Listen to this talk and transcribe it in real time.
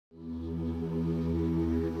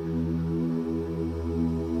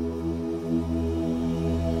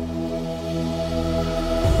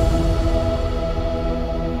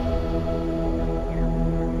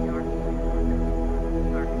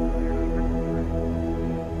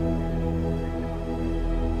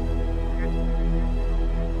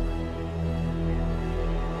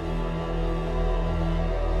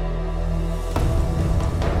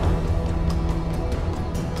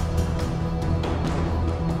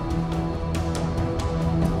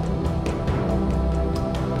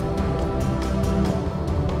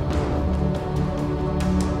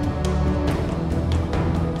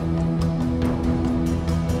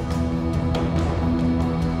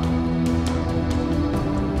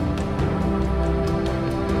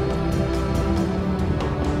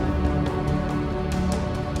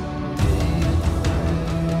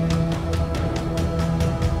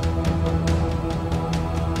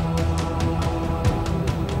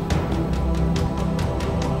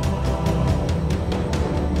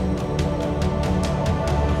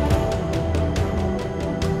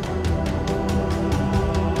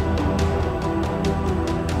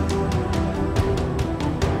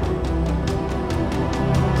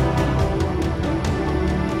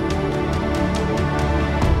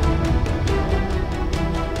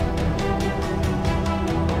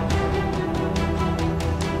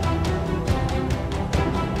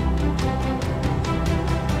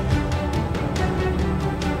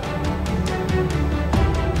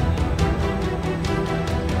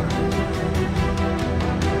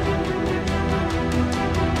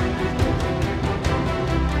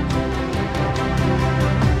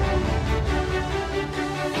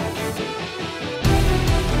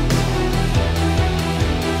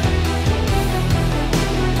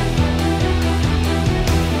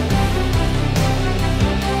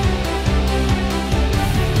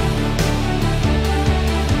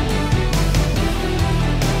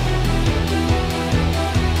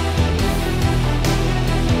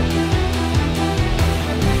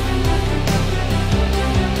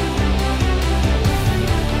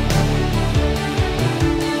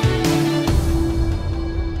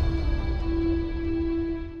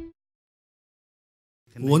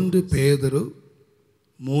1 பேதுரு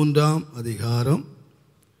 3ஆம் அதிகாரம்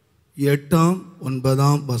 8ஆம்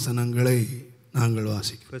 9ஆம் வசனங்களை நாங்கள்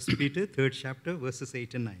வாசிக்கிறோம். 1 Peter 3rd chapter verses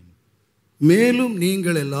 8 and 9. மேலும்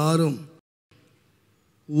நீங்கள் எல்லாரும்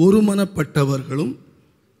ஒருமனப்பட்டவர்களும்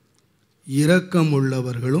இரக்கம்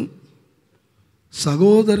உள்ளவர்களும்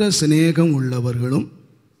சகோதர சிநேகம் உள்ளவர்களும்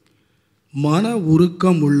மன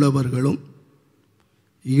உருக்கம் உள்ளவர்களும்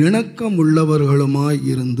இணக்கம் உள்ளவர்களுமாய்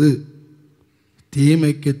இருந்து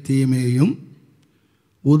தீமைக்கு தீமையும்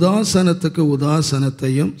உதாசனத்துக்கு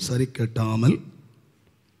உதாசனத்தையும் சரிக்கட்டாமல்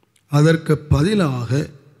அதற்கு பதிலாக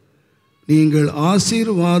நீங்கள்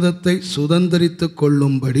ஆசீர்வாதத்தை சுதந்தரித்து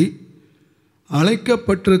கொள்ளும்படி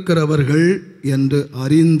அழைக்கப்பட்டிருக்கிறவர்கள் என்று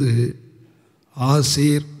அறிந்து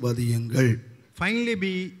ஆசீர்வதியுங்கள். Finally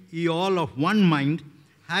be ye all of one mind,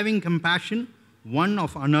 having compassion one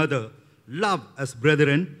of another, love as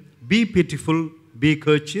brethren, be pitiful, be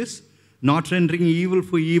courteous, not rendering evil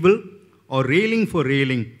for evil, or railing for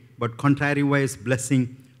railing, but contrariwise blessing,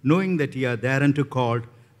 knowing that ye are thereunto called,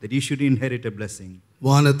 that ye should inherit a blessing.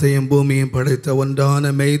 வானத்தையும் பூமியும் படைத்த ஒன்றான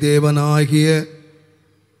மெய்தேவனாகிய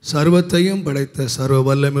சர்வத்தையும் படைத்த சர்வ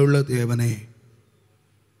வல்லமையுள்ள தேவனே,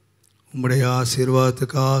 உம்முடைய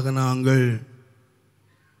ஆசீர்வாதத்துக்காக நாங்கள்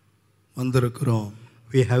வந்திருக்கிறோம்.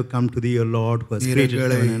 We have come to thee, O Lord, who has created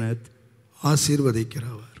heaven and earth.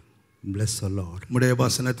 ஆசீர்வதிக்கிறவர். Bless, O Lord. உம்முடைய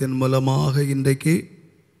வசனத்தின் மூலமாக இன்றைக்கு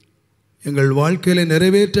எங்கள் வாழ்க்கையில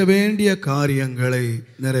நிறைவேற்ற வேண்டிய காரியங்களை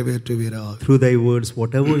நிறைவேற்றுவீராக. Through thy words,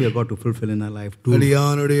 whatever you have got to fulfill in our life, do.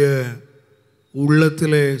 அடியானுடைய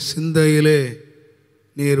உள்ளத்திலே சிந்தையிலே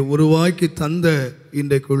நீர் உருவாக்கி தந்த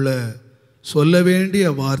இன்றைக்குள்ள சொல்ல வேண்டிய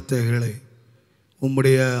வார்த்தைகளை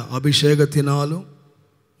உம்முடைய அபிஷேகத்தினாலும்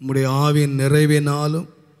உம்முடைய ஆவியின் நிறைவினாலும்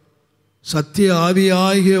சத்திய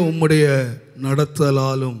ஆவியாகிய உம்முடைய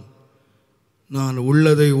நடத்தலாலும் நான்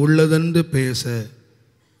உள்ளதை உள்ளதென்று பேச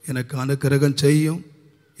எனக்கு அனுக்கிரகம் செய்யும்,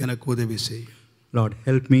 எனக்கு உதவி செய்யும். Lord,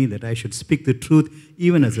 help me that I should speak the truth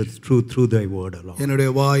even as it's truth through thy word, O Lord. என்னுடைய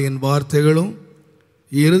வாயின் வார்த்தைகளும்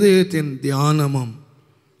இருதயத்தின் தியானமும்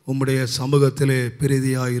உம்முடைய சமூகத்திலே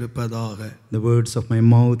பிரீதியாயிருப்பதாக. The words of my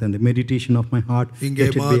mouth and the meditation of my heart, இங்கே let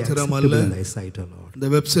it be மாத்திரமல்ல, acceptable in thy sight, O Lord. இந்த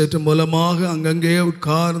வெப்சைட் மூலமாக அங்கங்கே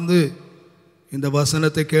உட்கார்ந்து இந்த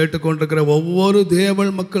வசனத்தை கேட்டுக்கொண்டிருக்கிற ஒவ்வொரு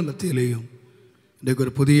தேவள் மக்கள் மத்தியிலேயும் இன்றைக்கு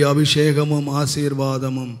ஒரு புதிய அபிஷேகமும்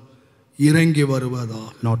ஆசீர்வாதமும் இறங்கி வருவதாக.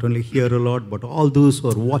 Not only here, O Lord, but all those who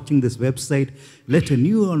are watching this website, let a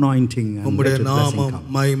new anointing and உம்முடைய let a blessing நாமம் come.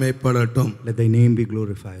 மகிமைப்படட்டும். Let thy name be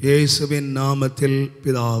glorified. இயேசுவின் நாமத்தில்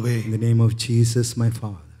பிதாவே. In the name of Jesus, my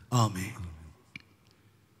Father. ஆமென்.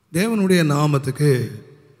 தேவனுடைய நாமத்துக்கு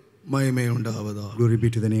மகிமை உண்டாவதாக. Glory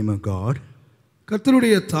be to the name of God.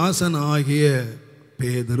 கர்த்தருடைய தாசன் ஆகிய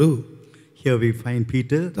பேதுரு Here we find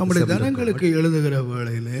Peter, the தம்முடைய servant of ஜனங்களுக்கு God, எழுதுகிற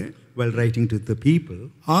வேளையிலே while writing to the people,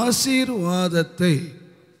 ஆசீர்வாதத்தை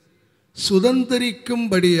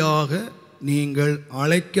சுதந்தரிக்கும்படியாக நீங்கள்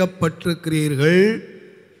அழைக்கப்பட்டிருக்கிறீர்கள்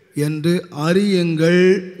என்று அறியுங்கள்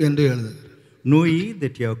என்று எழுதுகிறார். know ye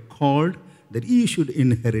that ye are called, that ye should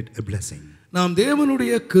inherit a blessing. நாம்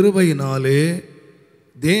தேவனுடைய கிருபையினாலே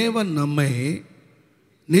தேவன் நம்மை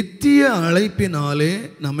நித்திய அழைப்பினாலே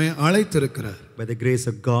நம்மை அழைத்திருக்கிறார். By the grace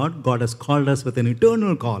of God, God has called us with an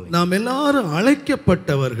eternal calling. நாம் எல்லாரும்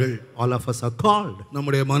அழைக்கப்பட்டவர்கள். All of us are called.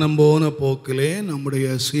 நம்முடைய மனம் போன போக்கிலே நம்முடைய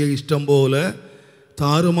சுய இஷ்டம் போல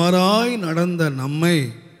தாறுமாறாய் நடந்த நம்மை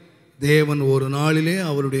தேவன் ஒரு நாளிலே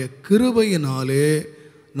அவருடைய கிருபையினாலே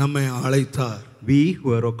நம்மை அழைத்தார். We who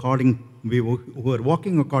are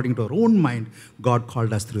walking according to our own mind, God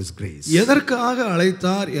called us through his grace. எதற்காக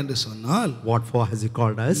அழைத்தார் என்று சொன்னால், What for has he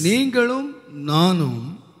called us? நீங்களும் நானும்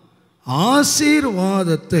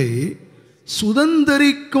ஆசீர்வாதத்தை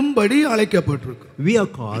சுதந்தரிக்கும்படி அழைக்கப்பட்டிருக்கிறோம். We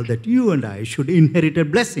are called that you and I should inherit a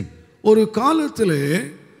blessing. ஒரு காலத்திலே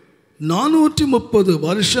 430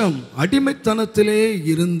 வருஷம் அடிமைத்தனத்திலே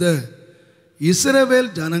இருந்த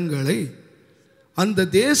இஸ்ரவேல் ஜனங்களை அந்த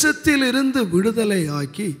தேசத்தில் இருந்து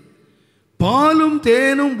விடுதலையாக்கி பாலும்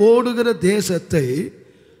தேனும் ஓடுகிற தேசத்தை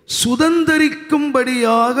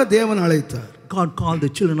சுதந்தரிக்கும்படியாக தேவன் அழைத்தார். God called the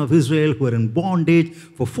children of Israel who were in bondage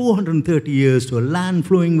for 430 years to a land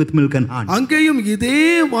flowing with milk and honey. அங்கேயும் இதே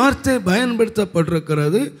வார்த்தை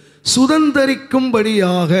பயன்படுத்தப்பட்டிருக்கிறது,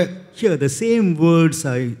 சுதந்தரிக்கும்படியாக. Here the same words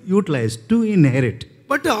are utilized, to inherit.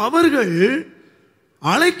 But அவர்கள்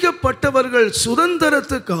அழைக்கப்பட்டவர்கள்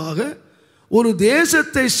சுதந்திரத்துக்காக ஒரு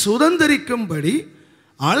தேசத்தை சுதந்தரிக்கும்படி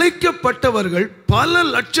அழைக்கப்பட்டவர்கள் பல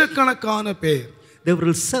லட்சக்கணக்கான பேர். There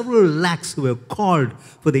were several lakhs who were called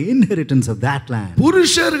for the inheritance of that land.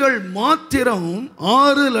 புருஷர்கள் மாத்திரம்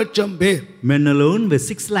 6 லட்சம் பேர். Men alone were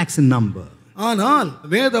 6 lakhs in number. ஆனால்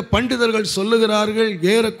வேத பண்டிதர்கள் சொல்லுகிறார்கள்,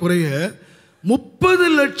 ஏறக்குறைய 30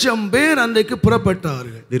 லட்சம் பேர் அன்றைக்கு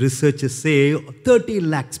புறப்பட்டார்கள். The researchers say 30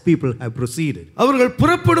 lakhs people have proceeded. அவர்கள்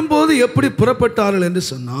புறப்படும் போது எப்படி புறப்பட்டார்கள் என்று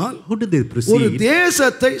சொன்னால், How did they ஒரு proceed?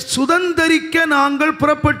 தேசத்தை சுதந்தரிக்க நாங்கள்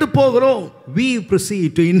புறப்பட்டு போகிறோம். We proceed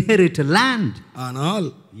to inherit a land. ஆனால்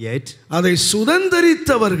Yet அதை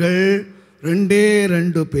சுதந்தரித்தவர்கள்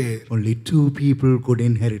 2 பேர். only 2 people could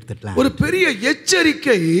inherit that land. ஒரு பெரிய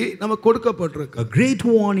எச்சரிக்கை நமக்கு கொடுக்கப்பட்டிருக்கு. A great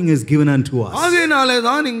warning is given unto us. ஆகையினாலே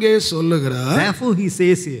தான் இங்கே சொல்லுகிறார், Therefore he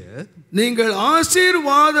says here, நீங்கள்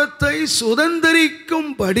ஆசீர்வாதத்தை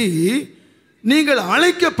சுதந்தரிக்கும்படி நீங்கள்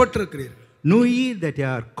அழைக்கப்பட்டிருக்கிறீர்கள். know ye that ye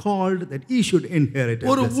are called that ye should inherit a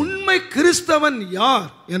ஒரு blessing. உண்மை கிறிஸ்தவன்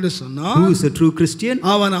யார் என்று சொன்னால், Who is a true Christian?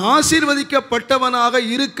 அவன் ஆசீர்வதிக்கப்பட்டவனாக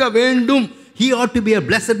இருக்க வேண்டும். He ought to be a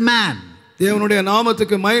blessed man. தேவனுடைய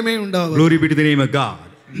நாமத்துக்கு மகிமை உண்டாவதாக. Glory be to the name of God.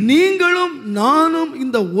 நீங்களும் நானும்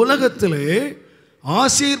இந்த உலகத்திலே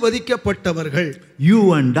ஆசீர்வதிக்கப்பட்டவர்கள். You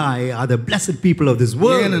and I are the blessed people of this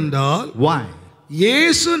world. ஏனென்றால் Why?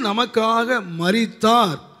 இயேசு நமக்காக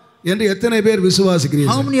மரித்தார் என்று எத்தனை பேர்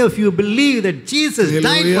விசுவாசிக்கிறீர்கள்? How many of you believe that Jesus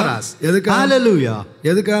died for us? Hallelujah.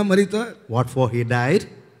 எதுக்காக மரித்தார்? What for he died?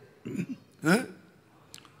 Ah?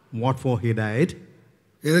 What for he died?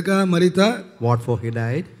 எதுக்காக மரித்தார்? What for he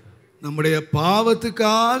died? நம்முடைய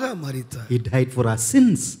பாவத்துக்காக மரித்தார். He died for our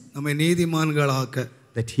sins, நம்மை நீதிமான்களாக்க.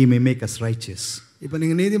 that he may make us righteous. இப்போ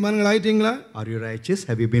நீங்க நீதிமான்கள் ஆயிட்டீங்களா? Are you righteous?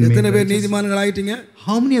 Have you been made எத்தனை பேர் righteous? நீதிமான்கள் ஆயிட்டீங்க?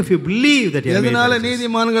 How many of you believe that you are made எதனால righteous?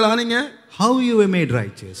 நீதிமான்கள் ஆனீங்க? How you were made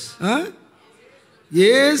righteous? ஆ?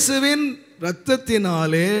 இயேசுவின்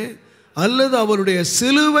இரத்தத்தினாலே அல்லது அவருடைய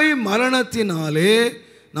சிலுவை மரணத்தினாலே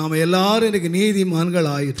நாம் எல்லாரும் இன்னைக்கு நீதிமான்கள்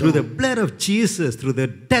Through ஆயிட்டோம். the blood of Jesus, through the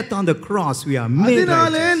death on the cross, we are made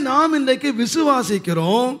அதனாலே righteous. நாம் இன்றைக்கு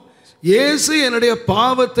விசுவாசிக்கிறோம், இயேசு என்னுடைய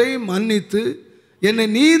பாவத்தை மன்னித்து என்னை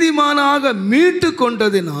நீதிமானாக மீட்டு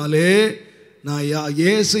கொண்டதினாலே நான்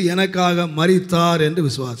இயேசு எனக்காக மரித்தார் என்று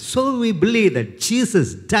விசுவாசி. So we believe that Jesus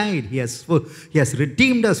died. He has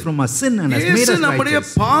redeemed us from our sin and has made இயேசு us நம்முடைய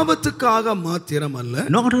righteous. பாவத்துக்காக மாத்திரம் அல்ல,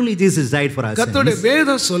 Not only Jesus died for our கர்த்தருடைய sins,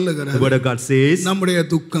 வேதம் the சொல்லுகிறது, word of God says, நம்முடைய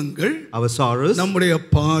துக்கங்கள், our sorrows, நம்முடைய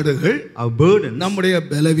பாடுகள், our burdens, நம்முடைய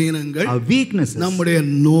பலவீனங்கள், our weaknesses, நம்முடைய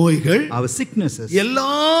நோய்கள் our sicknesses,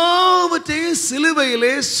 எல்லாவற்றையும்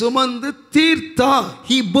சிலுவையிலே சுமந்து தீர்த்தார்.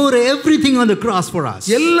 He bore everything on the cross for us.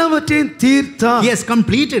 எல்லாவற்றையும் தீர்த்தார். He has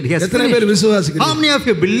completed. He has எத்தனை பேர் finished. விசுவாசிக்கிறீர்கள்? How many of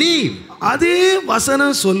you believe? அதே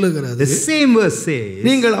வசனம் சொல்லுகிறது, The same verse says,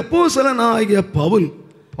 நீங்கள் அப்போஸ்தலனாகிய பவுல்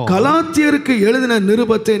கலாத்தியருக்கு எழுதின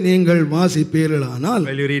நிருபத்தை நீங்கள் வாசிப்பீர்களானால்,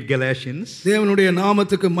 while you read Galatians, தேவனுடைய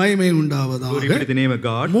நாமத்துக்கு மகிமை glory உண்டாவதாக, be to the name of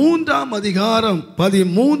God, 3ஆம் அதிகாரம்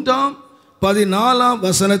 13ஆம் 14ஆம்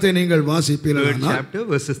வசனத்தை நீங்கள் 3rd வாசிப்பீர்களானால், chapter,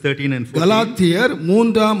 verses 13 and 14. கலாத்தியர்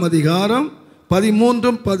 3ஆம் அதிகாரம் 13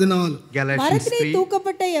 14. Galatians மரத்திலே 3.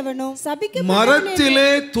 தூக்கப்பட்ட எவனும்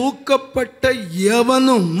மரத்திலே தூக்கப்பட்ட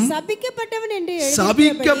எவனும் சபிக்கப்பட்டவன் என்று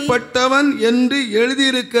சபிக்கப்பட்டவன் என்று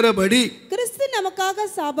எழுதியிருக்கிறபடி கிறிஸ்து நமக்காக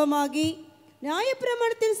சாபமாகி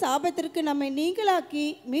நியாயப்பிரமாணத்தின் சாபத்திற்கு நம்மை நீங்களாக்கி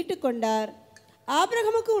மீட்டுக் கொண்டார்.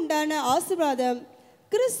 ஆபிரகாமுக்கு உண்டான ஆசீர்வாதம்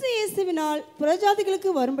கிறிஸ்து இயேசுவினால் புறஜாதிகளுக்கு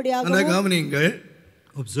வரும்படியாக கவனிங்கள்.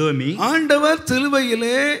 Observe me. ஆண்டவர்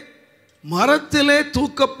சிலுவையிலே மரத்திலே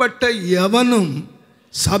தூக்கப்பட்ட எவனும்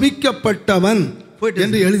சபிக்கப்பட்டவன்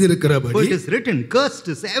என்று For எழுதியிருக்கிறபடி it is written, cursed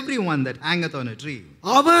is everyone that hangeth on a tree.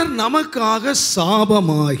 அவர் நமக்காக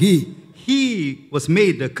சாபமாகி He was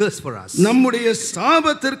made a curse for us. நம்முடைய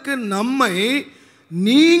சாபத்திற்கு நம்மை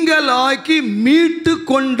நீங்களாக்கி மீட்டு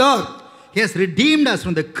கொண்டார். He has redeemed us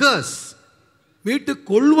from the curse. மீட்டு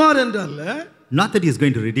கொள்வார் என்றல்ல, Not that he is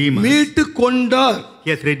going to redeem us. மீட்டு கொண்டார். He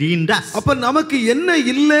has redeemed us. அப்ப நமக்கு என்ன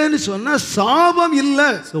இல்லைன்னு சொன்னா சாபம் இல்ல.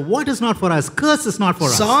 So what is not for us? Curse is not for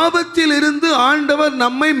us. சாபத்தில் இருந்து ஆண்டவர்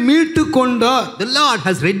நம்மை மீட்டு கொண்டார். The Lord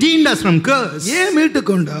has redeemed us from curse. ஏன் மீட்டு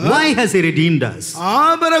கொண்டார்? Why has he redeemed us?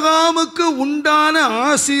 ஆபிரகாமுக்கு உண்டான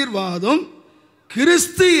ஆசீர்வாதம்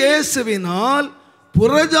கிறிஸ்து இயேசுவினால்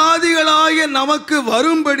புறஜாதிகளாகிய நமக்கு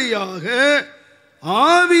வரும்படியாக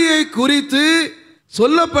ஆவியை குறித்து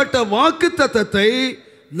சொல்லப்பட்ட வாக்குத்தத்தத்தை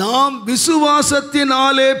நாம்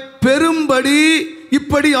விசுவாசத்தினாலே பெறும்படி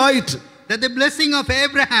இப்படி ஆயிற்று. That the blessing of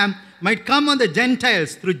Abraham might come on the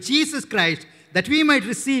Gentiles through Jesus Christ, that we might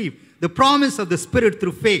receive the promise of the Spirit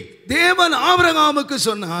through faith. தேவன் ஆபிரகாமுக்கு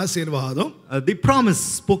சொன்ன ஆசீர்வாதம், The promise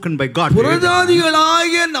spoken by God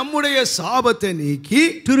புறஜாதிகளாகிய நம்முடைய சாபத்தை நீக்கி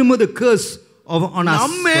to remove the curse on us,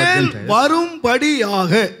 நம்மேல் Gentiles,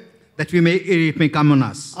 வரும்படியாக, that it may come on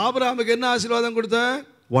us. ஆபிரகாமுக்கு என்ன ஆசீர்வாதம் கொடுத்தார்?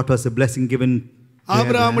 What was the blessing given to Abraham?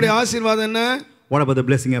 ஆபிரகாமுடைய ஆசீர்வாதம் என்ன? What about the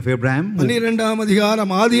blessing of Abraham? 12ஆம்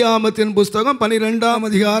அதிகாரம் ஆதியாகமத்தின் புஸ்தகம் 12ஆம்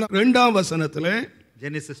அதிகாரம் 2ஆம் வசனத்திலே,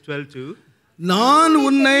 Genesis 12:2. நான்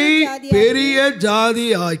உன்னை பெரிய ஜாதி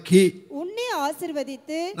ஆக்கி உன்னை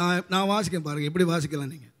ஆசீர்வதித்து நான் வாசிக்க பாருங்க, எப்படி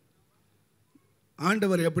வாசிக்கலாம் நீங்க.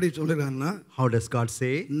 ஆண்டவர் எப்படி சொல்றாருன்னா, How does God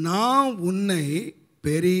say? நான் உன்னை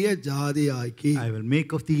பெரிய ஜாதியாக்கி I will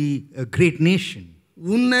make of thee a great nation.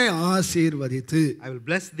 உன்னை ஆசீர்வதித்து I will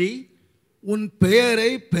bless thee உன்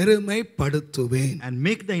பெயரை பெருமைப்படுத்துவேன். and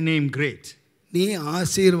make thy name great. நீ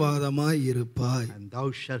ஆசீர்வாதமாய் இருப்பாய். And thou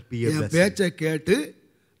shalt be a N blessing. பேச்சை கேட்டு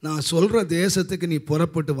நான் சொல்ற தேசத்துக்கு நீ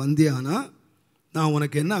புறப்பட்டு வந்தியானா நான்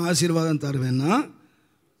உனக்கு என்ன ஆசீர்வாதம் தருவேன்னா,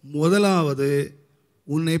 முதலாவது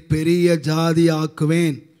உன்னை பெரிய ஜாதி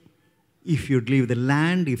ஆக்குவேன். If you leave the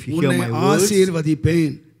land, if you hear உன்னை my words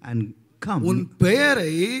ஆசீர்வதிப்பேன். and come, உன்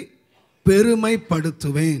பெயரை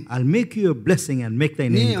பெருமைப்படுத்துவேன். I'll make you a blessing and make thy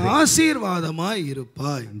நீ name great. ஆசீர்வாதமாய்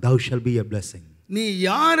இருப்பாய். And thou shalt be a blessing. நீ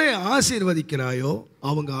யாரை ஆசீர்வதிக்கிறாயோ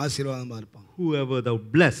அவங்க ஆசீர்வாதமா இருப்பாங்க. Whoever thou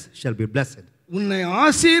bless shall be blessed. உன்னை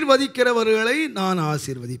ஆசீர்வதிக்கிறவர்களை நான்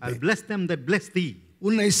ஆசீர்வதிப்பேன். I'll bless them that bless thee,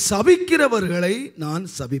 உன்னை சபிக்கிறவர்களை நான்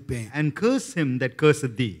சபிப்பேன். and curse him that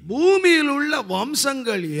curseth thee. பூமியில் உள்ள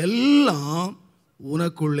வம்சங்கள் எல்லாம்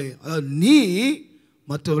உனக்குள்ளே, அதாவது நீ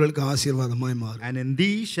மற்றவர்களுக்கு ஆசீர்வாதமாய் மாறும். And in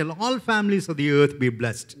thee shall all families of the earth be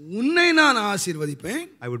blessed. உன்னை நான் ஆசீர்வதிப்பேன்.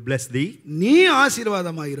 I would bless thee. நீ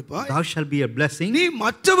ஆசீர்வாதமாய் இருப்பாய். Thou shalt be a blessing. நீ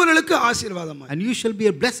மற்றவர்களுக்கு ஆசீர்வாதமாய். And you shall be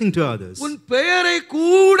a blessing to others. உன் பெயரை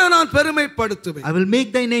கூட நான் பெருமைப்படுத்துவேன். I will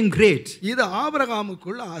make thy name great. இது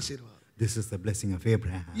ஆபிரகாமுக்குள்ள ஆசீர்வாதம். This is the blessing of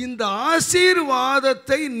Abraham. இந்த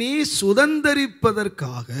ஆசீர்வாதத்தை நீ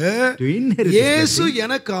சுதந்தரிப்பதற்காக To inherit this இயேசு blessing,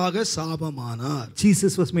 எனக்காக சாபமானார்.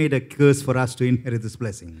 Jesus was made a curse for us to inherit this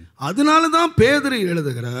blessing. அதனால தான் பேதுரு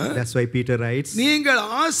எழுதுகிறார், That's why Peter writes, நீங்கள்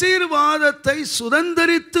ஆசீர்வாதத்தை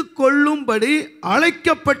சுதந்தரித்துக் கொள்ளும்படி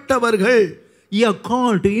அழைக்கப்பட்டவர்கள். ye are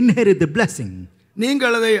called to inherit the blessing.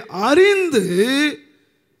 நீங்கள் அதை அறிந்து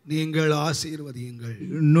நீங்கள் ஆசீர்வதியுங்கள்.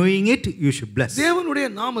 Knowing it, you should bless. தேவனுடைய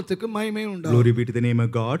நாமத்துக்கு மகிமை உண்டாகும். Glory be to the name of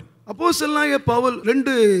God. அப்போஸ்தலனாகிய பவுல்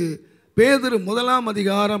 2 பேதுரு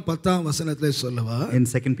 1:10 சொல்லுவார், In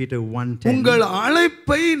 2 Peter 1:10, உங்கள்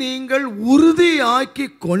அழைப்பை நீங்கள் உறுதியாக்கி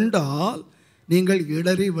கொண்டால் நீங்கள்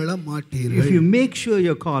இடறி விழ if மாட்டீர்கள். you make sure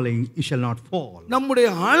your calling, you shall not fall. நம்முடைய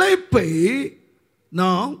அழைப்பை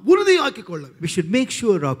நாம் உறுதியாக்கி கொள்ள வேண்டும். We should make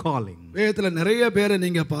sure our calling. வேதத்துல நிறைய பேரை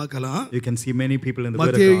நீங்க பார்க்கலாம். You can see many people in the word of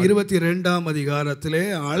மத்தேயு God. 22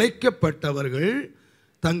 அழைக்கப்பட்டவர்கள்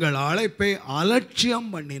தங்கள் அழைப்பை அலட்சியம்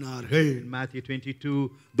பண்ணினார்கள். In Matthew 22,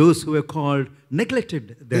 those who were called neglected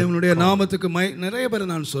their தேவனுடைய call. நாமத்துக்கு நிறைய பேரை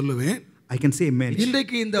நான் சொல்லுவேன். I can say many.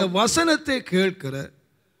 இன்றைக்கு இந்த வசனத்தை கேட்கிற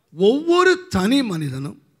ஒவ்வொரு தனி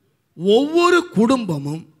மனிதனும் ஒவ்வொரு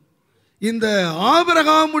குடும்பமும் இந்த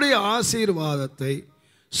ஆபிரகாமுடைய ஆசீர்வாதத்தை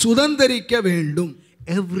சுதந்தரிக்க வேண்டும்.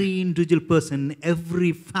 Every individual person,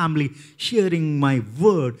 every family sharing my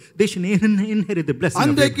word, they should inherit the blessing of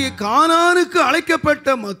அன்றைக்கு Abraham. கானானுக்கு அழைக்கப்பட்ட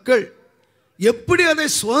மக்கள் எப்படி அதை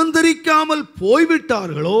சுதந்தரிக்காமல்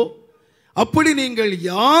போய்விட்டார்களோ அப்படி நீங்கள்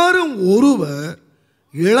யாரும் ஒருவர்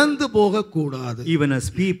இழந்து போக கூடாது. Even as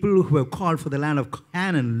people who have called for the land of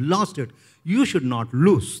Canaan lost it, you should not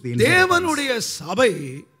lose the inheritance. தேவனுடைய சபை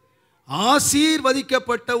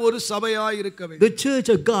ஆசீர்வதிக்கப்பட்ட ஒரு சபையாய் இருக்க வேண்டும். The church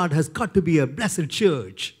of God has got to be a blessed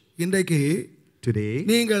church. இன்றைக்கு Today,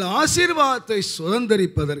 நீங்கள் ஆசீர்வாதத்தை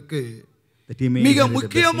சுதந்தரிப்பதற்கு that he may மிக inherit the blessing.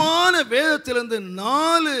 முக்கியமான வேதத்திலிருந்து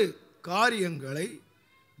 4 காரியங்களை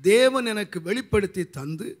தேவன் எனக்கு வெளிப்படுத்தி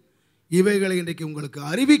தந்து இவைகளை இன்றைக்கு உங்களுக்கு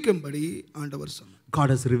அறிவிக்கும்படி ஆண்டவர் சொன்னார். God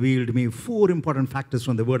has revealed me 4 important factors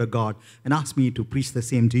from the word of God and asked me to preach the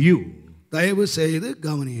same to you. தயவு செய்து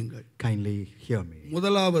கவனியுங்கள். Kindly hear me.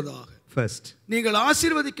 முதலாவதாக, First, நீங்கள்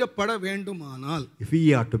ஆசீர்வதிக்கப்பட வேண்டுமானால், if we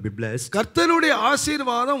are to be blessed, கர்த்தருடைய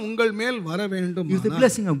ஆசீர்வாதம் உங்கள் மேல் வர if the வேண்டுமானால்,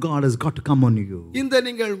 blessing of God has got to come on you. இந்த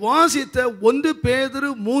நீங்கள் வாசித்த 1 பேதுரு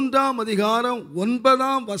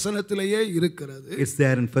 3:9 இருக்கிறது. It's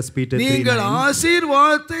there in 1 Peter 3:9. நீங்கள்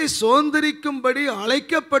ஆசீர்வாதத்தை சுதந்தரிக்கும்படி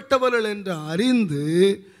அழைக்கப்பட்டவர்கள் என்று அறிந்து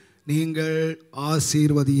நீங்கள்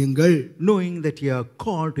ஆசீர்வதியுங்கள். Knowing that you are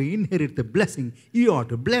called to inherit the blessing, you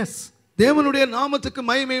ought to bless. தேவனுடைய நாமத்துக்கு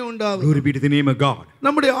மகிமை உண்டாகும். Glory be to the name of God.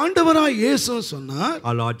 நம்முடைய ஆண்டவராய் இயேசு சொன்னார்,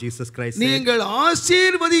 Our Lord Jesus Christ said, நீங்கள்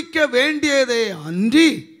ஆசீர்வதிக்க வேண்டியதே அன்றி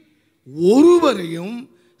ஒருவரையும்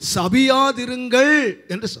சபியாதிருங்கள்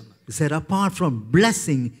என்று சொன்னார். He said, apart from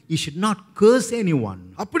blessing, you should not curse anyone.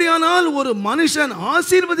 அப்படியானால் ஒரு மனுஷன்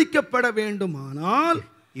ஆசீர்வதிக்கப்பட வேண்டுமானால்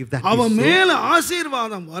If that அவன் is so, மேல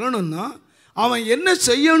ஆசீர்வாதம் வரணும்னா அவன் என்ன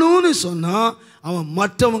செய்யணும்னு சொன்னா அவன்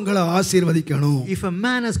மற்றவங்களை ஆசீர்வதிக்கணும். if a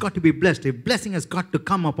man has got to be blessed, if blessing has got to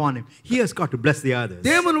come upon him, he has got to bless the others.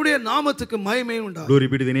 தேவனுடைய நாமத்துக்கு மகிமை உண்டாகும். Glory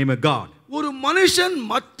be to the name of God. ஒரு மனுஷன்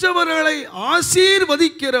மற்றவர்களை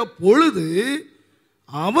ஆசீர்வதிக்கிற பொழுது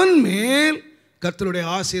அவன் மேல் கர்த்தருடைய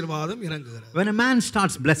ஆசீர்வாதம் இறங்குகிறது. When a man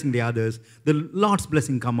starts blessing the others, the Lord's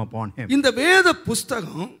blessing come upon him. இந்த வேத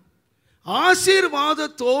புஸ்தகம்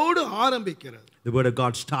ஆசீர்வாதத்தோடு ஆரம்பிக்கிறது. The word of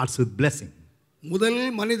God starts with blessing. முதல்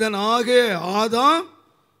மனிதனாக ஆதாம்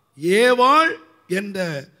ஏவாள் என்ற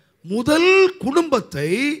முதல் குடும்பத்தை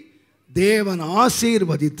தேவன்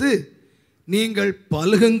ஆசீர்வதித்து, நீங்கள்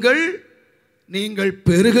பலுகுங்கள், நீங்கள்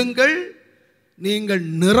பெருகுங்கள், நீங்கள்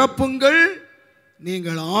நிரப்புங்கள்,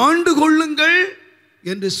 நீங்கள் ஆண்டு கொள்ளுங்கள்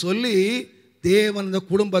என்று சொல்லி தேவன் அந்த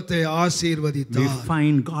குடும்பத்தை ஆசீர்வதித்தார். We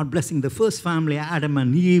find God blessing the first family, Adam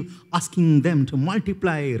and Eve, asking them to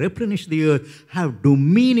multiply, replenish the earth, have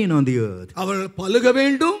dominion on the earth. அவர்கள் பலுக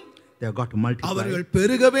வேண்டும், they have got to multiply, அவர்கள்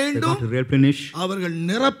பெருக வேண்டும், they have got to replenish, அவர்கள்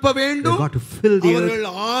நிரப்ப வேண்டும், they have got to fill the earth, அவர்கள்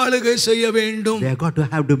ஆளுகை செய்ய வேண்டும். they have got to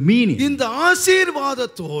have dominion. இந்த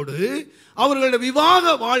ஆசீர்வாதத்தோடு அவர்களுடைய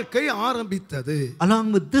விவாக வாழ்க்கை ஆரம்பித்தது. Along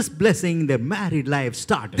with this blessing, their married life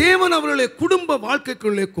started. தேவன் அவர்களை குடும்ப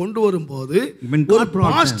வாழ்க்கைக்குள்ளே கொண்டு வரும்போது ஒரு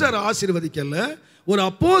பாஸ்டர் ஆசீர்வதிக்கல, ஒரு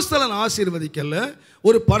அப்போஸ்தலன் ஆசீர்வதிக்கல,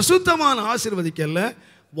 ஒரு பரிசுத்தமான ஆசீர்வதிக்கல,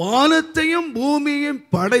 வானத்தையும் பூமியையும்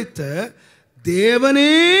படைத்த தேவனே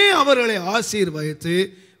அவர்களை ஆசீர்வதித்து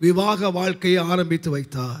விவாக வாழ்க்கையை ஆரம்பித்து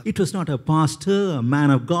வைத்தார். It was not a pastor, a man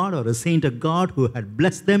of God or a saint of God who had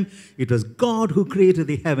blessed them. It was God who created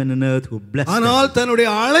the heaven and earth who blessed them. ஆனால் தன்னுடைய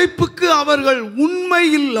அழைப்புக்கு அவர்கள் உண்மை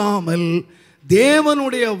இல்லாமல்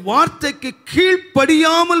தேவனுடைய வார்த்தைக்கு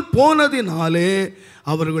கீழ்ப்படியாமல் போனதினாலே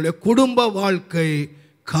அவர்களுடைய குடும்ப வாழ்க்கை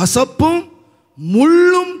கசப்பும்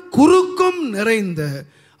முள்ளும் குறுக்கும் நிறைந்த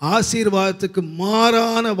ஆசீர்வாதத்துக்கு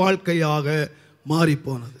மாறான வாழ்க்கையாக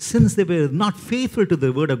மாறிப்போனது. Since they were not faithful to the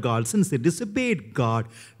word of God, since they disobeyed God,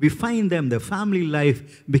 we find them, their family life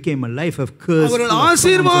became a life of curse. அவர்கள்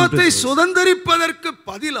ஆசீர்வாதத்தை சுதந்தரிப்பதற்கு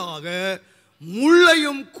பதிலாக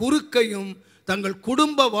முள்ளையும் குறுக்கையும் தங்கள்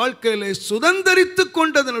குடும்ப வாழ்க்கையிலே சுதந்தரித்துக்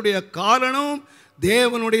கொண்டதனுடைய காரணம்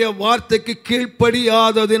தேவனுடைய வார்த்தைக்கு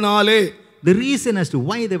கீழ்ப்படியாததினாலே. The reason as to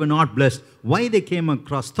why they were not blessed, why they came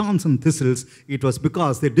across thorns and thistles, it was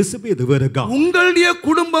because they disobeyed the word of God. உங்களுடைய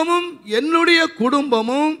குடும்பமும் என்னுடைய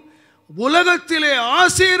குடும்பமும் உலகத்திலே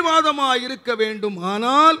ஆசீர்வாதமாய் இருக்க வேண்டும்.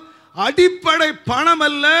 ஆனால் அடிப்படை பணம்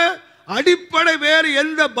அல்ல, அடிப்படை வேறு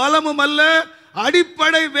எந்த பலமும் அல்ல,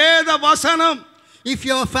 அடிப்படை வேத வசனம். If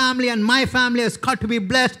your family and my family has got to be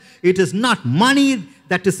blessed, it is not money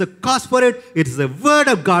that is the cause for it, it is the word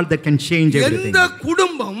of God that can change everything. எந்த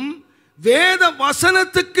குடும்பம் வேத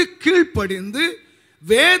வசனத்துக்கு கீழ்ப்படிந்து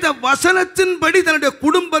வேத வசனத்தின்படி தன்னுடைய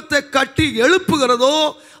குடும்பத்தை கட்டி எழுப்புகிறதோ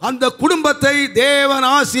அந்த குடும்பத்தை தேவன்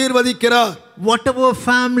ஆசீர்வதிக்கிறார். Whatever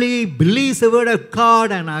family believes the word of God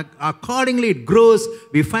and accordingly it grows,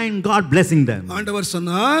 we find God blessing them. ஆண்டவர்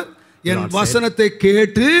சொன்னார், என் வசனத்தை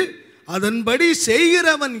கேட்டு அதன்படி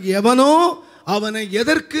செய்கிறவன் எவனோ அவனை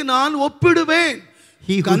எதற்கு நான் ஒப்பிடுவேன்?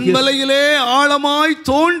 கண்மலையிலே ஆழமாய்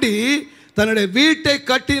தோண்டி தன்னுடைய வீட்டை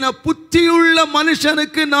கட்டின புத்தியுள்ள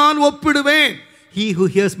மனுஷனுக்கு நான் ஒப்பிடுவேன். He who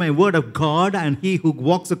hears my word of God and he who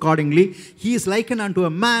walks accordingly, he is likened unto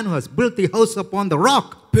a man who has built the house upon the rock.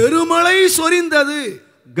 பெருமழை சொரிந்தது,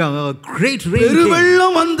 great rain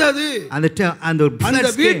பெருவெள்ளம் வந்தது, and the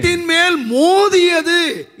அந்த வீட்டின் மேல் மோதியது,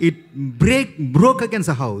 it broke against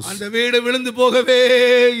the house. அந்த வீடு விழுந்து போகவே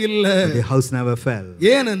இல்லை. The house never fell.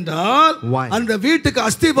 ஏனென்றால் அந்த வீட்டுக்கு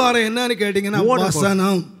அஸ்திபாரம் என்னன்னு கேட்டீங்கன்னா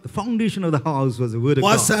வசனம். The foundation of the house was the word of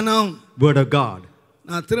God. வசனம், word of God.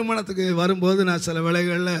 நான் திருமணத்துக்கு வரும்போது நான் சில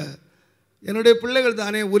வேளைகளில் என்னுடைய பிள்ளைகள்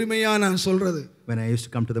தானே உரிமையா நான் சொல்றது. When I used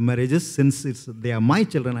to come to the marriages, since they are my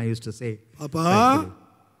children, I used to say, அப்பா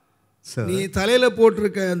நீ தலையில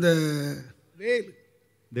போட்டிருக்க அந்த வேல்,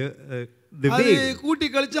 the veil, கூட்டி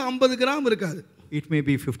கழிச்சு 50 கிராம் இருக்காது. It may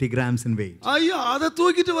be 50 grams in weight. ஐயோ, அதை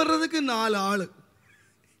தூக்கிட்டு வர்றதுக்கு 4 ஆளு.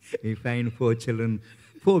 We find 4 children,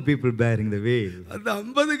 4 people bearing the veil. அந்த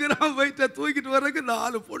 50 கிராம் வெயிட்ட தூக்கிட்டு வர்றதுக்கு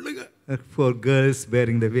 4 பொண்ணுங்க. 4 girls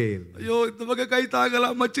bearing the veil. ஐயோ, இந்த பக்கம் கை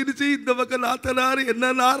தாங்கலாம் மச்சிருச்சு, இந்த பக்கம் நாத்தனார்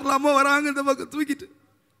என்ன நாரலாம வராங்க, இந்த பக்கம் தூக்கிட்டு.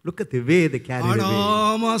 Look at the way they carry the veil.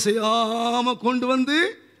 ஆமா செய்யாம கொண்டு வந்து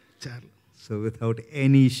so without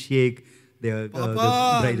any shake they are the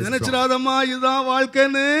bride is நினைச்சிராதம்மா இதுதான்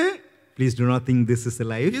வாழ்க்கைன்னு. Please do not think this is a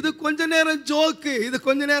life. இது கொஞ்ச நேரம் ஜோக்கு, இது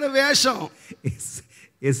கொஞ்ச நேரம் வேஷம்.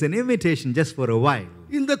 It's an imitation just for a while.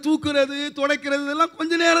 இந்த தூக்குறது துடைக்கிறது எல்லாம்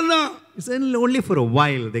கொஞ்ச நேரம் தான். It's only for a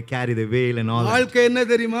while they carry the veil and all. வாழ்க்கை என்ன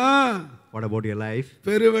தெரியுமா? What about your life?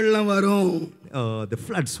 பெருவெள்ளம் வரும். The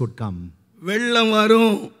floods would come. வெள்ளம்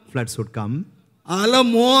வரும். Floods would come. அலை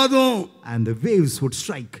மோதும். And the waves would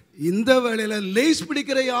strike. இந்த வேளையில லேஸ்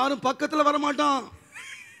பிடிக்கிற யாரும் பக்கத்துல வர மாட்டான்.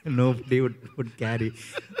 Nobody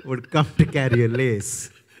would come to carry a lace.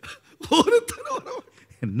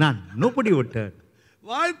 None. Nobody would turn.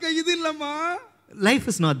 வாழ்க்கை இது இல்லம்மா. Life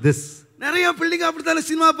is not this. நிறைய பிள்ளைங்க அப்படித்தானே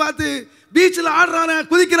சினிமா பார்த்து பீச்சில் ஆடுறானே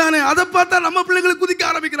குதிக்கிறானே அதை பார்த்தா நம்ம பிள்ளைங்களுக்கு குதிக்க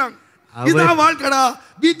ஆரம்பிக்கிறாங்க. இதுதான் வாழ்க்கைடா,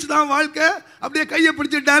 பீச் தான் வாழ்க்கை, அப்படியே கையை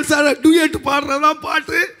பிடிச்சி டான்ஸ் ஆட டூயட் பாடுறதான்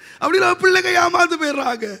பாட்டு அப்படின்னு நம்ம பிள்ளைங்க ஏமாந்து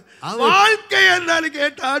போயிடுறாங்க. வாழ்க்கை என்னன்னு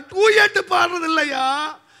கேட்டா டூயட் பாடுறது இல்லையா,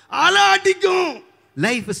 அலை அடிக்கும்.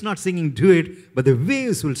 Life is not singing duet, but the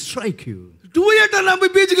waves will strike you. Duet நம்ம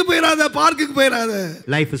பீச்சுக்கு போயிடாத, பார்க்குக்கு போயிடாத.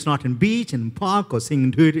 Life is not in beach and park or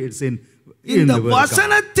singing duet, it's in இந்த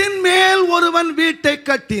வசனத்தின் மேல் ஒருவன் வீட்டை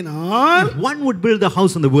கட்டினான், if one would build the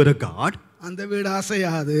house on the word of God, அந்த வீடு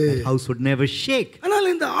அசையாது, that house would never shake. ஆனால்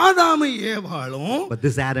இந்த ஆதாம் ஏவாளும் But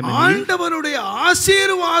this Adam and Eve, ஆண்டவருடைய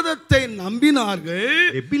ஆசீர்வாதத்தை நம்பினார்கள்,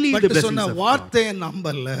 they believed the blessings சொன்ன of God, வார்த்தையை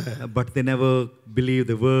நம்பல. but they never believed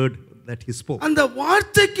the word that he spoke. அந்த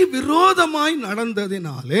வார்த்தைக்கு விரோதமாய்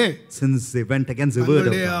நடந்ததினாலே Since they went against the word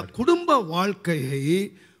of God, குடும்ப வாழ்க்கையை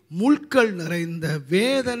முள்கள் நிறைந்த,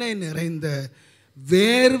 வேதனை நிறைந்த,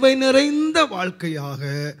 வேர்வை நிறைந்த வாழ்க்கையாக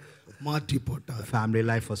மாற்றி போட்டார். family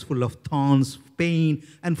life was full of thorns, pain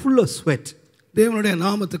and full of sweat. தேவனுடைய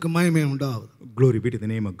நாமத்துக்கு மகிமை உண்டாவது. Glory be to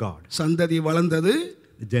the name of God. சந்ததி வளர்ந்தது,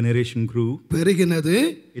 The generation grew, பெருகினது,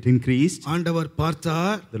 it increased. ஆண்டவர்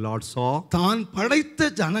பார்த்தார், The Lord saw தான் படைத்த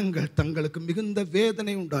ஜனங்கள் தங்களுக்கு மிகுந்த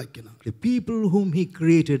வேதனை உண்டாக்கினார். the people whom he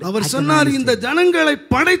created. அவர் சொன்னார், இந்த ஜனங்களை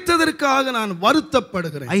படைத்ததற்காக நான்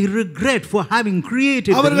வருத்தப்படுகிறேன். I regret for having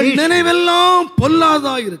created the அவர்கள் nation. நினைவெல்லாம்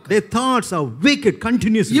பொல்லாதாய் இருக்கு. Their thoughts are wicked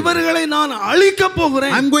continuously. இவர்களை நான் அழிக்க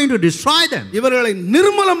போகிறேன். I'm going to destroy them. இவர்களை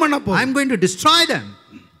நிர்மூலம் பண்ண போகிறேன். I'm going to destroy them.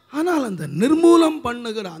 ஆனால் அந்த நிர்மூலம்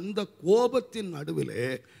பண்ணுகிற அந்த கோபத்தின் நடுவிலே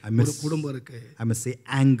ஒரு குடும்பம் இருக்கு. I must say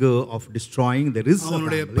anger of destroying. There is a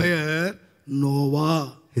அவனுடைய family. பெயர் Noah.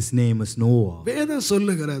 His name is Noah. வேதம்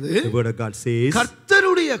சொல்லுகிறது, The word of God says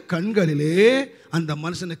கர்த்தருடைய கண்களிலே அந்த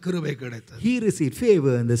மனுஷனுக்கு கிருபை கிடைத்தது. he received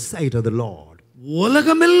favor in the sight of the Lord.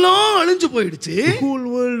 உலகமெல்லாம் அழிஞ்சு போயிடுச்சு, The whole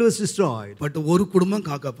world was destroyed, but ஒரு குடும்பம்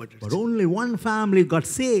காக்கப்பட்டுச்சு. but only one family got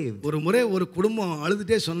saved. ஒரு முறை ஒரு குடும்பம்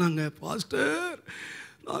அழுதுட்டே சொன்னாங்க, பாஸ்டர்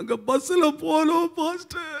நாங்க பஸ்ல போனோம்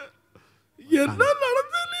பாஸ்டர், என்ன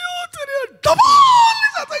நடந்தலையோ தெரியும், டபால்னு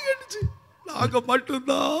சத்தம் கேட்டுச்சு. நாங்க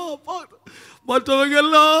மட்டும்தான், மற்றவங்க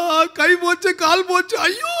எல்லாம் கை போச்சு கால் போச்சு,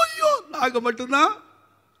 ஐயோ ஐயோ, நாங்க மட்டும்தான்.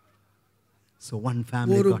 So one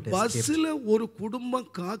family ஒரு got escaped. பஸ்ல ஒரு குடும்பம்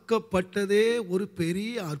காக்கப்பட்டதே ஒரு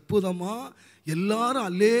பெரிய அற்புதமா எல்லாரும்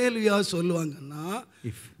அல்லேலூயா சொல்லுவாங்கன்னா,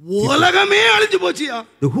 உலகமே அழிஞ்சு போச்சியா.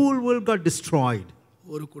 The whole world got destroyed,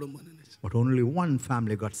 ஒரு குடும்பம் நினைச்சு, but only one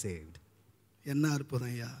family got saved. என்ன அற்புதம்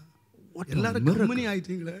ஐயா. What a எல்லாரும் miracle. Company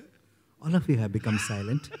ஆயிட்டீங்களே. All of you have become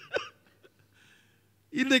silent.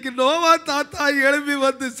 இன்னைக்கு நோவா தாத்தா எழுப்பி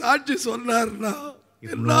வந்து சாட்சி சொன்னார்னா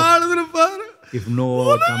என்ன அழுதுருப்பாரு. If Noah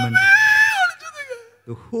would come and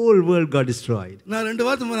the whole world got destroyed. நான் 2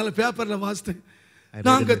 வாரத்துக்கு முன்னால பேப்பர்ல வாசித்தேன்,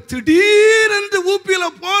 நாங்க திடீரென்று ஊப்பியில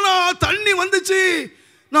போனா தண்ணி வந்துச்சு,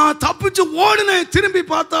 நான் தப்பிச்சு ஓடினேன், திரும்பி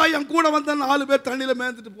பார்த்தா என் கூட வந்த 4 பேர் தண்ணியில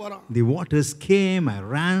மேந்துட்டு போறான். The waters came, I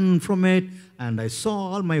ran from it, and I saw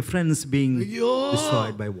all my friends being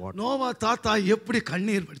destroyed by water. Noah தாத்தா எப்படி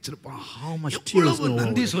கண்ணீர் வடிச்சிருப்பான், How much tears Noah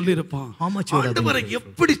நன்றி would. சொல்லிருப்பான், How much he would have been ஆண்டவரை grateful.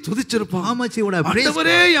 எப்படி துதிச்சிருப்பான், How much he would have praised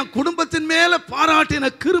ஆண்டவரே God. என் குடும்பத்தின் மேல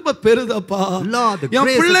பாராட்டின கிருபை பெரிதப்பா, Lord, the N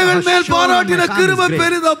grace that பிள்ளைகள் thou மேல் hast shown பாராட்டின my son is கிருபை great.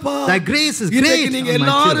 பெரிதப்பா. Thy grace is இன்னைக்கு great நீங்க on my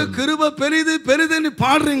எல்லாரும் children. கிருபை பெரிது பெரிதுன்னு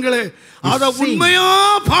பாடுறீங்களே, அத sing. உண்மையா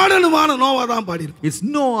பாடணுமான நோவா தான் பாடியிருப்பான். It's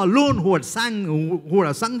Noah alone who had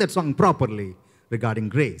sung that song properly regarding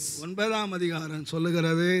grace. 9ஆம் அதிகாரம்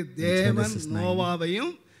சொல்லுகிறது, தேவன் Genesis 9.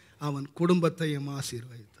 நோவாவையும் அவன் குடும்பத்தையும்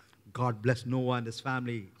ஆசீர்வதித்தார். God bless Noah and his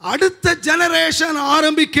family. அடுத்த ஜெனரேஷன்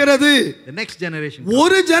ஆரம்பிக்கிறது. The next generation.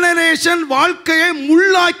 ஒரு ஜெனரேஷன் வாழ்க்கையை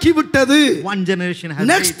முள்ளாக்கி விட்டது. One generation has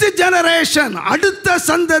next generation அடுத்த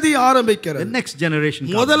சந்ததி the ஆரம்பிக்கிறது. next generation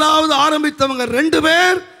comes. முதலாவது ஆரம்பித்தவங்க 2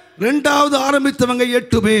 பேர், இரண்டாவது ஆரம்பித்தவங்க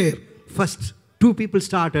 8 பேர். First 2 people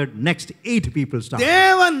started, next 8 people started.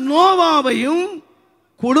 தேவன் நோவாவையும்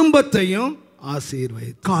குடும்பத்தையும்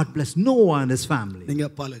ஆசீர்வதித்தார். God bless Noah and his family. நீங்க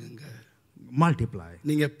பலகுங்க, Multiply,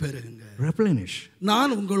 நீங்க பெருகுங்க, replenish.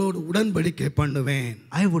 நான் உங்களோடு உடன்படிக்கை பண்ணுவேன்,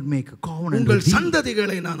 I would make a covenant உங்கள் with thee.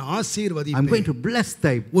 சந்ததிகளை நான் I'm going ஆசீர்வதிப்பேன், to bless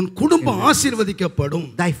thy உன் குடும்பம் ஆசீர்வதிக்கப்படும்.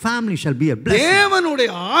 thy family shall be a blessing. தேவனுடைய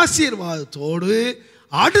ஆசீர்வாதத்தோடு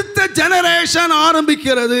அடுத்த ஜெனரேஷன்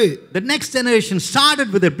ஆரம்பிக்கிறது. The next generation started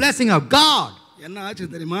with the blessing of God. என்ன ஆச்சு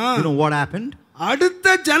தெரியுமா? You know what happened?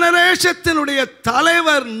 அடுத்த ஜெனரேஷனுடைய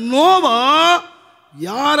தலைவர் நோவா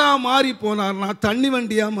யாரா மாறி போனார்னா தண்ணி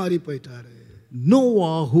வண்டியா மாறி போயிட்டாரு.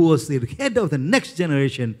 Noah, who was the head of the next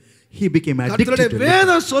generation, he became addicted கர்த்தருடைய to it.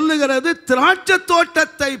 வேதம் சொல்லுகிறது, திராட்சை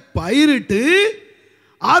தோட்டத்தை பயிரிட்டு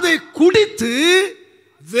அதை குடித்து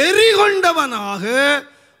வெறி கொண்டவனாக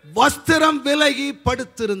வஸ்திரம் விலகி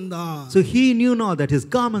படுத்திருந்தான். So he knew not that his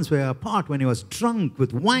garments were apart when he was drunk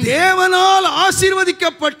with wine. தேவனால்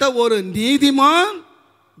ஆசீர்வதிக்கப்பட்ட ஒரு நீதிமான்,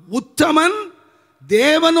 உத்தமன்,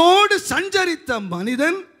 தேவனோடு சஞ்சரித்த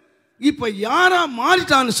மனிதன் இப்ப யாரா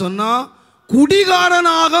மாறிட்டான்னு சொன்னா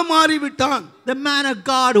குடிகாரனாக மாறிவிட்டான். The man of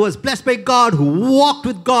God who was blessed by God, who walked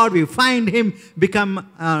with God, we find him become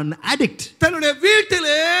an addict. தன்னுடைய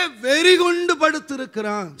வீட்டிலே வெறி கொண்டு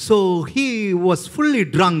படுத்திருக்கிறான். So he was fully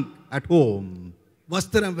drunk at home.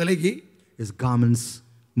 வஸ்திரம் விலகி, his garments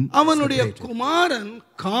அவனுடைய separated. குமாரன்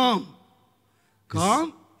com,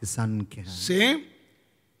 his son same,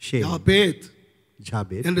 Shem, யாபேத்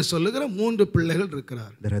Jabez. என்று சொல்லுகிற 3 பிள்ளைகள்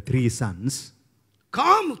இருக்கிறார். There are 3 sons.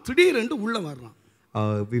 காம் திடீரென்று உள்ள வர்றான்.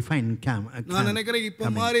 We find Cam. நான் நினைக்கிறேன் இப்ப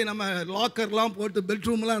மாதிரி நம்ம லாக்கர்லாம் போட்டு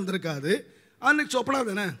பெட்ரூம்லாம் இருந்திருக்காது. அன்னைக்கு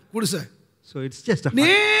சொப்படாதானே குடிசை. So it's just a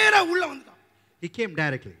நேரா உள்ள வந்துட்டான். He came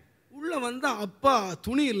directly. உள்ள வந்தா அப்பா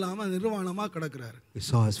துணி இல்லாம நிர்வாணமா கிடக்குறாரு. He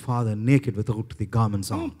saw his father naked without the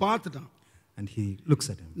garments on. பார்த்துட்டான். And he looks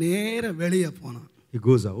at him. நேரா வெளியே போனான். He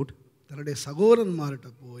goes out. தன்னுடைய சகோதரன்மார்ட்ட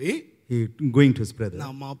போய் He going to his brother.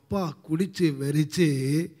 நம்ம அப்பா குடிச்சு வெறிச்சு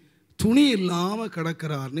துணி இல்லாம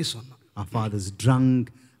கிடக்குறார்னு சொன்னான். Our father is drunk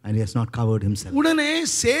and he has not covered himself. உடனே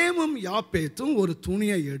சேமும் யாப்பேத்தும் ஒரு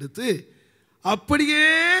துணியை எடுத்து அப்படியே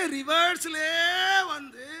ரிவர்ஸ்லே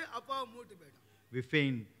வந்து அப்பா மூட்டி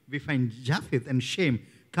போயிட்டான். We find Japheth and Shem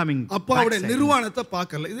coming. அப்பாவுடைய நிர்வாணத்தை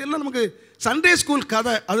பார்க்கல. இதெல்லாம் நமக்கு சண்டே ஸ்கூல்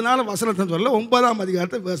கதை. அதனால வசனத்தை சொல்ல 9ஆம்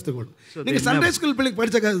அதிகாரத்தை வேஸ்ட் கொடு. நீங்க சண்டே ஸ்கூல் பிள்ளைக்கு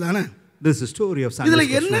படிச்ச கதை தானே? This is a story of Sunday. இதுல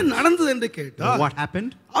என்ன நடந்தது என்று கேட்டா, what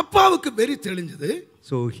happened? அப்பாவுக்கு வெறி தெளிஞ்சது.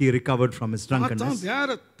 So he recovered from his drunkenness.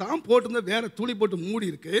 தான் போட்டு வேற துணி போட்டு மூடி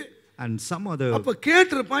இருக்கு. And some other அப்ப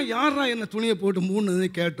கேட்டிருப்பான், யாரா என்ன துணியை போட்டு மூடுனது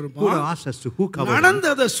கேட்டிருப்பான். who asked us to who covered.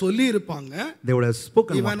 நடந்ததை சொல்லி இருப்பாங்க. They would have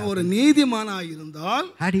spoken. இவன் ஒரு நீதிமானாய் இருந்தால்,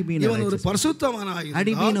 இவன் ஒரு பரிசுத்தமானாய் இருந்தால்,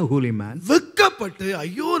 had he been a holy man, வெட்கப்பட்டு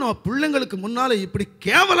ஐயோ நான் பிள்ளைங்களுக்கு முன்னால இப்படி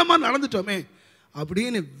கேவலமா நடந்துட்டோமே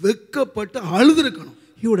அப்படின்னு வெட்கப்பட்டு அழுதுருக்கணும்.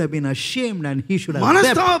 he would have been ashamed and he should have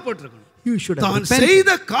மனஸ்தாபப்பட்டிருக்கணும். he should have தான்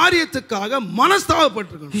செய்த காரியத்துக்காக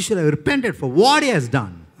மனஸ்தாபப்பட்டிருக்கணும். he should have repented for what he has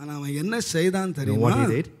done. ஆனா அவன் என்ன செய்தான் தெரியுமா? What he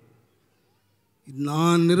did?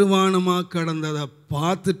 நான் நிர்வாணமா கடந்ததை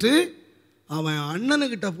பார்த்துட்டு அவன்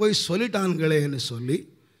அண்ணனுக்கிட்ட போய் சொல்லிட்டான்களேன்னு சொல்லி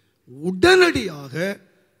உடனடியாக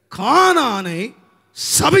கானானை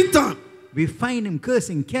சபித்தான். We find him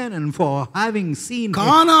cursing Canaan for having seen.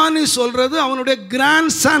 கானானி சொல்றது அவனுடைய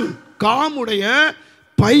கிராண்ட்சன், காமுடைய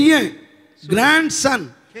பையன், கிராண்ட்சன்.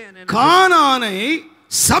 கானானை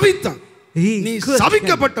சபித்தான். நீ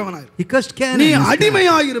சபிக்கப்பட்டவனாய், he cursed Canaan. நீ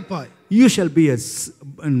அடிமையாயிருப்பாய். You shall be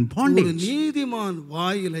in bondage. ஒரு நீதிமான்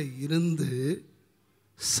வாயில இருந்து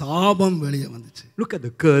சாபம் வெளியே வந்துச்சு. Look at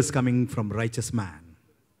the curse coming from righteous man.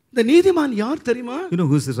 இந்த நீதிமான் யார் தெரியுமா? You know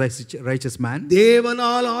who's the righteous man?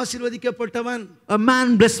 தேவனால் ஆசீர்வதிக்கப்பட்டவன், a man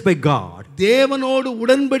blessed by God, தேவனோடு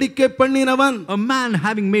உடன்படிக்கை பண்ணினவன், a man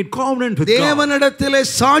having made covenant with God, தேவனிடத்திலே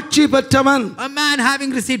சாட்சி பெற்றவன், a man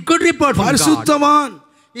having received good report from God, பரிசுத்தவான்.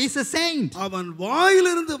 he is a saint. அவன்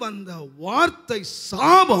வாயிலிருந்து வந்த வார்த்தை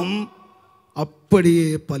சாபம் அப்படியே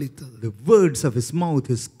பலித்தது. The words of his mouth,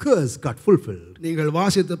 his curse got fulfilled. நீங்கள்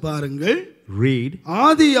வாசித்து பாருங்கள். Read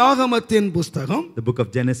ஆதியாகமத்தின் புத்தகம், the book of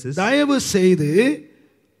Genesis. தயவு செய்து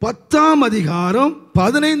 10ஆம் அதிகாரம்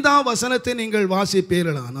 15ஆம் வசனத்தை நீங்கள்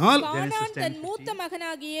வாசிப்பீர்களானால், கானான் தன் மூத்த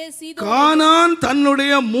மகனாகிய கானான்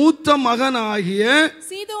தன்னுடைய மூத்த மகனாகிய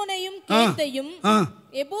சீதோனையும் கேத்தையும்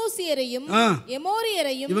எபூசியரையும்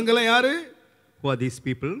எமோரியரையும். இவங்கெல்லாம் யாரு? Who are these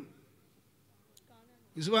people?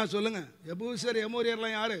 Ishvah சொல்லுங்க. எபூசியர்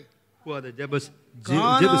எமோரியர்லாம் யாரு? Who are the Jebus?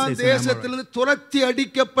 கானான் தேசத்திலிருந்து துரத்தி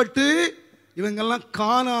அடிக்கப்பட்டு இவங்கெல்லாம்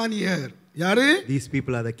கானானியர். யாரு? These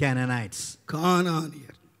people are the Canaanites.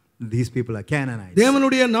 கானானியர். These people are Canaanites.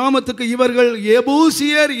 தேவனுடைய நாமத்துக்கு இவர்கள்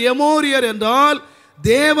எபூசியர் எமோரியர் என்றால்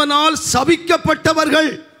தேவனால்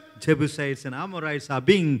சபிக்கப்பட்டவர்கள். Jebusites and Amorites are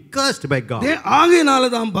being cursed by God. ஆகையினால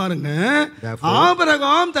தான் பாருங்க,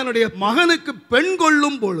 ஆபிரகாம் தன்னுடைய மகனுக்கு பெண்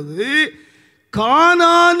கொள்ளும் பொழுது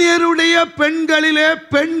கானானியருடைய பெண்களிலே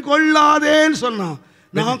பெண் கொள்ளாதேன்னு சொன்னான்.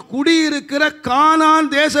 நான் குடியிருக்கிற கானான்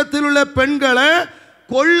தேசத்தில் உள்ள பெண்களை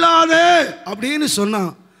கொள்ளாதே அப்படின்னு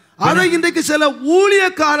சொன்னான். அதை இன்றைக்கு சில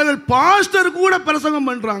ஊழியக்காரர்கள் பாஸ்டர் கூட பிரசங்கம்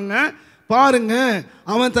பண்றாங்க. பாருங்க,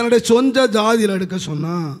 அவன் தன்னுடைய சொந்த ஜாதியில் எடுக்க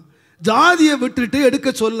சொன்னான், ஜாதியை விட்டுட்டு எடுக்க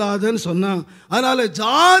சொல்லாதன்னு சொன்னான். அதனால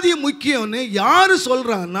ஜாதி முக்கியம்னு யாரு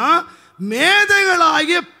சொல்றான்னா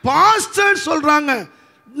மேதைகளாகிய பாஸ்டர் சொல்றாங்க.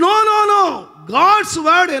 No no no, God's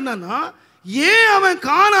word என்னன்னா, ஏன் அவன்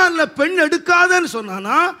கானான்ல பெண் எடுக்காதன்னு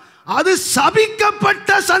சொன்னானா, அது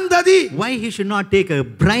சபிக்கப்பட்ட சந்ததி. Why he should not take a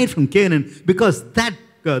bride from Canaan? Because that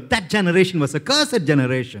that generation was a cursed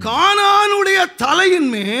generation. கானானுடைய தலையின்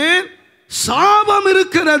மேல் சாபம்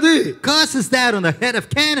இருக்கிறது. Curse is there on the head of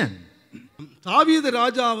Canaan. தாவீது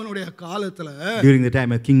ராஜா அவனுடைய காலத்துல During the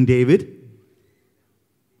time of King David,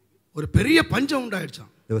 ஒரு பெரிய பஞ்சம்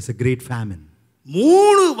உண்டாயிடுச்சாம். there was a great famine.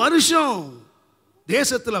 3 வருஷம்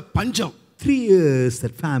தேசத்துல பஞ்சம். 3 years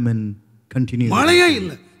that famine continued. மழையே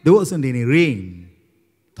இல்ல. There wasn't any rain.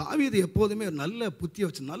 தாவீது எப்போதுமே நல்ல புத்தி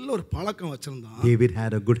வச்சு நல்ல ஒரு பழக்கம் வச்சிருந்தான். David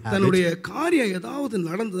had a good habit. தன்னுடைய காரியம் ஏதாவது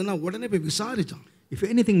நடந்ததுன்னா உடனே போய் விசாரிச்சான். If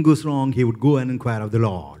anything goes wrong, he would go and inquire of the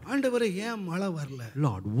Lord. ஆண்டவரே ஏன் மழை வரல?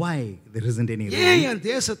 Lord, why there isn't any rain? ஏன் என்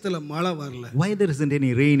தேசத்துல மழை வரல? Why there isn't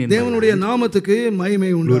any rain in தேவனுடைய நாமத்துக்கு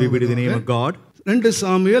மகிமை உண்டாவதாக. Glory be to the name of God. 2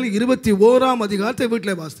 Samuel 21ஆம் அதிகாரத்தை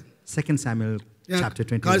வீட்டிலே வாசித்தேன். 2 Samuel chapter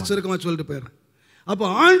 21. கால்சருக்கமா சொல்லிட்டு போறேன். அப்ப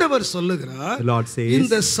ஆண்டவர் சொல்லுகிறார், The Lord says,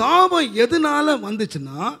 இந்த சாபம் எதனால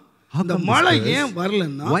வந்துச்சுன்னா இந்த மழை ஏன்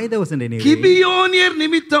வரலன்னா why there wasn't any rain? கிபியோனியர்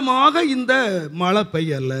நிமித்தமாக இந்த மழை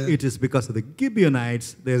பெய்யல. It is because of the Gibeonites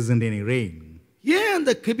there isn't any rain. ஏன்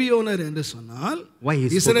அந்த கிபியோனர் என்று சொன்னால் Why he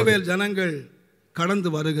spoke இஸ்ரவேல் ஜனங்கள்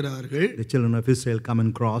கடந்து வருகிறார்கள். The children of Israel come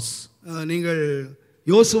and cross. நீங்கள்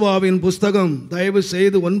யோசுவாவின் புஸ்தகம் தயவு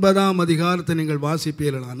செய்து 9ஆம் அதிகாரத்தை நீங்கள்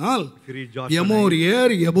வாசிப்பீர்களானால்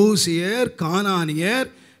எமோரியர், எபூசியர், கானானியர்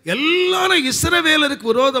எல்லாரும் இஸ்ரவேலருக்கு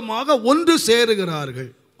விரோதமாக ஒன்று சேருகிறார்கள்.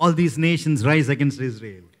 All these nations rise against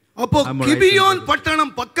Israel. அப்போ கிபியோன்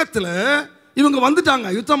பட்டணம் பக்கத்துல இவங்க வந்துட்டாங்க,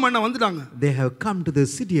 யுத்தம் பண்ண வந்துட்டாங்க. They have come to the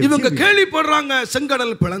city of இவங்க Gibeon. கேள்விப்படுறாங்க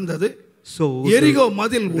செங்கடல் பிளந்தது, So எரிகோ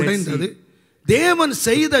மதில் உடைந்தது, தேவன்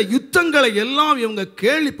செய்த யுத்தங்களை எல்லாம் இவங்க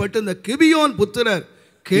கேள்விப்பட்டு இந்த கிபியோன் புத்திரர்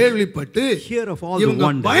கேள்விப்பட்டு hear of all the இவங்க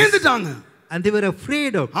wonders. பயந்துட்டாங்க. And they were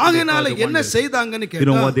afraid of. ஆகையால என்ன செய்தாங்கன்னு You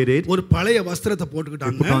know what they கேட்டா did? ஒரு பழைய வஸ்திரத்தை They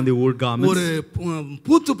போட்டுக்கிட்டாங்க, put on the old garments. ஒரு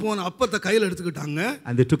பூத்து போன அப்பத்தை கையில எடுத்துக்கிட்டாங்க,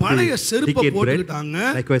 And they took பழைய the செருப்பை decayed bread, போட்டுக்கிட்டாங்க.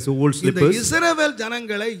 likewise the old இந்த slippers. இஸ்ரவேல்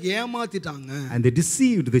ஜனங்களை ஏமாத்திட்டாங்க. And they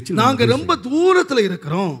deceived the children of நாங்க Israel. ரொம்ப தூரத்துல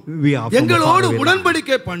இருக்கிறோம், We are from எங்களோடு far away.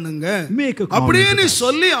 உடன்படிக்கை பண்ணுங்க Make a covenant அப்படின்னு with us.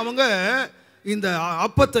 சொல்லி அவங்க இந்த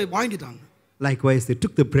அப்பத்தை வாங்கிட்டாங்க. Likewise they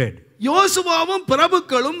took the bread. யோசுவாவும்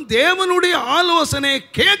பிரபுக்களும் தேவனுடைய ஆலோசனை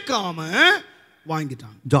கேட்காம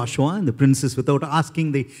வாங்கிட்டாங்க. Joshua and the princes, without asking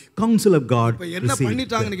the counsel of God, இப்ப என்ன received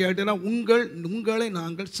பண்ணிட்டாங்கன்னு கேட்டீங்கன்னா உங்களை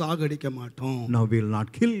நாங்கள் சாகடிக்க மாட்டோம். Now we will not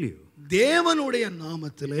kill you. தேவனுடைய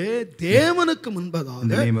நாமத்திலே தேவனுக்கு In the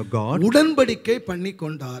முன்பதாக name of God, உடன்படிக்கை பண்ணி they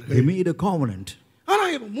கொண்டார்கள். made a covenant. ஆனா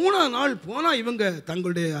இப்ப 3ஆம் நாள் போனா இவங்க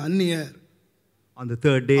தங்களுடைய அந்நியர், On the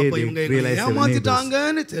third day அப்ப they இவங்க realized they were neighbors.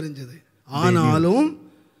 ஏமாத்திட்டாங்கன்னு தெரிஞ்சது. ஆனாலும்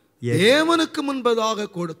Yes. தேவனுக்கு முன்பதாக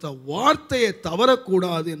கொடுத்த வார்த்தையை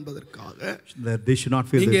தவறக்கூடாது என்பதற்காக That they should not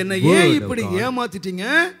feel நீங்க the என்ன word ஏன் of இப்படி God. ஏமாத்திட்டீங்க?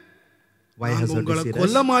 Why has நாங்க God உங்களை deceived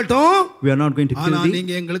கொல்ல us? மாட்டோம், We are not going to kill ஆனா thee,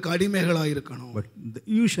 நீங்க எங்களுக்கு அடிமைகளா இருக்கணும். but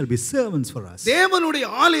you shall be servants for us. தேவனுடைய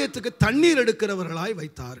ஆலயத்துக்கு தண்ணீர் எடுக்கிறவர்களாய்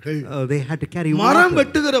வைத்தார்கள், They had to carry மரம் water.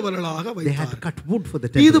 வெட்டுகிறவர்களாக They had to வைத்தார்கள். cut wood for the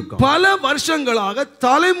இது temple of God. பல வருஷங்களாக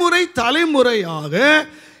தலைமுறையாக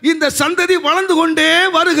இந்த சந்ததி வளர்ந்து கொண்டே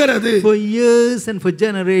வருகிறது. For years and for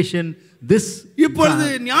generation, this இப்பொழுது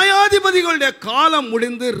நியாயாதிபதிகளுடைய காலம்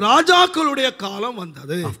முடிந்து ராஜாக்களுடைய காலம்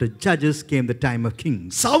வந்தது. after judges came the time of kings.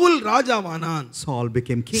 Saul ராஜாவானான். Saul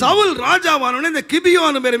became king. சவுல் ராஜாவானோனே இந்த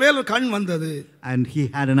கிபியோன் மேல் கண் வந்தது. And he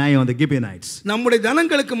had an eye on the Gibeonites. நம்முடைய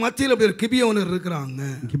ஜனங்களுக்கு மத்தியில் அப்படி ஒரு கிபியோனர் இருக்கிறாங்க.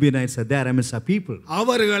 Gibeonites are there amidst our people.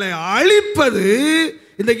 அவர்களை அழிப்பது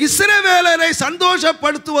இந்த இஸ்ரவேலரை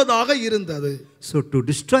சந்தோஷப்படுத்துவதாக இருந்தது. So to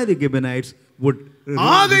destroy the Gibeonites would rejoice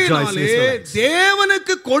ஆகையினாலே Israelites.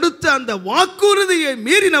 தேவனுக்கு கொடுத்த அந்த வாக்குறுதியை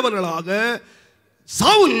மீறினவர்களாக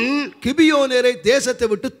சவுல் கிபியோனரை தேசத்தை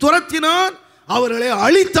விட்டு துரத்தினான், அவர்களை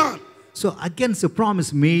அழித்தான். So against the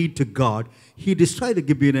promise made to God, he destroyed the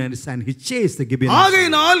Gibeonites and he chased the Gibeonites.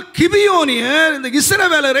 ஆகையினால் கிபியோனியர் இந்த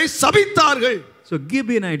இஸ்ரவேலரை சபித்தார்கள். So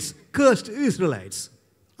Gibeonites cursed Israelites.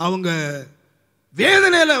 அவங்க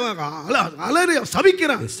வேதனையில அலறி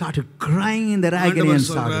சபிக்கிறாங்க. They started crying in their agony and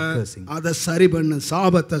started cursing. அத சரி பண்ணு,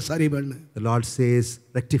 சாபத்தை சரி பண்ணு. The Lord says,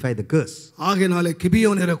 rectify the curse. ஆகையினாலே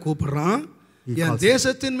கிபியோனரை கூப்பிடுறான். He என் calls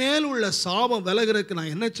தேசத்தின் மேல் உள்ள சாபம் விலகிறதுக்கு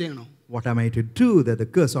நான் என்ன செய்யணும்? What am I to do that the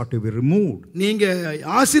curse ought to be removed? நீங்க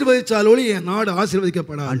ஆசீர்வதிச்சாலொழி என் நாடு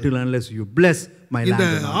ஆசீர்வதிக்கப்படாது. Until unless you bless my இந்த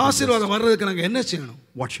land. will not be blessed. ஆசீர்வாதம் வர்றதுக்கு நாங்க என்ன செய்யணும்?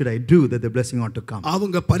 What should I do that the blessing ought to come?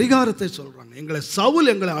 அவங்க பரிகாரத்தை சொல்றாங்க. எங்களை சவுல்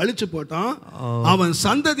எங்களை அழிச்சு போட்டான், அவன்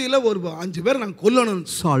சந்ததியில ஒரு 5 பேர் நாங்க கொல்லணும்.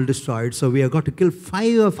 Saul destroyed, so we have got to kill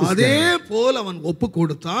 5 of his அதே men. போல அவன் ஒப்பு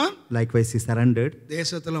கொடுத்தான். Likewise he surrendered,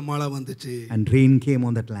 தேசத்துல மழை வந்துச்சு, and rain came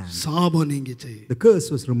on that land. சாபம் நீங்கிச்சு. The curse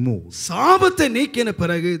was removed. சாபத்தை நீக்கின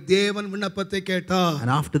பிறகு தேவன் விண்ணப்பத்தை கேட்டார்.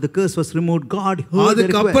 And after the curse was removed, God heard the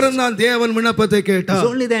அதுக்கு request. அப்புறம் தான் தேவன் விண்ணப்பத்தை It was கேட்டார்.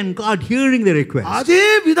 only then God hearing the request. request. அதே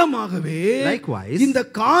விதமாகவே Likewise, இந்த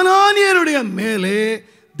கானானியருடைய மேலே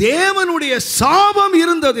தேவனுடைய சாபம்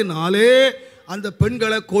இருந்ததினாலே அந்த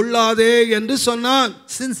பெண்களை கொல்லாதே என்று சொன்னான்.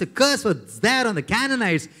 since a curse was there on the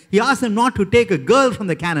Canaanites, he asked them not to take a girl from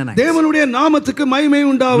the Canaanites. தேவனுடைய நாமத்துக்கு மகிமை Glory be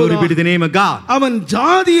to உண்டாவதாக. the name of God. அவன்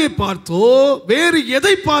ஜாதியை பார்த்தோ வேறு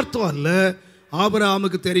எதை பார்த்தோ அல்ல,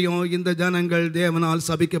 ஆபிரகாமுக்கு தெரியும் இந்த ஜனங்கள் தேவனால்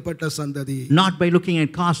சபிக்கப்பட்ட சந்ததி. Not by looking at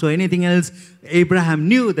caste or anything else, Abraham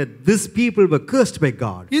knew that these people were cursed by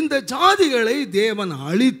God. இந்த ஜாதிகளை தேவன்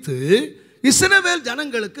அழித்து இஸ்ரவேல்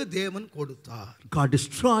ஜனங்களுக்கு தேவன் கொடுத்தார். God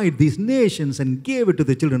destroyed these nations and gave it to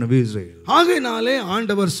the children of Israel. ஆகையினாலே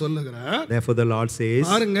ஆண்டவர் சொல்லுகிறார், Therefore the Lord says,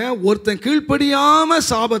 பாருங்க, ஒருத்தன் கீழ்ப்படியாம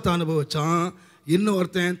சாபத்தை அனுபவிச்சான்,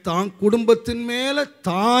 இன்னொருத்தன் தான் குடும்பத்தின் மேல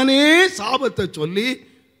தானே சாபத்தை சொல்லி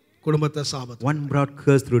குடும்பத்தை சாபத்தை. one brought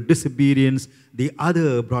curse through disobedience, the other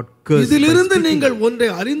brought curse. இதிலிருந்து நீங்கள் ஒன்றை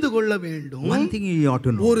அறிந்து கொள்ள வேண்டும். One thing you ought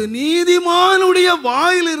to know. ஒரு நீதிமானுடைய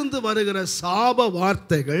வாயிலிருந்து வருகிற சாப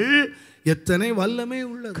வார்த்தைகள் எத்தனை வல்லமை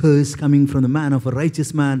உள்ளது. Curse coming from the man of a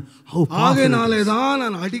righteous man, how powerful. ஆகையினாலே தான்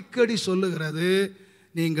நான் அடிக்கடி சொல்லுகிறது,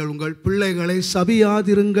 நீங்கள் உங்கள் பிள்ளைகளை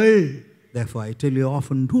சபியாதிருங்கள். Therefore I tell you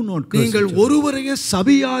often, do not curse. நீங்கள் ஒருவரையும்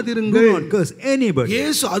சபியாதிருங்கள். Do not curse anybody.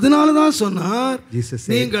 இயேசு அதனால தான் சொன்னார், Jesus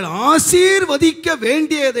said, நீங்கள் ஆசீர்வதிக்க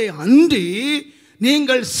வேண்டியதை அன்றி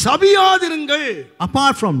நீங்கள் சபியாதிருங்கள்.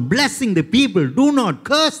 apart from blessing the people, do not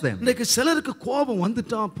curse them. இன்னைக்கு சிலருக்கு கோபம்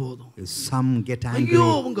வந்துட்டா போதும், Some get angry. ஐயோ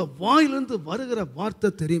உங்க வாயிலிருந்து வருகிற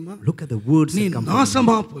வார்த்தை தெரியுமா, Look at the words நீ that come from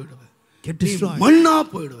நாசமா போயிடுவ, Get நீ destroyed. மண்ணா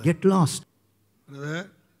போயிடுவ. Get lost.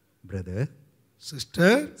 Brother,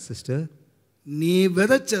 sister, sister, நீ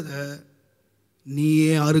விதைச்சத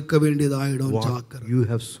நீயே அறுக்க வேண்டியதாயிடும். what ஜாக்கிரதை. you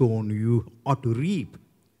have sown, you ought to reap.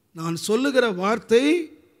 நான் சொல்லுகிற வார்த்தை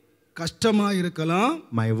கஷ்டமா இருக்கலாம்,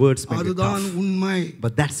 My words may be அதுதான் tough, உண்மை.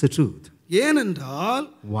 but that's the truth. ஏனென்றால்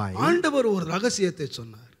Why? ஆண்டவர் ஒரு ரகசியத்தை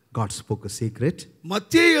சொன்னார். God spoke a secret.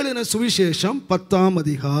 மத்தேயு எழுதின சுவிசேஷம் 10ஆம்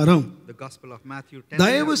அதிகாரம், The Gospel of Matthew 10.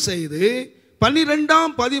 தயவு செய்து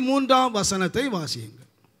 12ஆம் 13ஆம் வசனத்தை வாசியுங்கள்.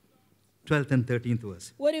 12th and 13th verse.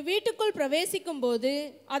 ஒரு வீட்டுக்குள் பிரவேசிக்கும் போது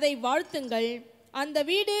அதை வாழ்த்துங்கள். அந்த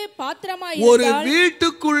வீடு பாத்திரமாய் ஒரு இருந்தால்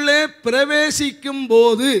வீட்டுக்குள்ளே பிரவேசிக்கும்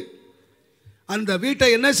போது அந்த வீட்டை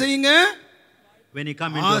என்ன செய்யுங்க, When you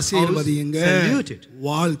come into a house, ஆசீர்வதியுங்க, salute it.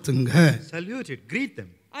 வாழ்த்துங்க. Salute it, greet them.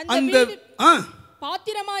 அந்த அந்த வீடு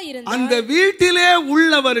பாத்திரமாய் இருந்தால் அந்த வீட்டிலே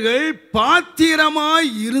உள்ளவர்கள் பாத்திரமாய்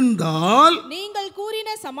இருந்தால் நீங்கள் கூறின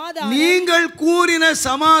சமாதானம் நீங்கள் கூறின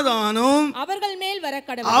சமாதானம் அவர்கள் மேல் வர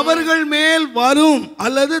கடவுள். அவர்கள் மேல் வரும்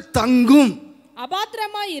அல்லது தங்கும்.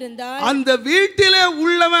 அபாத்திரமாய் இருந்தால் அந்த வீட்டிலே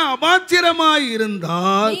உள்ளவன் அபாத்திரமாய்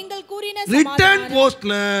இருந்தால் நீங்கள் கூறின ரிட்டர்ன் சமாதானம்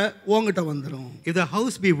போஸ்ட்ல உங்ககிட்ட வந்துரும். If the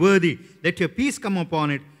house be worthy, let your peace come upon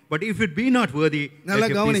it. But if it be not worthy, நல்லா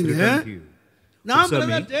let your peace கவனிங்க. return to you. நான் Observe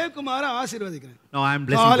பிரதர் me. ஜெயக்குமாரை ஆசீர்வதிக்கிறேன். Now I am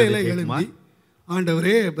blessing காலையில Brother எழும்பி Jaykumar.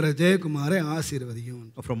 ஆண்டவரே brother ஜெயக்குமாரை ஆசீர்வதியும்.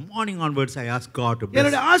 From morning onwards, I ask God to bless.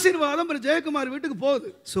 என்னுடைய ஆசீர்வாதம் பிரதர் ஜெயக்குமார் வீட்டுக்கு போகுது.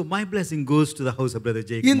 So my blessing goes to the house of Brother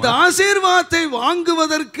இந்த Jaykumar. ஆசீர்வாதத்தை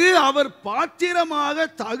வாங்குவதற்கு அவர் பாத்திரமாக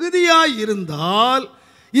தகுதியாய் இருந்தால்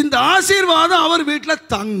இந்த ஆசீர்வாதம் அவர் வீட்டுல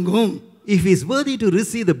தங்கும். If he is worthy to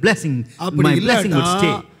receive the blessing, அப்படி my blessing would இல்லடா,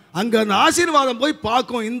 stay. அங்க அந்த ஆசீர்வாதம் போய்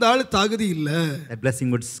பார்க்கும், இந்த ஆளு தகுதி இல்ல. That blessing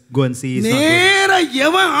would go and see. Is not worthy. நேரா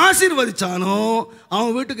எவன் ஆசீர்வதிச்சானோ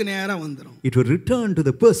அவன் வீட்டுக்கு நேரா வந்துடும். It will return to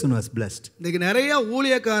the person who has blessed. இன்னைக்கு நிறைய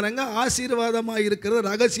ஊழியக்காரங்க ஆசீர்வாதமா இருக்கிற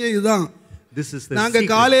ரகசியம் இதுதான். This is the நாங்க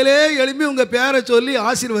secret. காலையிலே எழுப்பி உங்க பேரை சொல்லி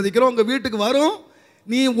ஆசீர்வதிக்கிறோம், உங்க வீட்டுக்கு வரும்.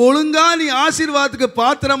 நீ ஒழுங்கா நீ ஆசீர்வாதத்துக்கு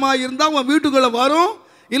பாத்திரமா இருந்தா உன் வீட்டுக்குள்ள வரும்.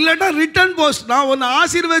 இல்லட்டா ரிட்டர்ன் போஸ்ட், நான் உன்னை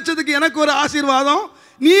ஆசீர்வதிச்சதுக்கு எனக்கு ஒரு ஆசீர்வாதம்,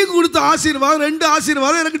 நீ கொடுத்த ஆசீர்வாதம், 2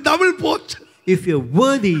 ஆசீர்வாதம் எனக்கு double post. If you're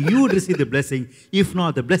worthy, you would receive the blessing. If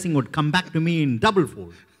not, the blessing would come back to me in double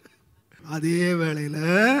fold. அதே வேளையில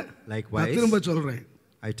Likewise, நான் திரும்ப சொல்றேன்,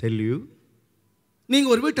 I tell you, நீங்க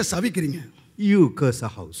ஒரு வீட்டை சபிக்கிறீங்க, you curse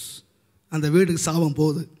a house. அந்த வீட்டுக்கு சாபம்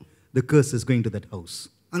போகுது. The curse is going to that house.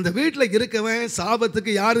 அந்த வீட்டுல இருக்கவன்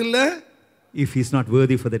சாபத்துக்கு யார் இல்ல, If he's not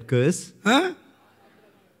worthy for that curse,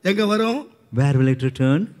 எங்க வரும், where will it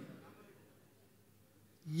return?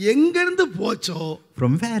 எங்கிருந்து போச்சோ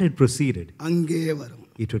From where it proceeded, அங்கே வரும்.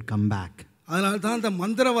 it would come back. அதனால தான் அந்த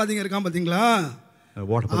மந்திரவாதிங்க இருக்கான் பாத்தீங்களா,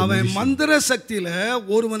 What about the அவன் magician? மந்திர சக்தியில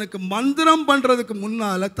ஒருவனுக்கு மந்திரம் பண்றதுக்கு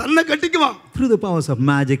முன்னால தன்னை கட்டிக்குவான். Through the powers of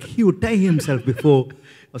magic, he would tie himself before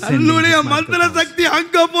sending தன்னுடைய his magical மந்திர powers. சக்தி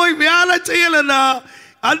அங்க போய் வேலை செய்யலன்னா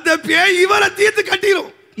அந்த பேய் இவரை தீர்த்து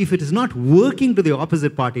கட்டிரும். If it is not working to the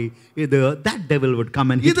opposite party, that devil would come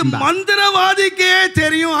and hit இது him back. மந்திரவாதிக்கே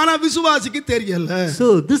தெரியும், ஆனா விசுவாசிக்கு தெரியல. So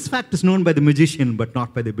this fact is known by the magician but not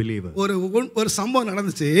by the believer. ஒரு சம்பவம்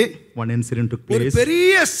நடந்துச்சு. One incident took ஒரு place.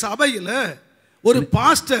 பெரிய சபையில ஒரு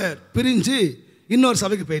பாஸ்டர் பிரிஞ்சு இன்னொரு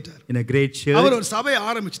சபைக்கு போயிட்டார். In a great church, அவர் ஒரு சபையை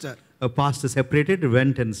ஆரம்பிச்சிட்டார். a pastor separated,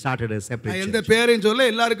 went and started a separate எந்த church. பேரையும் சொல்ல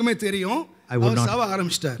எல்லாருக்குமே தெரியும். அவர் சபை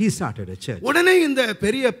ஆரம்பிச்சிட்டார். He started a church. உடனே இந்த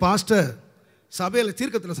பெரிய பாஸ்டர் சபையில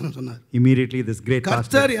தீர்க்கதரிசனம் சொன்னார். Immediately this great pastor,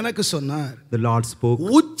 கர்த்தர் எனக்கு சொன்னார், the Lord spoke,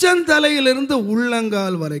 உச்சந்தலையிலிருந்து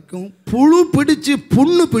உள்ளங்கால் வரைக்கும் புழு பிடிச்சு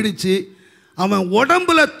புண்ணு பிடிச்சு அவன்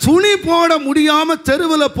உடம்புல துணி போட முடியாம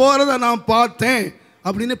தெருவில் போறத நான் பார்த்தேன்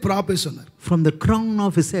அப்படின்னு ப்ராபெட் சொன்னார். from the crown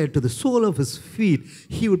of his head to the sole of his feet,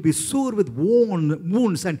 he would be sore with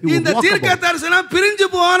wounds and he would இந்த walk about. தீர்க்கதரிசனம் பிரிஞ்சு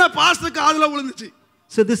போன பாஸ்டர் காதுல விழுந்துச்சு.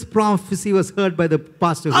 So this prophecy was heard by the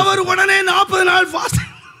pastor. அவர் உடனே 40 நாள் fast.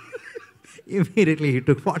 Immediately he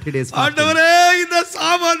took 40 days fasting. ஆண்டவரே இந்த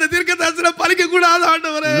சாபம் இந்த தீர்க்கதரிசனம் பலிக்க கூடாது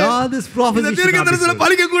ஆண்டவரே. Lord, this prophecy இந்த தீர்க்கதரிசனம்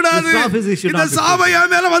பலிக்க கூடாது. This prophecy should இந்த not be சாபம்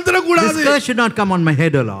என் மேல வந்துட கூடாது. This curse should not come on my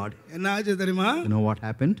head, O Lord. என்ன ஆச்சு தெரியுமா? You know what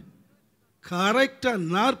happened? கரெக்ட்டா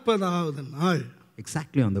 40வது நாள்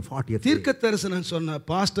Exactly on the 40th day, தீர்க்கதரிசனம் சொன்ன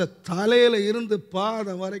பாஸ்டர் தலையில இருந்து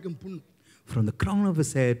பாதம் வரைக்கும் புண். from the crown of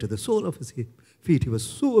his head to the sole of his feet, he was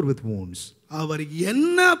sore with wounds. அவர்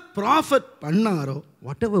என்ன ப்ராஃபட் பண்ணாரோ,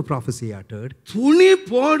 Whatever prophecy he uttered, துணி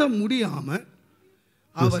போட முடியாம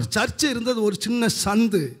அவர் சர்ச் இருந்தது ஒரு சின்ன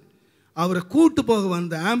சந்து. அவரை கூட்டு போக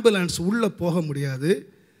வந்த ஆம்புலன்ஸ் உள்ள போக முடியாது.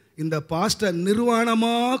 இந்த பாஸ்டர்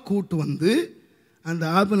நிர்வாணமா கூட்டு வந்து அந்த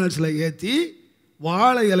ஆம்புலன்ஸ்ல ஏற்றி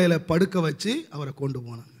வாழை இலையில படுக்க வச்சு அவரை கொண்டு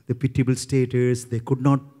போனாங்க. the pitiable status, they could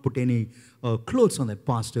not put any clothes on that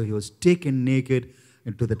pastor. He was taken naked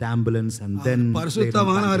into that ambulance and then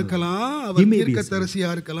பரிசுத்தவானா இருக்கலாம், அவர் தீர்க்கதரிசியா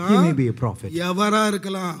இருக்கலாம், he may be a prophet, எவரா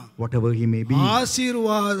இருக்கலாம், whatever he may be.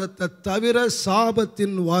 ஆசீர்வாதத்தை தவிர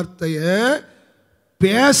சாபத்தின் வார்த்தையை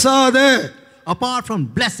பேசாத. Apart from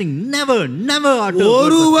blessing, never utter.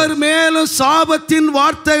 ஒருவர் மேலும் சாபத்தின்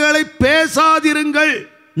வார்த்தைகளை பேசாதிருங்கள்.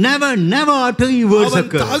 Never utter words of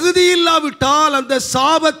curse. தகுதி இல்லாவிட்டால் அந்த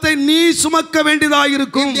சாபத்தை நீ சுமக்க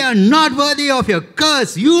வேண்டியதாயிருக்கும். If they are not worthy of your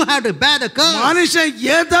curse, you have to bear the curse. மனுஷன்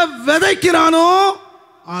எதை விதைக்கிறானோ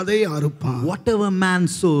அதை அறுப்பான். Whatever man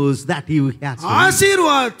sows, that he has to reap.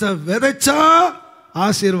 ஆசீர்வாதத்தை விதைச்சா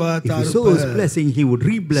ஆசீர்வாதத்தை If he sows blessing, he would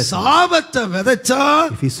reap blessing. சாபத்தை விதைச்சா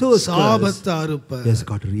If he sows சாபத்தை அறுப்பான். he has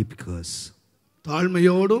got to reap curse.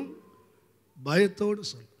 தாழ்மையோடும் பயத்தோடு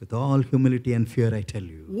சொல். With all humility and fear, I tell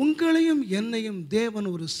you, உங்களையும் என்னையும் தேவன்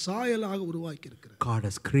ஒரு சாயலாக உருவாக்கி இருக்கிறார். God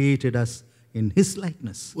has created us in his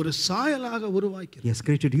likeness. ஒரு சாயலாக உருவாக்கி. He has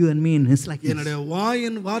created you and me in his likeness. என்னுடைய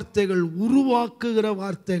வாயின் வார்த்தைகள் உருவாக்குகிற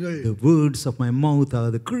வார்த்தைகள். The words of my mouth are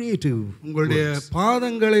the creative. உங்களுடைய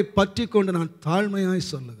பாதங்களை பற்றிக்கொண்டு நான் தாழ்மையாய்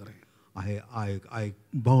சொல்லுகிறேன். I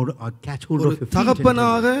catch hold of your feet.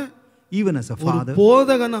 தகப்பனாக, even as a father,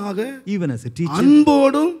 போதகனாக, even as a teacher,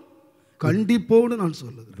 அன்போடும் கண்டிப்போடு நான்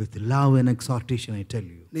சொல்லுகிறேன். with love and exhortation, I tell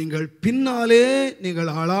you, நீங்கள் பின்னாலே நீங்கள்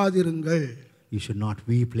அழாதிருங்கள். you should not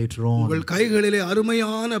weep later on. உங்கள் கைகளிலே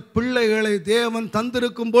அருமையான பிள்ளைகளை தேவன்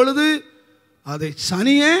தந்திருக்கும் பொழுது அதை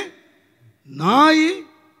சனியே, நாய்,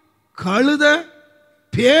 கழுத,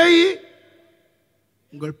 பேய்,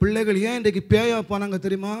 உங்கள் பிள்ளைகள் ஏன் இன்றைக்கு பேயா போனாங்க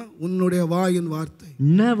தெரியுமா? உன்னுடைய வாயின் வார்த்தை.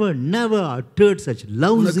 Never uttered such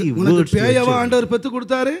lousy words. உனக்கு பேயவா ஆண்டவர் பெத்து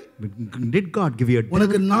கொடுத்தாரு? Did God give you a dog?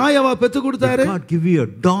 உனக்கு நாயவா பெத்து கொடுத்தாரு? Did God give you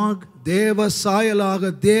a dog? தேவ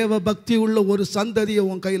சாயலாக தேவ பக்தி உள்ள ஒரு சந்ததியை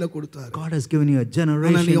உன் கையில கொடுத்தாரு. God has given you a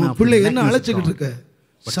generation உன் of பிள்ளை என்ன அழைச்சிக்கிட்டு இருக்க?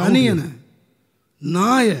 சனியன,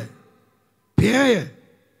 நாய, பேய,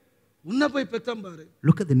 உன்னை போய் பெத்தம் பாரு.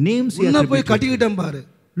 Look at the names he has உன்னை போய் attributed. கட்டிக்கிட்டேன் பாரு.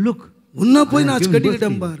 Look, உன்னை போய் நான் I have given birth to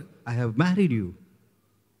கட்டிக்கிட்டேன் you. பாரு. I have married you.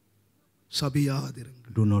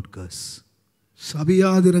 சபியாதிருங்கள். Do not curse.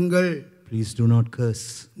 சபியாதிருங்கள். Please do not curse.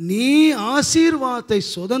 நீ ஆசீர்வாதத்தை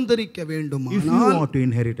சுதந்தரிக்க If you வேண்டுமானால் want to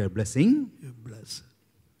inherit a blessing,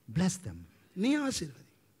 bless them. நீ ஆசீர்வாதி.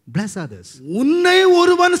 Bless others. உன்னை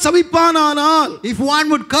ஒருவன் சபிப்பானானால் If one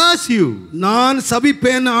would curse you, நான்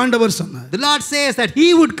சபிப்பேன் ஆண்டவர் சொன்னார். the Lord says that he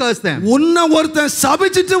would curse them. உன்னை ஒருத்தன்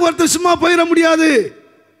சபிச்சிட்டு ஒருத்தன் சும்மா போயிட முடியாது.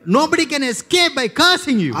 Nobody can escape by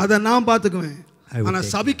cursing you. அதை நான் பார்த்துக்குவேன். I will ஆனா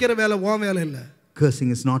take சபிக்கிற வேலை உன் வேலை இல்ல. Cursing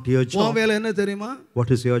is not your உன் job. வேலை என்ன தெரியுமா? What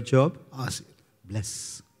is your job? ஆசீர். Bless.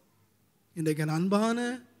 இன்றைக்கு அன்பான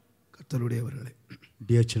கர்த்தருடையவர்களே,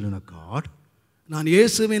 Dear children of God, நான்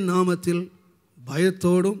இயேசுவின் நாமத்தில்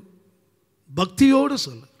பயத்தோடும் பக்தியோடு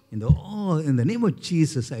சொல்ல, in the name of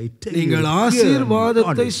Jesus, I tell you, நீங்கள்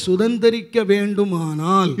ஆசீர்வாதத்தை சுதந்தரிக்க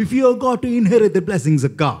வேண்டுமானால் if you have got to inherit the blessings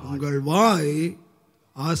of God, உங்கள் வாய்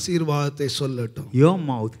ஆசீர்வாதத்தை சொல்லட்டும். your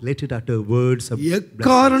mouth let it utter words of blessing.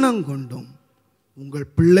 எக்காரணம் கொண்டும் உங்கள்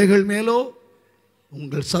பிள்ளைகள் மேலோ,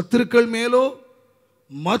 உங்கள் சத்துருக்கள் மேலோ,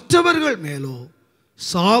 மற்றவர்கள் மேலோ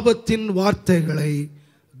சாபத்தின் வார்த்தைகளை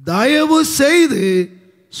தயவு செய்து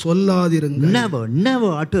சொல்லாதிருங்கள்.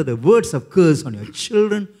 Never utter the words of curse on your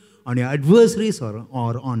children on your adversaries or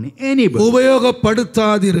on anybody.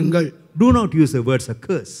 உபயோகப்படுத்தாதிருங்கள். Do not use the words a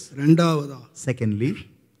curse. இரண்டாவதா, Secondly,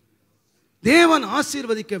 தேவன்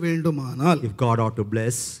ஆசீர்வதிக்க வேண்டுமானால் if God ought to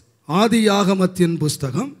bless, ஆதியாகமத்தின்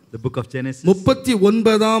புஸ்தகம் the book of Genesis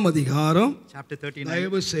 39ஆம் அதிகாரம் chapter 39,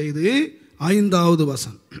 தயவு செய்து 5வது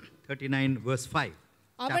வசனம். 39 verse 5.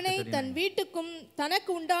 அவனை தன் வீட்டுக்கும்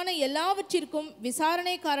தனக்கு உண்டான எல்லாவற்றிற்கும்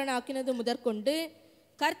விசாரணைக்காரனாக்கினது முதற்கொண்டு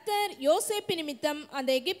கர்த்தர் யோசேப்பு நிமித்தம் அந்த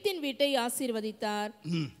எகிப்தின் வீட்டை ஆசீர்வதித்தார்.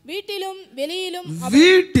 வீட்டிலும் வெளியிலும்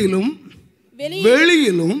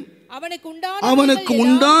அவனுக்கு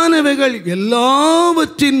உண்டானவைகள்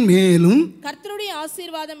எல்லாவற்றின் மேலும் கர்த்தருடைய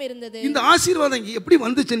ஆசீர்வாதம் இருந்தது. இந்த ஆசீர்வாதம் எப்படி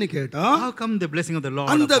வந்துச்சுன்னு கேட்டா, How come the blessing of the Lord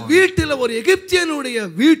அந்த upon வீட்டில ஒரு எகிப்தியனுடைய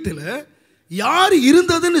வீட்டில யார்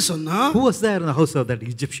இருந்ததுன்னு சொன்னா, who was there in the house of that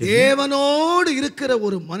Egyptian? தேவனோடு இருக்கிற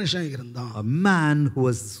ஒரு மனுஷன் இருந்தான். A man who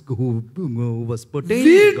was pertaining to God.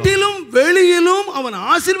 வீட்டிலும் வெளியிலும் அவன்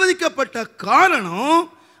ஆசீர்வதிக்கப்பட்ட காரணம்,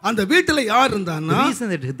 அந்த வீட்டில யார் இருந்தான்னா, The reason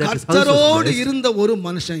that his house was கர்த்தரோடு blessed, இருந்த ஒரு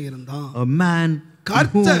மனுஷன் இருந்தான். a man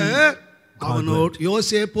கர்த்தர் அவனோடு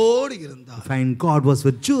யோசேப்போடு இருந்தார். find God was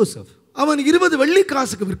with Joseph. அவன் 20 வெள்ளி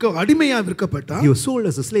காசுக்கு அடிமையா விற்கப்பட்டான். He was sold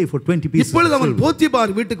as a slave for 20 pieces. இப்பொழுது அவன்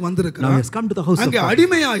போத்திபார் வீட்டுக்கு Now வந்திருக்கிறான். he has come to the house of அங்கே God.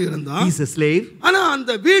 அடிமையா இருந்தான். He is a slave. ஆனா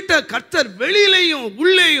அந்த வீட்டை கர்த்தர் வெளியிலையும்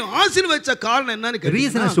உள்ளேயும் ஆசீர்வதிச்ச காரணம் என்னன்னு The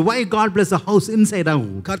reason as கேட்டீங்கன்னா, to why God blessed the house inside out,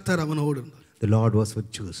 கர்த்தர் அவனோடு இருந்தார். the Lord was with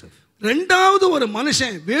Joseph. இரண்டாவது ஒரு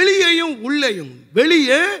மனுஷன் வெளியேயும் உள்ளேயும்,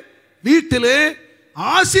 வெளியே வீட்டிலே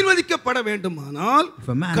ஆசீர்வதிக்கப்பட வேண்டுமானால் If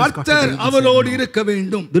a man is கர்த்தர் caught in அவனோடு sin, இருக்க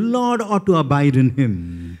வேண்டும். The Lord ought to abide in him.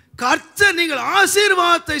 கர்த்தர் நீங்கள்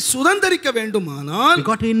ஆசீர்வாதத்தை சுதந்தரிக்க வேண்டுமானால் You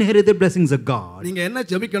got to inherit the blessings of God. நீங்க என்ன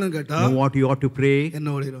ஜெபிக்கணும் கேட்டா, Know what you ought to pray?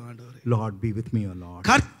 என்னோடு இரு ஆண்டவரே. Lord, be with me, O Lord.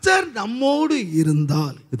 கர்த்தர் நம்மோடு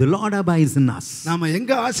இருந்தால் If the Lord abides in us, நாம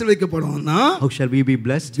எங்க ஆசீர்வதிக்கப்படுவோம்னா, how shall we be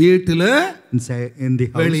blessed? வீட்டில Inside, in the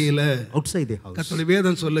house, வெளியில. outside the house. கர்த்தருடைய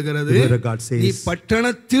வேதம் சொல்லுகிறது, The word of God says, நீ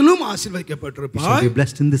பட்டணத்திலும் You shall ஆசீர்வதிக்கப்பட்டிருப்பாய், be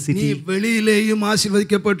blessed in the நீ city. வெளியிலேயும்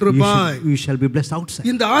ஆசீர்வதிக்கப்பட்டிருப்பாய். You shall be blessed outside.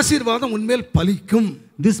 இந்த ஆசீர்வாதம் உன்மேல் பலிக்கும்.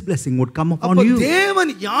 This blessing would come upon அப்ப you.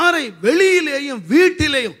 தேவன் யாரை வெளியிலேயும்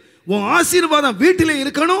வீட்டிலேயும், உன் ஆசீர்வாதம் வீட்டிலே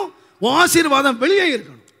இருக்கணும், உன் ஆசீர்வாதம் வெளியே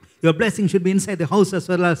இருக்கணும். Your blessing should be inside the house as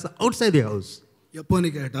well as outside the house.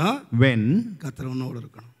 எப்போன்னு கேட்டா, When கர்த்தர் உன்னோடு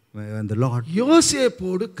இருக்கணும். the Lord,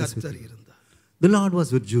 யோசேப்போடு கர்த்தர் இருந்தார். the Lord was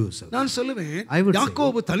with Joseph. நான் சொல்லுவேன், I would say,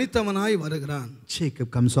 யாக்கோபு தனித்தவனாய் வருகிறான். Jacob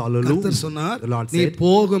comes all alone. கர்த்தர் சொன்னார், The Lord நீ said,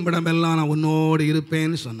 போகும் இடமெல்லாம் நான் உன்னோடு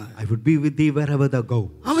இருப்பேன்னு சொன்னார். I would be with thee wherever thou go.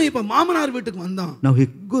 அவன் இப்ப மாமனார் வீட்டுக்கு வந்தான். Now he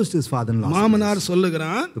goes to his father-in-law. மாமனார்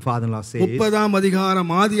சொல்லுகிறான், The father-in-law says, 30ஆம்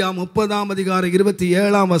அதிகாரம், ஆதியா 30ஆம் அதிகாரம்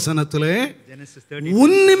 27ஆம் வசனத்திலே, Genesis 30,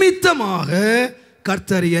 உன் நிமித்தமாக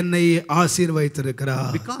கர்த்தர் என்னை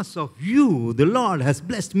ஆசீர்வதித்திருக்கிறார். because of you, the Lord has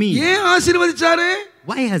blessed me. ஏன் ஆசீர்வதிச்சாரு?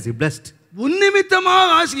 Why has he blessed? உன்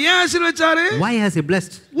நிமித்தமாக ஏன் ஆசீர்வதிச்சாரு? Why has he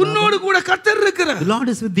blessed? உன்னோடு கூட கர்த்தர் இருக்கிறார். The Lord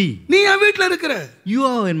is with thee. நீ என் வீட்ல இருக்கிற. You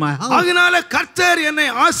are in my house. அதனால கர்த்தர் என்னை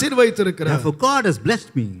ஆசீர்வதித்திருக்கிறார். Therefore God has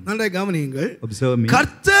blessed me. நன்றாய் கவனியுங்கள். Observe me.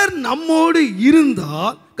 கர்த்தர் நம்மோடு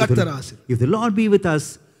இருந்தால் கர்த்தர் ஆசீர்வதிப்பார். If the Lord be with us,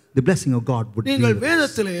 the blessing of God would be நீங்கள் with us.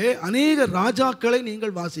 வேதத்திலே அநேக ராஜாக்களை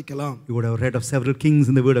நீங்கள் வாசிக்கலாம். You would have read of several kings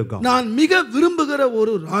in the word of God. நான் மிக விரும்புகிற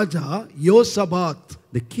ஒரு ராஜா யோசபாத்.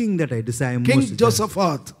 The king that I desire King most is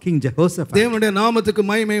Josaphat. King Jehoshaphat. தேவனுடைய நாமத்துக்கு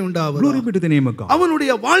மகிமை Glory உண்டாவதாக. be to the name of God.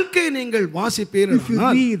 அவனுடைய வாழ்க்கையை நீங்கள் If you வாசிப்பீர்கள்,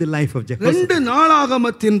 read the life of Jehoshaphat, 2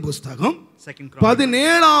 நாளாகமத்தின் புஸ்தகம்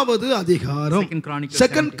 17ஆவது அதிகாரம்,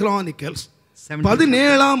 Second Chronicles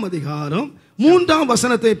 17ஆம் அதிகாரம் 3ஆம்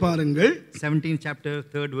வசனத்தை பாருங்கள். 17th chapter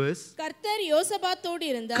 3rd verse. கர்த்தர் யோசபாத்தோடு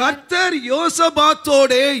இருந்தார். கர்த்தர்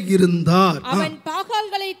யோசபாத்தோடே இருந்தார். அவன்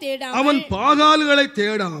பாகால்களை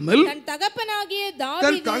தேடாமல் தன்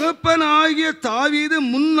தகப்பனாகிய தாவீது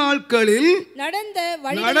முன்னாட்களில் நடந்த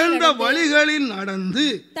வழிகளில் நடந்து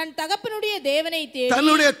தன் தகப்பனுடைய தேவனை தேடி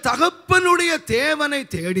தன்னுடைய தகப்பனுடைய தேவனை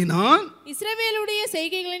தேடினான். இஸ்ரவேலுடைய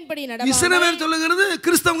செய்கைகளின்படி நடவாமல், இஸ்ரவேல் சொல்லுகிறது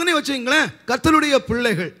கிறிஸ்தவங்கனே வச்சுங்களேன், கர்த்தருடைய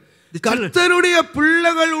பிள்ளைகள், கர்த்தருடைய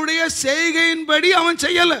பிள்ளைகளுடைய செய்கையின்படி அவன்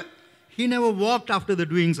செய்யல. He never walked after the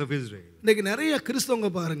doings of Israel. இன்னைக்கு நிறைய கிறிஸ்தவங்க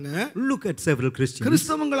பாருங்க, Look at several Christians.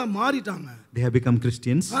 கிறிஸ்தவங்களா மாறிட்டாங்க. They have become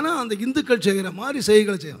Christians, ஆனா அந்த இந்துக்கள் செய்யற மாதிரி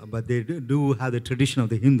செய்கைகளை செய்யறாங்க. but they do have the tradition of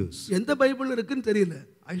the Hindus. எந்த பைபிள் இருக்குன்னு தெரியல.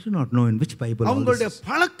 I do not know in which Bible all அவங்களுடைய this is.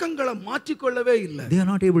 பழக்கங்களை மாற்றிக்கொள்ளவே இல்லை. They are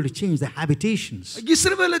not able to change their habitations.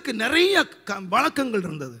 இஸ்ரவேலுக்கு நிறைய வழக்கங்கள்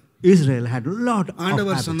இருந்தது. Israel had a lot of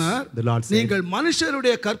ஆண்டவர் habits. சொன்னார், The Lord said, நீங்கள்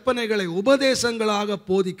மனுஷருடைய கற்பனைகளை உபதேசங்களாக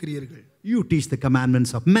போதிக்கிறீர்கள். you teach the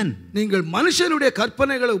commandments of men. நீங்கள் மனுஷருடைய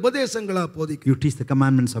கற்பனைகளை உபதேசங்களாக போதிக்கிறீர்கள். You teach the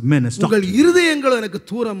commandments of men as உங்கள் doctrine. இருதயங்கள் எனக்கு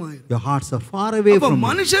தூரமாயிரு. Your hearts are far away from me.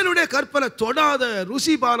 மனுஷனுடைய கற்பனை தொடாத,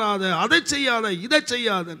 ருசி பாராத, அதை செய்யாத, இதை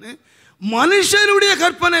செய்யாதன்னு மனுஷருடைய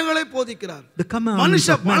கற்பனைகளை போதிக்கிறார். The commandments மனுஷ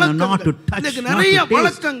of man are not to touch, இன்னைக்கு not நிறைய to taste.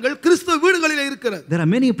 வழக்கங்கள் கிறிஸ்தவ வீடுகளில் இருக்கிறது. There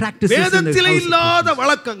are many practices in the வேதத்திலே house of இல்லாத Christians.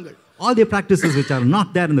 வழக்கங்கள். All the practices which are not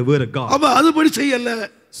there in the word of God. அவ அதுபடி செய்யல.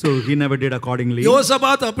 So he never did accordingly.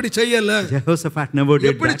 யோசபாத் அப்படி செய்யல. Jehoshaphat never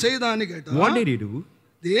did எப்படி that. செய்தான்னு கேட்டா, What did he do?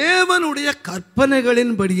 தேவனுடைய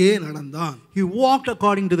கற்பனைகளின்படியே நடந்தான். He walked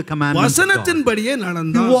according to the commandments of God. வசனத்தின்படியே He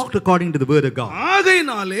நடந்தான். walked according to the word of God.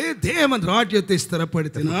 ஆகையினாலே தேவன் ராஜ்யத்தை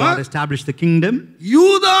ஸ்திரப்படுத்தினார். God established the kingdom.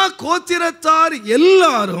 யூதா கோத்திரத்தார்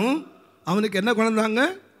எல்லாரும் அவனுக்கு என்ன கொண்டாங்க?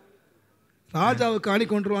 ராஜாவுக்கு காணி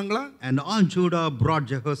கொண்டு வருவாங்களா? And all Judah brought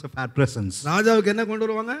Jehoshaphat presents. ராஜாவுக்கு என்ன கொண்டு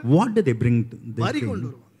வருவாங்க? What did they bring? வரி கொண்டு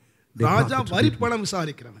வருவாங்க. ராஜா வரி பணம்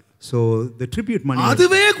விசாரிக்கிறவன். So the tribute money,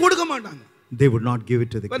 அதுவே கொடுக்க மாட்டாங்க. they would not give it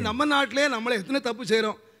to the இப்ப king. நம்ம நாட்டிலே நம்மள எத்தனை தப்பு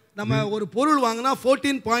செய்றோம்? நம்ம ஒரு பொருள் வாங்கினா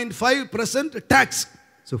 14.5% tax.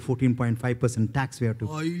 So 14.5% tax we have to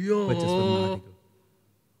ஐயோ, purchase for an article.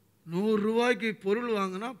 100 ரூபாய்க்கு பொருள்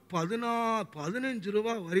வாங்கினா 15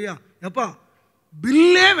 ரூபாய் வரியா? எப்பா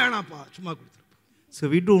பில்லே வேணாப்பா, சும்மா கொடுத்துரு. So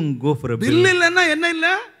we don't go for a bill bill இல்லன்னா என்ன இல்ல?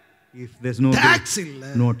 if there's no tax bill, இல்ல.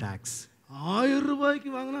 no tax. 1000 ரூபாய்க்கு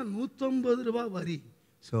வாங்கினா 150 ரூபாய் வரி.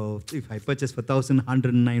 So if I purchase for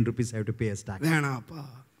 1,109 rupees, I have to pay as tax. வேணாப்பா,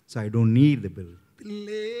 So I don't need the bill.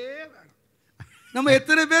 பில்லே வேணாம். நம்ம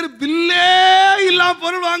எத்தனை பேர் பில்லே இல்லாம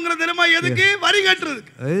பொருள் வாங்குறது தெரியுமா? எதுக்கு? வரி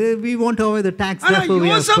கட்டுறதுக்கு. We want to avoid the tax, ஆனா therefore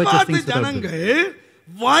we have purchased யோசபாத் things without bill. ஜனங்கள்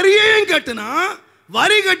வரியையும் கட்டினா,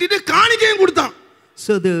 வரி கட்டிட்டு காணிக்கையும் கொடுத்தான்.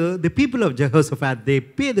 So the people of Jehoshaphat, they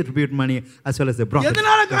pay the tribute money as well as they brought.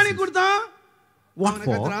 எதனால காணி கொடுத்தான்? What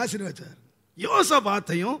for? ஆசீர்வதிச்சார்.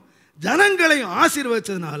 யோசபாத்தையும் ஜனங்களையும்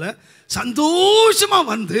ஆசீர்வதிச்சதுனால சந்தோஷமா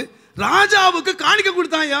வந்து ராஜாவுக்கு காணிக்கை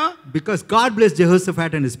கொடுத்தாயா? Because God blessed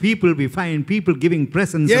Jehoshaphat and his people, we find people giving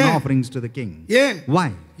presents and Yeah. offerings to the king. ஏன்? Why?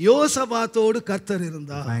 யோசபாத்தோடு கர்த்தர்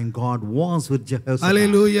இருந்தார். And God was with Jehoshaphat.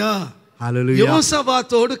 Hallelujah. Hallelujah.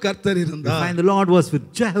 யோசபாத்தோடு கர்த்தர் We இருந்தார். find the Lord was with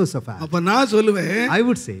Jehoshaphat. அப்ப நான் சொல்லுவேன், I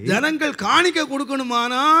would say, ஜனங்கள் காணிக்கை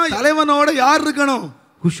கொடுக்கணுமானா தலைவனோட யார் இருக்கணும்?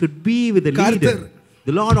 who should be with the கர்த்தர். leader?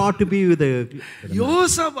 The Lord ought to be with the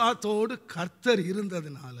யோசபாத்தோடு கர்த்தர்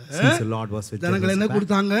இருந்ததுனால since the Lord was with ஜனங்கள் என்ன Jehoshaphat.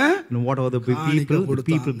 கொடுத்தாங்க? And what are the காணிக்கை people? The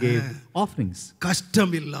people கொடுத்தாங்க. gave offerings.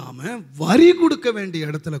 கஷ்டம் இல்லாம வரி கொடுக்க வேண்டிய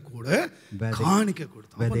இடத்துல கூட Where they- காணிக்கை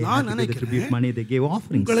கொடுத்தாங்க. Where அப்ப they நான் had to pay the tribute நினைக்கிறேன், money, they gave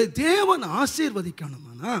offerings. உங்களை தேவன்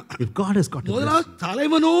ஆசீர்வதிக்கணும்னா If God has got to bless முதலாவது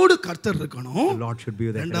தலைவனோடு கர்த்தர் இருக்கணும். you, the Lord should be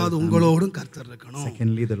with the head of இரண்டாவது the family. உங்களோடும் கர்த்தர் இருக்கணும்.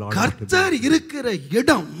 Secondly, the Lord ought to be. கர்த்தர் இருக்கிற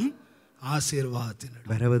இடம் ஆசீர்வாதத்தின் இடம்.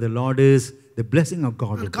 Wherever the Lord is, the blessing of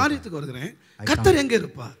God will நான் be. காரியத்துக்கு வருகிறேன். கர்த்தர் எங்க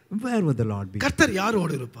இருப்பார்? Where would the Lord be? கர்த்தர்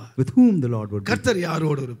யாரோடு இருப்பார்? With whom the Lord would be? கர்த்தர்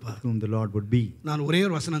யாரோடு இருப்பார்? With whom the Lord would be? நான் ஒரே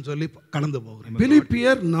ஒரு வசனம் சொல்லி கடந்து போகிறேன்.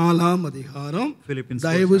 பிலிப்பியர் 4ஆம் அதிகாரம் Philippians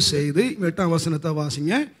தயவு செய்து 8ஆம் வசனத்தை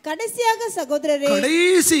வாசிங்க. கடைசியாக சகோதரரே,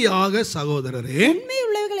 கடைசியாக சகோதரரே, உண்மை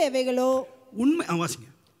உள்ளவைகள் எவைகளோ, உண்மை வாசிங்க.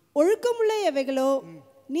 ஒழுக்கமுள்ள எவைகளோ,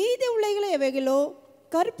 நீதி உள்ளவைகள் எவைகளோ,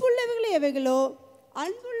 கற்புள்ளவைகள் எவைகளோ,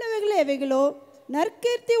 அன்புள்ளவைகள் எவைகளோ,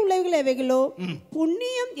 நற்கீர்த்தி உள்ளவைகள் எவைகளோ,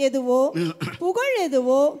 புண்ணியம் எதுவோ, புகழ்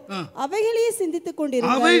எதுவோ, அவைகளையே சிந்தித்துக்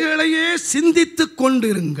கொண்டிருங்கள். அவைகளையே சிந்தித்துக்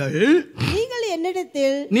கொண்டிருங்கள்.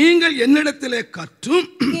 நீங்கள் என்னிடத்திலே கற்றும்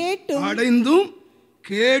கேட்டும் அடைந்தும்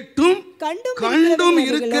கேட்டும் கண்டும்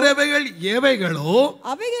இருக்கிறவைகள் எவைகளோ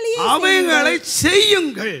அவைகளை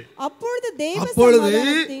செய்யுங்கள். அப்பொழுது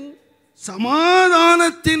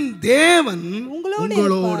சமாதானத்தின் தேவன் உங்களோடு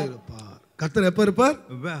இருப்பார். கர்த்தர் எப்ப இருப்பார்?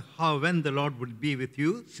 When the Lord would be with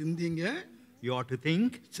you, சிந்திங்க, you ought to think,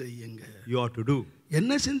 செய்யுங்க. you ought to do.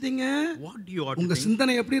 என்ன சிந்திங்க? What do you ought to உங்க think?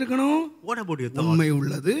 சிந்தனை எப்படி இருக்கணும்? What about your thought? உண்மை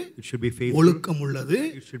உள்ளது, It should be faithful, ஒழுக்கம் உள்ளது,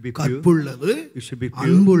 it should be pure, கற்புள்ளது, it should be pure,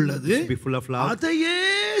 அன்புள்ளது, it should be full of love. அதையே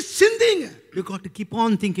சிந்திங்க. You got to keep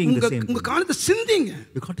on thinking the same உங்க thing. காலத்தை சிந்திங்க.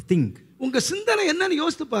 You got to think. உங்க சிந்தனை என்னன்னு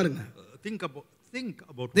யோசித்து பாருங்க. Think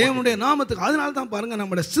about தேவனுடைய நாமத்துக்கு. அதனால தான் பாருங்க,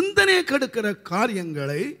 நம்முடைய சிந்தனையை கெடுக்கிற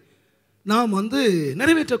காரியங்களை நாம்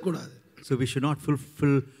நிறைவேற்றக்கூடாது. So we should not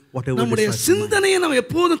fulfill whatever. நம்முடைய சிந்தனையை நாம்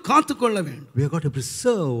எப்போதும் காத்துக்கொள்ள வேண்டும். We have got to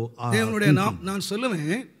preserve our தேவனுடைய நான்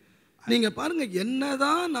சொல்லுவேன், நீங்க பாருங்க,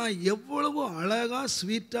 என்னதான் நான் எவ்வளவு அழகா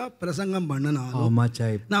ஸ்வீட்டா பிரசங்கம் பண்ணினாலும்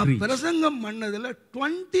நான் பிரசங்கம் பண்ணதுல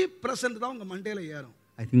 20% தான் உங்க மண்டையில ஏறும்.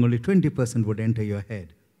 I think only 20% would enter your head.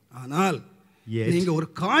 ஆனால் நீங்க ஒரு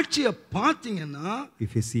காட்சியை பார்த்தீங்கன்னா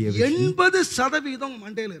if you see a vision, 80%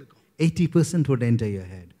 மண்டையில இருக்கும். 80% would enter your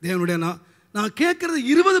head. தேவனுடைய நான் கேட்கறது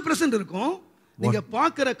 20% இருக்கும். நீங்க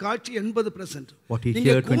பார்க்கிற காட்சி 80%.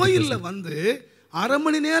 நீங்க கோயில்ல அரை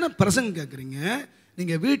மணி நேரம் பிரசங்கம் கேட்குறீங்க.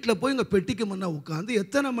 நீங்க வீட்டில் போய் உங்க பெட்டிக்கு முன்னா உட்கார்ந்து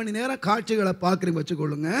எத்தனை மணி நேரம் காட்சிகளை பார்க்குறீங்க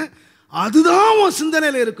வச்சுக்கொள்ளுங்க. அதுதான் உன்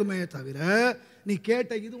சிந்தனையில இருக்குமே தவிர நீ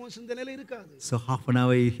கேட்ட இது உன் சிந்தனையில இருக்காது. So half an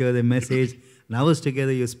hour you hear the message, and hours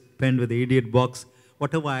together you spend with the idiot box.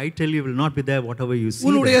 Whatever I tell you will not be there. Whatever you see.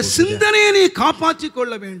 உன்னுடைய சிந்தனையை நீ காப்பாற்றிக்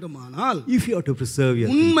கொள்ள வேண்டுமானால், If you are to preserve your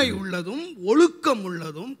உண்மை உள்ளதும் ஒழுக்கம்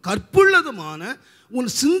உள்ளதும் கற்புள்ளதுமான உன்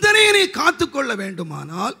சிந்தனையை நீ காத்துக்கொள்ள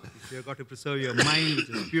வேண்டுமானால், you have got to preserve your mind,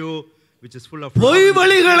 which is pure, which is full of பொய்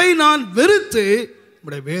வழிகளை நான் வெறுத்து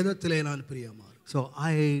உம்முடைய வேதத்திலே நான் பிரியமாறு. So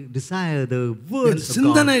I desire the words of God.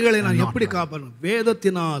 சிந்தனைகளை நான் எப்படி காப்பாற்றணும்?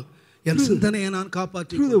 வேதத்தினால் என் சிந்தனையை நான்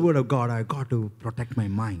காப்பாற்றி. Through the word of God, I got to protect my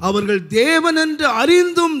mind. அவர்கள் தேவன் என்று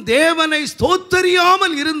அறிந்தும் தேவனை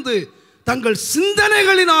ஸ்தோத்தரியாமல் இருந்து தங்கள்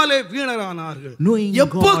சிந்தனைகளினாலே வீணரானார்கள்.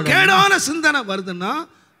 எப்போ கேடான சிந்தனை வருதுன்னா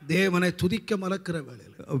தேவனை துதிக்க மறக்கிற வேளையில.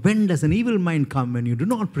 When does an evil mind come when you do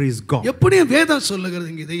not praise God? எப்படி வேதம்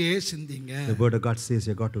சொல்லுகிறது? இதையே சிந்திங்க. The word of God says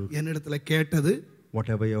you got to. என்னிடத்துல கேட்டது,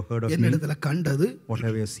 whatever you heard of me, என்னிடத்துல கண்டது,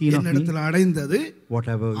 whatever you seen of me, என்னிடத்துல அடைந்தது,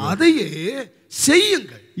 whatever அதையே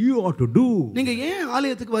செய்யுங்கள். you ought to do. நீங்க ஏன்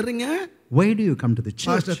ஆலயத்துக்கு வர்றீங்க? Why do you come to the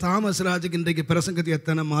church? Pastor தாமஸ்ராஜுக்கு இன்றைக்கு பிரசங்கத்துக்கு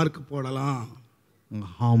எத்தனை மார்க் போடலாம்?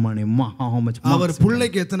 How much அவர்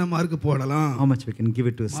பிள்ளைக்கு எத்தனை மார்க் போடலாம்? how much we can give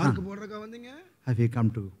it to a son? Mark போடுறதுக்கா வந்தீங்க? Have you come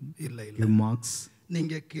to இல்ல give marks?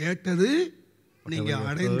 நீங்க கேட்டது, நீங்க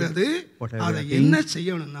அடைந்தது, whatever அதை you என்ன think,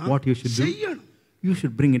 செய்யணும்னா what you should do, செய்யணும். you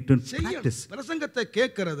should bring it to practice. பிரசங்கத்தை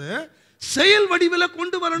கேட்கிறத செயல் வடிவில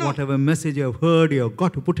கொண்டு வரணும். Whatever message you have heard, you have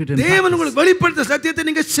got to put it in தேவன் practice. உங்களுக்கு வெளிப்படுத்த சத்தியத்தை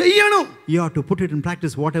நீங்க செய்யணும். You have to put it in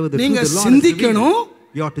practice. Whatever the நீங்க truth the Lord சிந்திக்கணும்,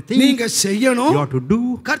 you have to think, நீங்க செய்யணும். you have to do.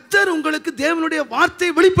 கர்த்தர் உங்களுக்கு தேவனுடைய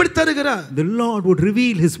வார்த்தையை வெளிப்படுத்தி தருகிறார். The Lord would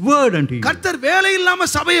reveal His word unto you. கர்த்தர் வேலை இல்லாம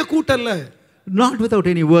சபையை கூட்டல. Not without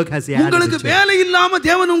any work has He added. உங்களுக்கு வேலை இல்லாம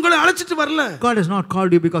தேவன் உங்களை அழைச்சிட்டு வரல. God has not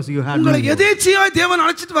called you because you had no உங்களை work. எதேச்சையாய் தேவன்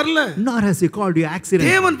அழைச்சிட்டு வரல. Nor has He called you accident.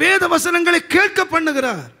 தேவன் வேத வசனங்களை கேட்க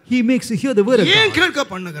பண்ணுகிறார். He makes you hear the word of ஏன் God. கேட்க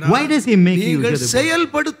பண்ணுகிறார்? Why does He make you hear நீங்கள் the word?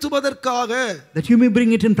 செயல்படுத்துவதற்காக. That you may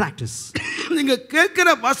bring it in practice. நீங்க கேட்கிற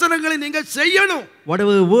வசனங்களை நீங்க செய்யணும்.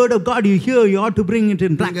 Whatever the word of God you hear, you ought to bring it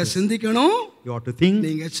in நீங்க practice. சிந்திக்கணும், You ought to think,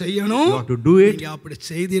 நீங்க செய்யணும். you ought to do it. நீங்க அப்படி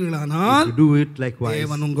செய்தீர்களானால் If you do it likewise,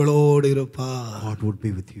 தேவன் உங்களோடு இருப்பார். God would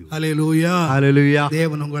be with you. Hallelujah. Hallelujah.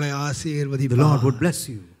 தேவன் உங்களை The Lord ஆசீர்வதிப்பார். would bless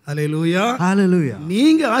you. Hallelujah. Hallelujah.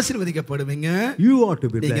 நீங்க ஆசீர்வதிக்கப்படுவீங்க. You ought to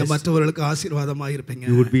be நீங்க blessed. மற்றவர்களுக்கு ஆசீர்வாதமாக இருப்பீங்க.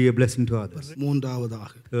 You would be a blessing to others.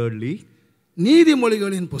 மூன்றாவதாக Thirdly,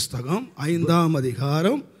 நீதிமொழிகளின் புஸ்தகம் 5ஆம்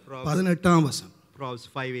அதிகாரம் 18ஆம் வசனம். Proverbs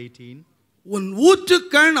 5:18. உன்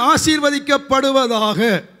ஊற்றுக்கண் ஆசீர்வதிக்கப்படுவதாக,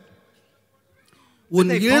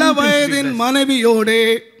 உன் இளவயதின் மனைவியோடே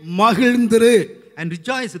மகிழ்ந்திரு. And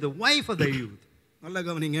rejoice with the wife of the youth. நல்ல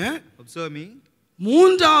கவனிங்க. Observe me.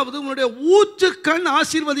 மூன்றாவது, உன்னுடைய ஊற்றுக்கண்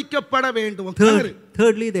ஆசீர்வதிக்கப்பட வேண்டும்.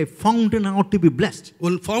 Thirdly, the fountain ought to be blessed.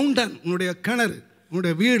 உன் ஃபவுண்டன், உன்னுடைய கிணறு,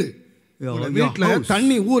 உன்னுடைய வீடு, உன்னுடைய your வீட்ல house.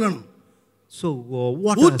 தண்ணி ஊறணும். So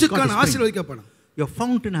water has got ஊற்றுக்கண் to spring. ஆசீர்வதிக்கப்படும். Your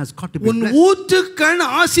fountain has got to be உன் blessed. ஊற்றுக்கண்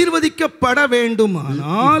ஆசீர்வதிக்கப்பட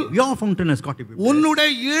வேண்டுமானால் Your fountain has got to be blessed. உன்னுடைய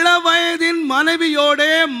இளவயதின்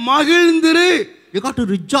மனைவியோடே மகிழ்ந்திரு. You got to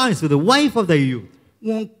rejoice with the wife of the youth.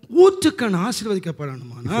 உன் ஊற்றுக்கண்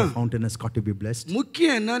ஆசீர்வதிக்கப்படணுமானா Your fountain has got to be blessed.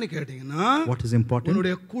 முக்கியம் என்னன்னு கேட்டீங்கன்னா, What is important?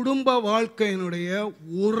 உன்னுடைய குடும்ப வாழ்க்கையினுடைய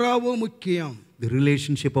உறவு முக்கியம். The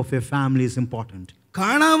relationship of your family is important.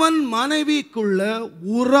 கணவன் மனைவிக்குள்ள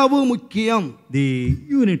உறவு முக்கியம். The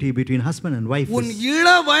unity between husband and wife உன் is.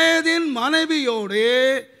 இளவயதின் மனைவியோடே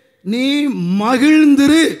நீ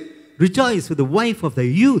மகிழ்ந்திரு. Rejoice with the wife of the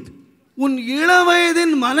youth. உன்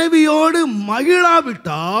இளவயதின் மனைவியோடு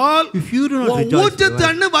மகிழாவிட்டால் If you do not rejoice with ஊற்று the wife,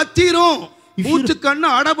 தண்ணு வத்திரும். ஊற்று கண்ணு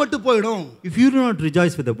அடப்பட்டு போயிடும். if you do not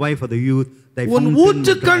rejoice with the wife of the youth, thy உன் fountain will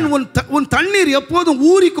ஊற்றுக்கண் dry up. உன் தண்ணீர் எப்போதும்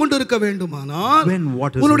ஊறிக்கொண்டு இருக்க வேண்டுமானால், When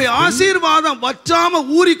water is உன்னுடைய spring, ஆசீர்வாதம் வற்றாம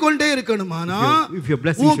ஊறிக்கொண்டே இருக்கணுமானா, if your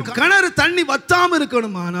blessing உன் should- கிணறு தண்ணி வத்தாம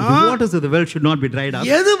இருக்கணுமானா, the waters of the well should not be dried up.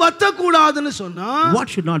 எது வத்தக்கூடாதுன்னு சொன்னா, What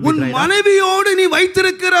should not be உன் dried up? மனைவியோடு நீ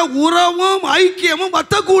வைத்திருக்கிற உறவும் ஐக்கியமும்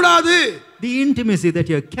வத்தக்கூடாது. The intimacy that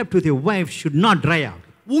you have kept with your wife should not dry up.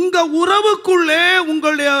 உங்க உறவுக்குள்ளே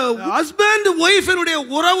உங்களுடைய ஹஸ்பண்ட் ஒய்ஃபினுடைய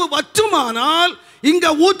உறவு வற்றுமானால் இங்க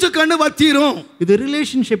ஊற்று கண்ணு வத்திரும். If the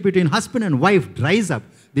relationship between husband and wife dries up,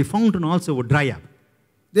 the fountain also would dry up.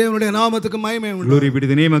 தேவனுடைய நாமத்துக்கு மகிமை உண்டு. Glory be to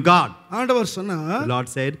the name of God. ஆண்டவர் சொன்னார், The Lord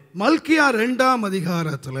said, மல்கியா 2ஆம்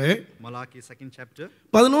அதிகாரத்திலே Malachi 2nd chapter,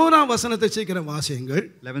 11ஆம் வசனத்தை சீக்கிரம் வாசியுங்கள்.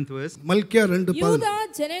 11th verse. மல்கியா 2:11. யூதா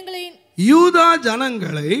யூதா ஜனங்களை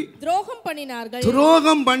ஜனங்களை துரோகம் பண்ணினார்கள்.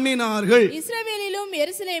 துரோகம் பண்ணினார்கள். இஸ்ரவேலிலும்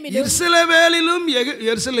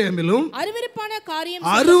எருசலேமிலும் அருவருப்பான காரியம்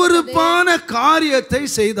அருவருப்பான காரியத்தை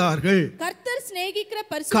செய்தார்கள். கர்த்தர்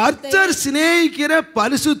சிநேகிக்கிற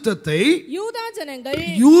பரிசுத்தத்தை யூதா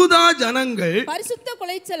ஜனங்கள்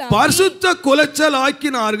பரிசுத்த குலைச்சல்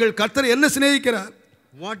ஆக்கினார்கள். கர்த்தர் என்ன சிநேகிக்கிறார்?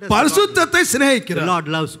 பரிசுத்தத்தை சிநேகிக்கிறார். The Lord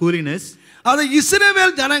loves holiness. அதை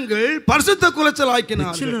இஸ்ரவேல் ஜனங்கள் பரிசுத்த குலைச்சல் The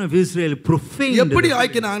ஆக்கினார்கள். children of Israel profaned. எப்படி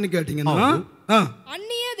ஆக்கினான்னு கேட்டீங்கன்னா,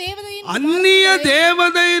 அந்நிய தேவதையின் அந்நிய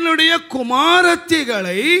தேவதையினுடைய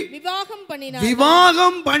குமாரத்திகளை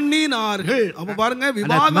விவாகம் பண்ணினார்கள். அப்ப பாருங்க,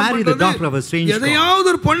 விவாகம் பண்றது எதையாவது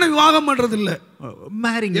ஒரு பொண்ணை விவாகம் பண்றது இல்ல,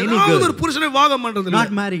 marrying any ஏதாவது girl, ஒரு புருஷனை விவாகம் பண்றது இல்ல.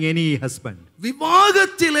 not marrying any husband.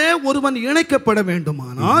 விவாகத்திலே ஒருவன் இணைக்கப்பட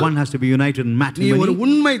வேண்டுமானால் One has to be united in நீ matrimony. ஒரு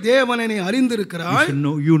உண்மை தேவனை நீ அறிந்திருக்கிறாய்.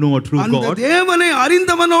 You know a true அந்த God. தேவனை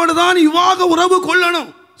அறிந்தவனோடு தான் விவாக உறவு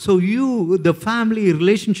கொள்ளணும். So you, the family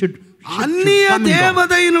relationship அந்நிய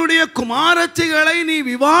தேவதையினுடைய குமாரத்திகளை நீ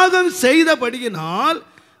விவாகம் செய்தபடியினால்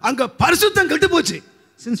அங்க பரிசுத்தம் கெட்டு போச்சு.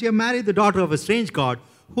 Since you have married the daughter of a strange god,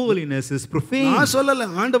 holiness is profane. நான் சொல்லல,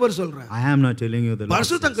 ஆண்டவர் சொல்றேன். I am not telling you the Lord.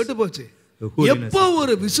 பரிசுத்தம் கெட்டு போச்சு. எப்போ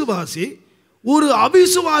ஒரு விசுவாசி ஒரு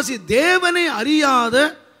அவிசுவாசி தேவனை அறியாத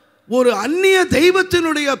ஒரு அந்நிய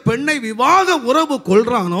தெய்வத்தினுடைய பெண்ணை விவாக உறவு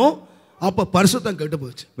கொள்றானோ அப்ப பரிசுத்தம் கெட்டு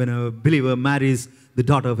போச்சு. When a believer marries the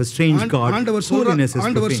daughter of a strange god, holiness is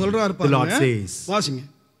சொல்றார். profane. The Lord says, வாசிங்க,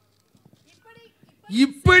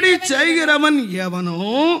 இப்படி செய்கிறவன் எவனோ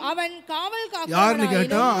அவன் காவல் யாருன்னு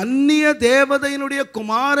கேட்டா அந்நிய தேவதையினுடைய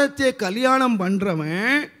குமாரத்தை கல்யாணம் பண்றவன்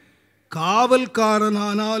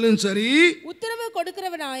காவல்காரனானாலும் சரி, உத்தரவு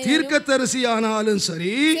கொடுக்கிறவனானாலும், தீர்க்கதரிசியானாலும்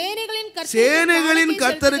சரி, சேனைகளின்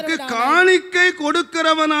கர்த்தருக்கு காணிக்கை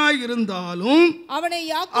கொடுக்கிறவனாய் இருந்தாலும்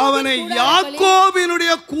அவனை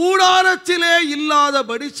யாக்கோபினுடைய கூடாரத்திலே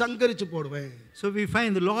இல்லாதபடி சங்கரிச்சு போடுவேன். So we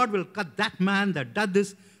find the Lord will cut that man that does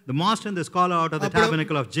this, the master and the scholar, out of the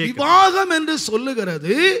tabernacle of Jacob. விவாகம் என்று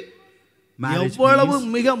சொல்லுகிறது எவ்வளவு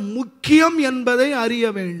மிக முக்கியம் என்பதை அறிய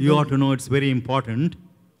வேண்டும். You ought to know it's very important.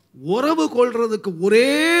 உறவு கொள்றதுக்கு ஒரே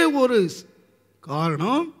ஒரு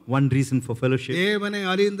காரணம், one reason for fellowship. தேவனை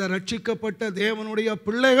அறிந்த ரட்சிக்கப்பட்ட தேவனுடைய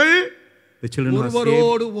பிள்ளைகள்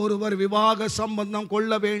ஒருவரோடு ஒருவர் விவாக சம்பந்தம்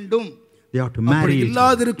கொள்ள வேண்டும். They ought to marry.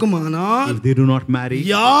 இல்லாதிருக்குமானால், if they do not marry,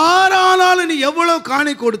 யாரானாலும் நீ எவ்வளவு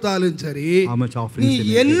காணி கொடுத்தாலும் சரி, how much offering நீ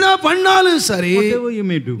என்ன பண்ணாலும் சரி, whatever you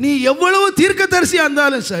may do, நீ எவ்வளவு தீர்க்கதரிசியா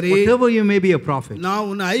இருந்தாலும் சரி, whatever you may be a prophet, நான்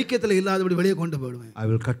உன்னை ஐக்கியத்துல இல்லாதபடி வெளியே கொண்டு போடுவேன். I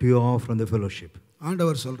will cut you off from the fellowship.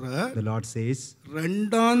 ஆண்டவர் சொல்றார். The Lord says,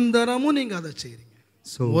 இரண்டாந்தரமும் நீங்க அதை செய்றீங்க.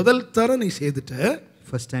 So முதல் தரம் நீ செய்துட்ட,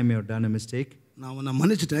 first time you have done a mistake, நான் உன்னை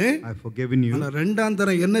மன்னிச்சிட்டேன். I have forgiven you. ஆனா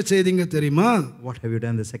இரண்டாந்தரம் என்ன செய்தீங்க தெரியுமா? What have you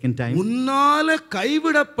done the second time? உன்னால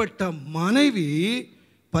கைவிடப்பட்ட மனைவி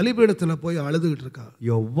பலிபீடத்துல போய் அழுதுகிட்டு இருக்கா.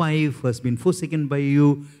 Your wife has been forsaken by you.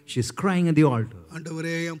 She is crying at the altar.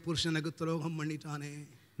 ஆண்டவரே, என் புருஷனுக்கு துரோகம் பண்ணிட்டானே.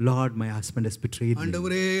 Lord, my husband has betrayed me.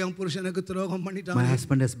 ஆண்டவரே, என் புருஷனுக்கு துரோகம் பண்ணிட்டானே. My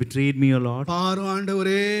husband has betrayed me, O Lord. பாரு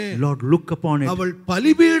ஆண்டவரே. Lord, look upon it. அவள்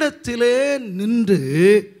பலிபீடத்திலே நின்று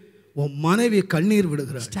உன் மனைவி கண்ணீர்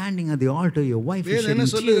விடுகிறாள். Standing at the altar, your wife is shedding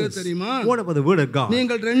tears. தெரியுமா? What about the word of God?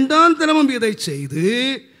 நீங்கள் இரண்டாம் தரமும் இதை செய்து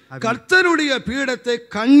கர்த்தருடைய பீடத்தை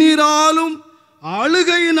கண்ணீராலும்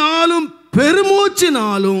அழுகையினாலும்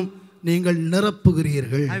பெருமூச்சினாலும் நீங்கள்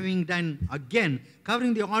நிரப்புகிறீர்கள். Having done again,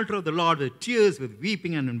 covering the altar of the Lord with tears, with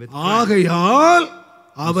weeping and with crying. ஆகையால்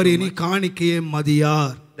அவர் இனி காணிக்கையை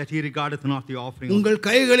மதியார். That he regardeth not the offering. உங்கள்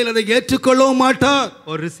கைகளில் அதை ஏற்றுக்கொள்ளவும் மாட்டார்.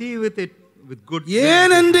 Or receive with it with good.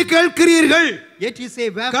 ஏன் என்று கேட்கிறீர்கள்? Yet you say,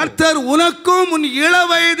 wherefore? கர்த்தர் உனக்கும் உன்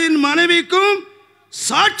இளவயதின் மனைவிக்கும்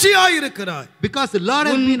சாட்சியாய் இருக்கிறார். Because the Lord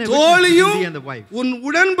has been a witness தோழியும் to thee and the wife. உன்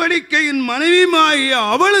உடன்படிக்கையின் மனைவியாகிய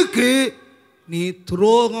அவளுக்கு நீ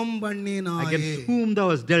துரோகம் பண்ணினாய். Against whom thou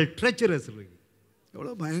hast dealt treacherously.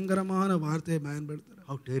 எவ்வளவு பயங்கரமான வார்த்தையை பயன்படுத்துறார்.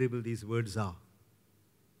 How terrible these words are.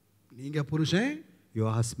 நீங்க புருஷன்,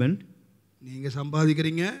 your husband, நீங்க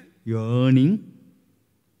சம்பாதிக்கிறீங்க, you are earning,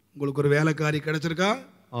 உங்களுக்கு ஒரு வேலைக்காரி கிடைச்சிருக்கா,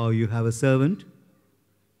 or you have a servant,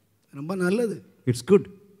 ரொம்ப நல்லது, it's good.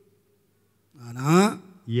 ஆனா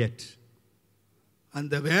yet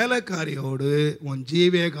அந்த வேலைக்காரியோடு உன்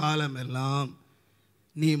ஜீவிய காலம் எல்லாம்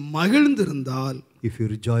நீ மகிழ்ந்திருந்தால், if you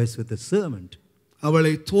rejoice with the servant,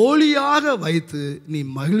 அவளை தோழியாக வைத்து நீ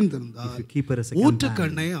மகிழ்ந்திருந்தால், if you keep her as a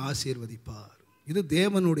ஊற்றுக்கண்ணை ஆசீர்வதிப்பார். இது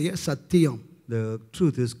தேவனுடைய சத்தியம். The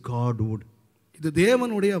truth is God would. இது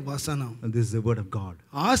தேவனுடைய வசனம். And this is the word of God.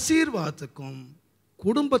 ஆசீர்வாதத்துக்கும்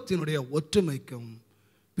குடும்பத்தினுடைய ஒற்றுமைக்கும்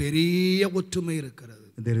பெரிய ஒற்றுமை இருக்கிறது.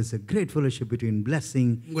 There is a great fellowship between blessing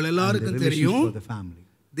and the relationship for the family.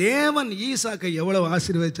 தேவன் ஈசாக்கை எவ்வளவு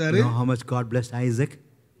ஆசீர்வதிச்சாரு? You know how much God blessed Isaac?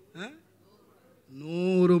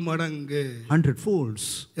 100 மடங்கு, 100 folds.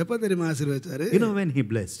 எப்ப தெரியுமா ஆசீர்வதிச்சாரு? You know when he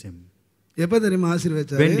blessed him? எப்ப தெரியுமா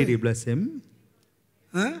ஆசீர்வதிச்சாரு? When did he bless him?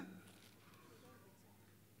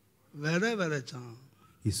 விதைச்சான்.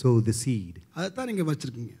 He sowed the seed. அதான் நீங்க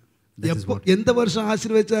வச்சிருக்கீங்க. எந்த வருஷம்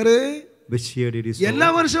ஆசீர்வதிச்சாரு? Which year did he sow? எல்லா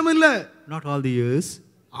வருஷமும் இல்ல. Not all the years.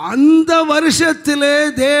 அந்த வருஷத்திலே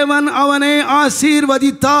தேவன் அவனை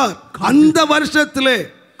ஆசீர்வதித்தார். அந்த வருஷத்திலே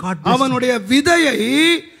God blessed அவனுடைய விதையை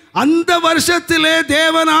அந்த வருஷத்திலே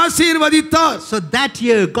தேவன் ஆசீர்வதித்தார். So that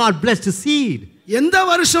year God blessed the seed. எந்த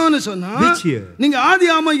வருஷம்னு சொன்னா Which year? நீங்க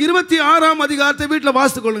ஆதியாகமம் 26ஆம் அதிகாரத்தை வீட்ல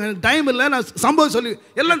வாசித்து கொள்ளுங்க. டைம் இல்ல, நான் சம்பவம் சொல்லி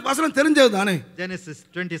எல்லாம் வசனம் தெரிஞ்சது தானே. Genesis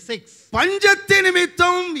 26. பஞ்சத்தின்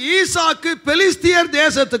நிமித்தம் ஈசாக்கு பெலிஸ்தியர்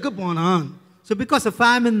தேசத்துக்கு போனான். So because of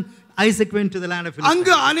famine, Isaac went to the land of Philistine.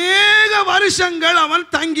 அங்கு அநேக வருஷங்கள் அவன்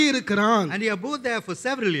தங்கி இருக்கிறான். And he abode there for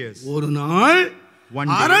several years. ஒரு நாள் One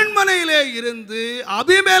day, அரண்மனையிலே இருந்து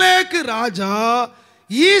அபிமெலேக்கு ராஜா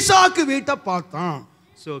ஈசாக்கு வீட்டை பார்த்தான்.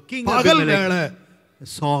 so King பகல் வேளை Abimelech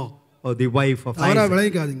saw the wife of அவரா Isaac.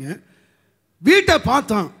 விளைக்காதீங்க, வீட்டை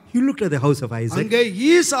பார்த்தான். He looked at the house of Isaac. அங்கே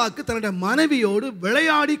ஈசாக்கு தன்னுடைய மனைவியோடு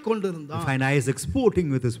விளையாடி கொண்டிருந்தான். Find Isaac sporting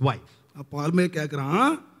with his wife. அப்ப அருமே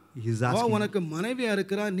கேக்குறான், He's asking, உனக்கு மனைவியா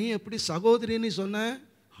இருக்கிறா, நீ எப்படி சகோதரின்னு சொன்ன?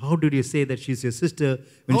 how did you say that she's your sister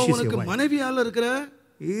when she's your உனக்கு wife? மனைவியால இருக்கிற,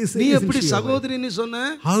 நீ Isn't எப்படி she your wife? சகோதரின்னு சொன்ன?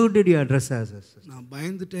 How did you address her as a sister? நான்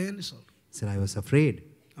பயந்துட்டேன்னு சொல்றேன். He said, I was afraid.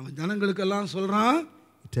 அவன் ஜனங்களுக்கெல்லாம் சொல்றான்,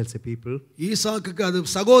 He tells the people, ஈசாக்குக்கு அது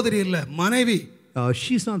சகோதரி இல்ல, மனைவி.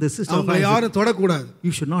 she's not the sister of அவங்க Isaac. யாரும் தொடக்கூடாது.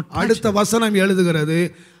 You should not touch அடுத்த her. வசனம் எழுதுகிறது,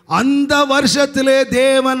 அந்த வருஷத்திலே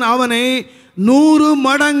தேவன் அவனை 100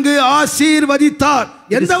 மடங்கு ஆசீர்வதித்தார்.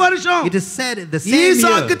 எந்த வருஷம்? It is said the same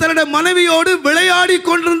Isaac year. தன்னுடைய மனைவியோடு விளையாடி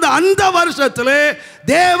கொண்டிருந்த அந்த வருஷத்திலே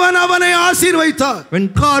தேவன் அவனை ஆசீர்வதித்தார்.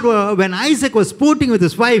 When Isaac was sporting with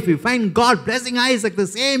his wife, we find God blessing Isaac the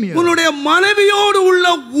same year. உன்னுடைய மனைவியோடு உள்ள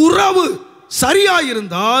உறவு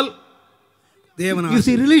சரியாயிருந்தால் தேவன் You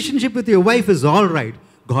see, relationship with your wife is all right,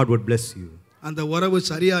 God would bless you. அந்த உறவு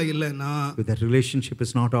சரியா இல்லைன்னா If that relationship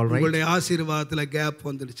is not all right, உங்களுடைய ஆசீர்வாதத்துல கேப்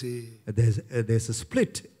வந்துடுச்சு. there's a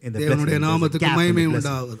split in the தேவனுடைய blessing. There's a நாமத்துக்கு gap in மகிமை the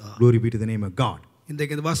blessing. உண்டாவதா. Glory be to the name of God.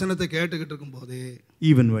 இன்றைக்கு இந்த வசனத்தை கேட்டுக்கிட்டு இருக்கும்போது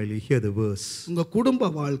Even while you hear the verse, உங்க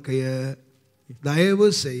குடும்ப வாழ்க்கையை தயவு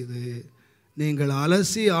செய்து நீங்கள்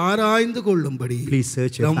அலசி ஆராய்ந்து கொள்ளும்படி Please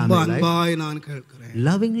search your ரொம்ப family life. அன்பாய் நான் கேட்கிறேன்.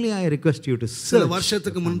 Lovingly I request you to சில search.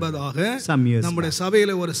 வருஷத்துக்கு முன்பதாக Some years நம்முடைய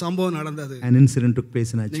சபையில ஒரு சம்பவம் நடந்தது. An incident took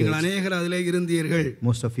place in our நீங்கள் church. அநேகர் அதிலே இருந்தீர்கள்.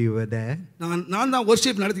 Most of you were there. நான் தான்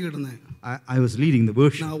வொர்ஷிப் நடத்திக்கிட்டு இருந்தேன். I was leading the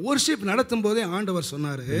worship. நான் வொர்ஷிப் நடத்தும் போதே ஆண்டவர்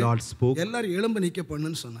சொன்னாரு, The Lord spoke. எல்லாரும் எழும்ப நிக்க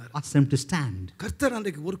பண்ணுன்னு சொன்னாரு. Asked them to stand. கர்த்தர்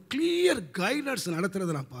அன்றைக்கு ஒரு கிளியர் கைடன்ஸ்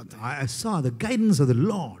நடத்துறதை நான் பார்த்தேன். I saw the guidance of the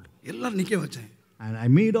Lord. எல்லாரும் நிக்க வச்சேன். And I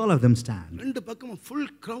made all of them stand. ரெண்டு பக்கமும் ஃபுல்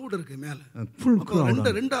கிரவுட் இருக்கு மேல. Full crowd.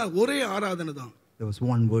 ரெண்டா ஒரே ஆராதனை தான். There was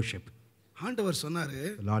one worship. ஆண்டவர் சொன்னாரு,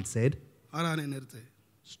 The Lord said, ஆராதனை நிறுத்து.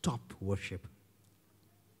 stop worship.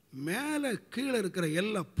 மேல கீழ இருக்கிற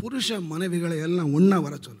எல்லா புருஷ மனைவிகளை எல்லாம் ஒண்ணா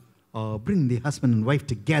வர சொல்லு. Bring the husband and wife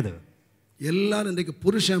together. எல்லாரும் இன்றைக்கு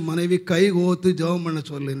புருஷ மனைவி கை கோத்து ஜெபம் பண்ண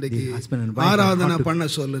சொல்லு. இன்றைக்கு The husband and wife ஆராதனை have got to- பண்ண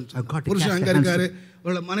சொல்லு. have got to புருஷன் cast அங்க their hands இருக்காரு,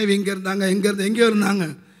 இவள மனைவி இங்க இருந்தாங்க, எங்கேயோ இருந்தாங்க.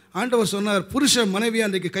 ஆண்டவர் சொன்னார், புருஷ மனைவி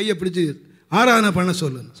அன்றைக்கு கையை பிடிச்சு ஆராதனை பண்ண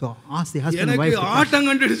சொல்லு. So ask the husband and wife எனக்கு to touch. ஆட்டம்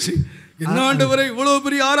கண்டுடுச்சு. என்ன ஆண்டவரே, இவ்வளவு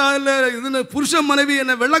பெரிய ஆராதனை இது, புருஷ மனைவி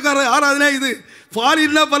என்ன வெள்ளக்கார ஆராதனை இது,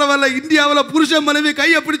 ஃபாரின்னா பரவாயில்ல, இந்தியாவில் புருஷ மனைவி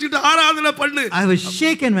கையை பிடிச்சிட்டு ஆராதனை பண்ணு. I was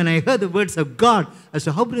shaken when I heard the words of God as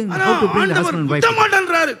to how to bring the husband and wife together.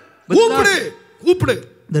 மாட்டேன்றாரு. கூப்பிடு.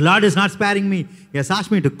 The Lord is not sparing me. He has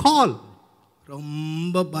asked me to call.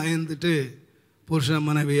 ரொம்ப பயந்துட்டு புருஷ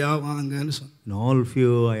மனைவியா வாங்கன்னு சொன்ன. In all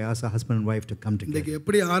fear, I asked the husband and wife to come together. இன்னைக்கு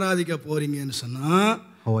எப்படி ஆராதிக்க போறீங்கன்னு சொன்னா,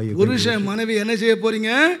 How are you going புருஷ மனைவி என்ன செய்ய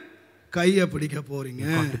போறீங்க? கையை பிடிக்க போறீங்க.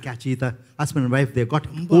 to catch either husband and wife? They got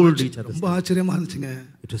to hold each other. ரொம்ப ஆச்சரியமா இருந்துச்சுங்க.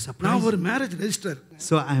 It was நான் surprising. ஒரு marriage register.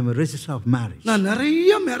 So I am a registrar of marriage. நான்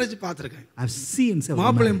நிறைய மேரேஜ் பார்த்திருக்கேன். I've seen several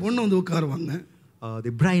மாப்பிள்ளை marriages. பொண்ணு வந்து உட்காருவாங்க.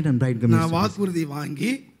 The bride and bridegroom நான் வாக்குறுதி வாங்கி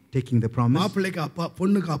taking the promise, மாப்பிள்ளைக்கு அப்பா,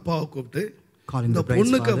 பொண்ணுக்கு அப்பாவை கூப்பிட்டு calling இந்த the bride's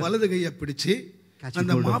பொண்ணுக்கு father, வலது கையை பிடிச்சு catching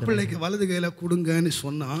அந்த hold of the மாப்பிள்ளைக்கு வலது கையில கொடுங்கன்னு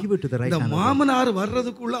சொன்னா, Give it to the right இந்த hand of the மாமனார்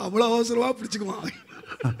வர்றதுக்குள்ள அவ்வளவு அவசரமா பிடிச்சுக்குவாங்க.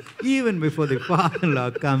 even before the father-in-law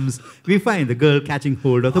comes, we find the girl catching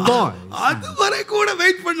hold of the boy. அதுவரை கூட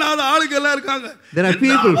வெயிட் பண்ணாத ஆளுங்க எல்லாம் இருக்காங்க. There are என்ன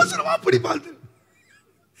people அவசரமா பிடிப்பாங்க.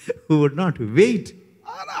 who would not wait,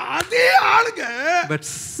 ஆனா அதே ஆளுங்க but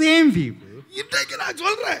same people. இன்னைக்கு நான்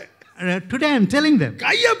சொல்றேன், Today I am telling them,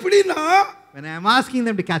 கையை பிடினா when I am asking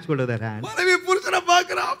them to catch hold of their hand, மனைவி புருஷனை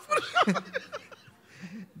பார்க்கறா.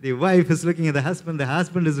 the wife is looking at the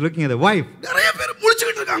husband is looking at the wife. நிறைய பேர்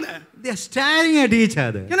முழிச்சிட்டு இருக்காங்க. They are staring at each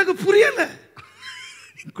other. எனக்கு புரியல.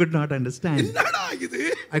 I could not understand. என்னடா இது?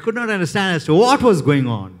 I could not understand as to what was going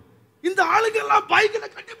on. இந்த ஆளுங்க எல்லாம் பைக்ல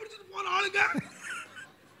கட்டி பிடிச்சிட்டு போற ஆளுங்க.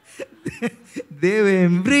 They were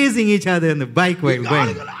embracing each other in the bike while going.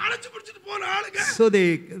 ஆளுங்க அழைச்சு பிடிச்சிட்டு போற ஆளுங்க. So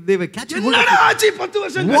they were catching hold of என்னடா it. ஆச்சு 10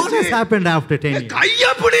 வருஷம் What has கழிச்சு? happened after 10 years? கைய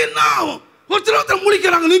பிடினா ஒருத்தர்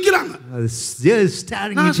முழிக்கறாங்க, நிக்கறாங்க. Just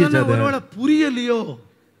staring நான் at each சொன்னேன், other. ஒருவேளை புரியலையோ?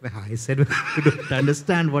 I said, you don't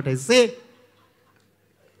understand what I say.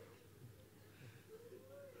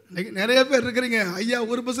 நிறைய பேர் இருக்கிறீங்க. ஐயா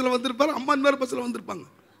ஒரு பஸ்ஸில் வந்திருப்பாரு, அம்மா இன்னொரு பஸ்ஸில் வந்திருப்பாங்க.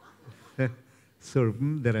 So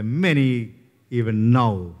there are many even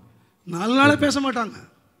now. 4 நாளே பேச மாட்டாங்க.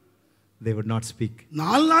 They would not speak.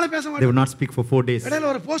 4 நாளே பேச They மாட்டாங்க. would not speak for 4 days.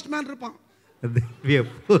 இடையில ஒரு போஸ்ட்மேன் இருப்பான். We are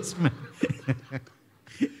postman.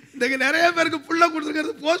 இன்னைக்கு நிறைய பேருக்கு புள்ள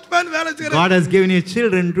கொடுத்துருக்கிறது போஸ்ட்மேன் வேலை செய்யறாங்க. God has given you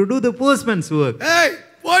children to do the postman's work. ஏய்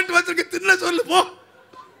போட்டு வச்சிருக்க தின்ன சொல்லு போ.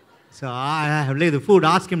 So I have laid the food,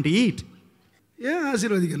 ask him to eat. ஏன்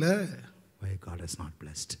ஆசீர்வதிக்கல? Why God has not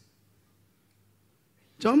blessed?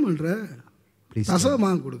 ஜெபம் பண்ற, Please.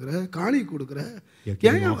 தசமபாகம் கொடுக்குற, காணி கொடுக்குற,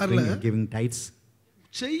 ஏன் வரல? Giving tithes.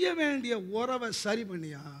 செய்ய வேண்டிய உறவை சரி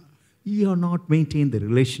பண்ணியா? You are not maintaining the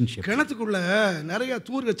relationship. கிணத்துக்குள்ள நிறைய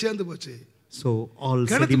தூர்க சேர்ந்து போச்சு. So all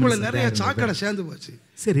கிணத்துக்குள்ள sediments are நிறைய there in the சாக்கடை well. சேர்ந்து போச்சு.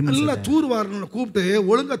 Sediments நல்லா are there. தூர் வாரணும்னு கூப்பிட்டு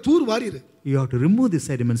ஒழுங்கா தூர் வாரிரு. You have to remove the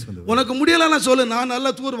sediments from the well. உனக்கு முடியலன்னா சொல்லு, நான்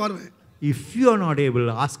நல்லா தூர் வாருவேன். If you are not able,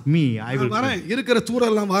 ask me. I will வரேன், இருக்கிற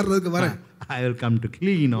தூரெல்லாம் வாடுறதுக்கு வரேன். I will come to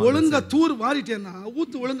clean all. ஒழுங்கா தூர் வாரிட்டேன்னா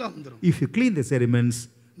ஊத்து ஒழுங்கா வந்துரும். If you clean the sediments,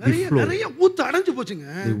 the நிறைய flow, நிறைய ஊத்து அடைஞ்சு போச்சுங்க.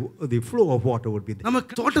 the flow of water would be there. நம்ம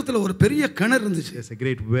தோட்டத்துல ஒரு பெரிய கிணறு இருந்துச்சு. There's a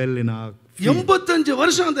great well in our field. 85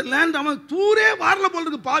 வருஷம் அந்த லேண்ட் அவன் தூரே வாரல போல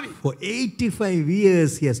இருக்கு பாவி. For 85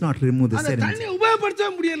 years, he has not removed the அந்த sediments. தண்ணி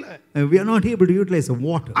உபயோகப்படுத்தவே முடியல. We are not able to utilize the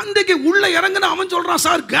water. அன்னைக்கு உள்ள இறங்குன அவன் சொல்றான்,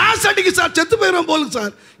 சார் கேஸ் அடிக்குது சார், செத்து போயிடுவான் போல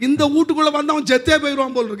சார். இந்த வீட்டுக்குள்ள வந்து அவன் செத்தே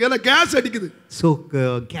போயிடுவான் போல இருக்கு. ஏன்னா கேஸ் அடிக்குது. So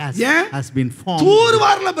gas has been formed. தூர்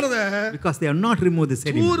வாரல brother. Because they have not removed the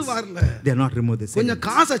sediments. தூர் வாரல. They have not removed the கொஞ்சம் sediments.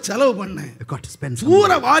 காசை செலவு பண்ணேன். I got to spend some. தூர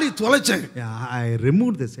வாரி தொலைச்சேன். Yeah, I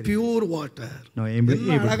removed the sediments. Pure water. No,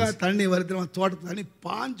 அழகா தண்ணி வருது, தோட்டத்து தண்ணி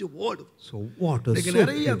பாஞ்சு ஓடும். So water. இன்னைக்கு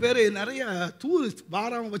நிறைய பேர் நிறைய தூர்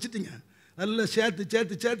வாராம வச்சுட்டீங்க. நல்லா சேர்த்து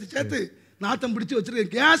சேர்த்து சேர்த்து சேர்த்து நாத்தம் பிடிச்சு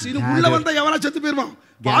வச்சிருக்கேன். கேஸ் இன்னும் உள்ள வந்தா எவனா செத்து போயிருவான்.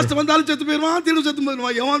 பாஸ்டர் வந்தாலும் செத்து போயிருவான், தீடு செத்து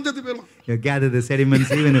போயிருவான், எவன் செத்து போயிருவான். You gather the sediments.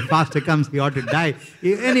 Even if pastor comes, he ought to die.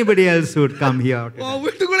 If anybody else would come, he ought to die.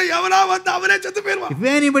 வீட்டுக்குள்ள எவனா வந்தா அவனே செத்து போயிருவான். If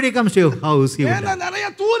anybody comes to your house, he would ஏன்னா die. நிறைய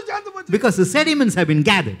தூர் சேர்ந்து போச்சு. Because the sediments have been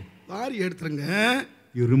gathered. வாரி எடுத்துருங்க.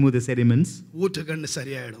 You remove the sediments, ஊற்று கண்ணு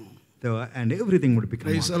சரியாயிடும். and everything would become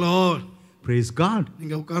Praise water. the Lord. Praise God.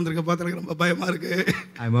 நீங்க உட்கார்ந்திருக்க பார்த்தா எனக்கு ரொம்ப பயமா இருக்கு.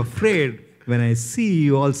 I'm afraid when I see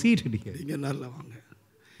you all seated here. நீங்க நல்லா வாங்க.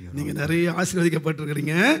 நீங்க நிறைய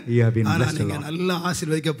ஆசீர்வதிக்கப்பட்டிருக்கீங்க. You have been ஆனா blessed a நீங்க lot. நல்லா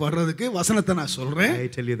ஆசீர்வதிக்கப்படுறதுக்கு வசனத்தை நான் சொல்றேன். I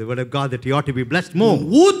tell you the word of God that you ought to be blessed more.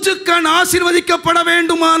 ஊற்றுக்கண் ஆசீர்வதிக்கப்பட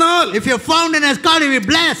வேண்டுமானால் If you're found in as God, you be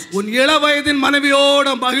blessed. உன் இளவயதின் மனைவியோட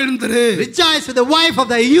மகிழ்ந்திரு. Rejoice with the wife of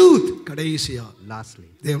thy youth. கடைசியா Lastly,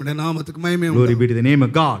 தேவனுடைய நாமத்துக்கு மகிமை glory உண்டாகட்டும். be to the name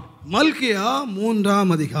of God. மல்கியா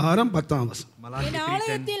 3ஆம் அதிகாரம் 10ஆம் வசனம். என்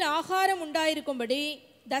ஆலயத்தில் ஆகாரம் உண்டாயிருக்கும்படி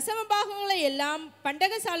தசம பாகங்களை எல்லாம்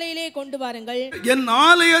பண்டகசாலையிலே கொண்டு வாருங்கள். என்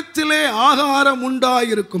ஆலயத்திலே ஆகாரம்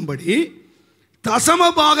உண்டாயிருக்கும்படி தசம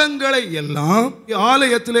பாகங்களை எல்லாம்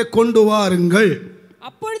ஆலயத்திலே கொண்டு வாருங்கள்.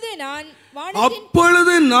 அப்பொழுது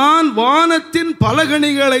நான் வானத்தின்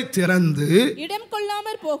பலகணிகளை திறந்து இடம்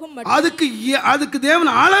கொள்ளாமற் போகும். அதுக்கு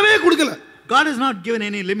தேவன் அளவே கொடுக்கல. God has not given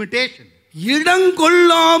any limitation. இடம்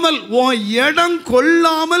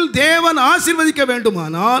கொள்ளாமல் தேவன் ஆசீர்வதிக்க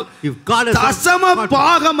வேண்டுமானால் தசம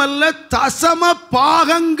பாகம் அல்ல, தசம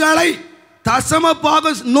பாகங்களை, தசம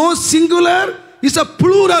பாகம், no singular, is a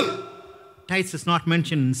plural. Tithes is not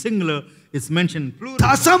mentioned in singular, it's mentioned plural.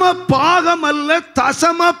 தசம பாகம் அல்ல,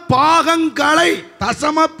 தசம பாகங்களை,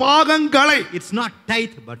 தசம பாகங்களை. It's not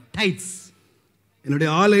tithe but tithes. என்னுடைய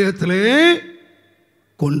ஆலயத்திலே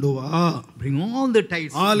கொண்டு வா. Bring all the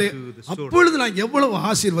tithes into the store. அப்பொழுது நான் எவ்வளவு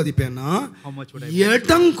ஆசீர்வதிப்பேன்னா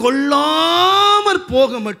இடம் கொள்ளாமற்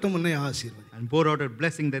போக மட்டும் உன்னை ஆசீர்வதி. And pour out a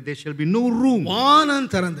blessing that there shall be no room. வானம்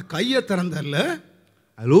திறந்து, கையை திறந்தல்ல,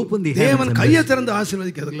 I'll open the heavens. தேவன் கையை திறந்து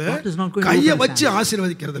ஆசீர்வதிக்கிறது இல்ல, கையை வச்சு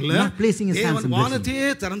ஆசீர்வதிக்கிறது இல்ல. தேவன்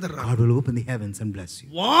வானத்தையே திறந்துறார். God will open the heavens and bless you.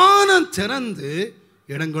 வானம் திறந்து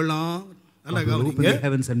இடங்கொள்ளாம். நல்லா கவனிங்க.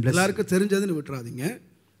 எல்லாருக்கும் தெரிஞ்சதுன்னு விட்டுறாதீங்க.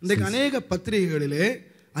 இன்றைக்கு அநேக பத்திரிகைகளிலே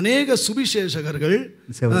அநேக சுவிசேஷகர்கள்,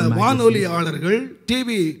 வானொலியாளர்கள்,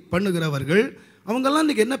 டிவி பண்ணுகிறவர்கள், அவங்கெல்லாம்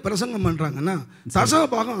இன்னைக்கு என்ன பிரசங்கம் பண்றாங்கன்னா தசம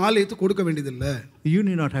பாகம் ஆலயத்துக்கு கொடுக்க வேண்டியதில்லை. You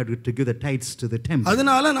need not have to give the tithes to the temple.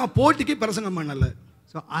 அதனால நான் போட்டிக்கு பிரசங்கம் பண்ணல.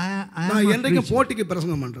 So நான் என்றைக்கு போட்டிக்கு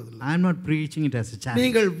பிரசங்கம் பண்றது இல்ல. I am not preaching it as a challenge.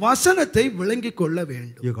 நீங்கள் வசனத்தை விளங்கிக் கொள்ள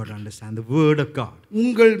வேண்டும். You got to understand the word of God.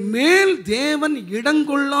 உங்கள் மேல் தேவன்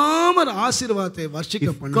இடங்கொள்ளாமற் ஆசீர்வாதத்தை வர்ஷிக்க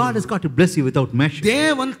பண்ணார். God has got to bless you without measure.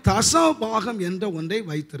 தேவன் தசம பாகம் என்ற ஒன்றை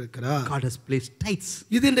வைத்திருக்கிறார். God has placed tithes.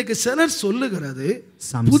 இது இன்றைக்கு சிலர் சொல்லுகிறது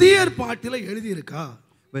புதிய ஏற்பாட்டில எழுதி இருக்கா,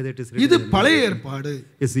 இது பழைய ஏற்பாடு.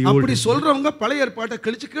 அப்படி சொல்றவங்க பழைய ஏற்பாட்டை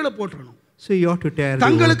கிழிச்சு கீழே போட்டுறணும். So you ought to tear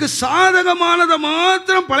தங்களுக்கு சாதகமானதை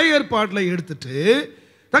மாத்திரம் பழைய ஏற்பாட்டில் எடுத்துட்டு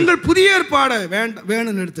தங்கள் புதிய ஏற்பாடை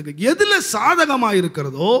வேணும்னு எடுத்துக்க. எதுல சாதகமா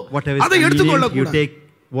இருக்கிறதோ அதை எடுத்துக்கொள்ள கூடாது.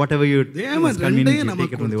 Whatever you தேவன் ரெண்டையும்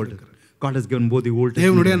நமக்கு கொடுத்திருக்கிறார். God has given both the Old Testament.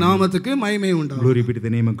 தேவனுடைய நாமத்துக்கு மகிமை உண்டாகும். Glory be to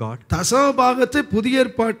the name of God. தசமபாகத்தை புதிய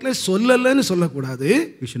ஏற்பாட்டிலே சொல்லலன்னு சொல்லக்கூடாது.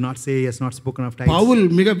 We should not say he has not spoken of tithes. Pavul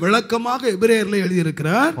மிக விளக்கமாக எபிரேயர்ல எழுதி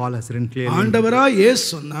இருக்கிறார். Paul has written clearly. ஆண்டவராய் இயேசு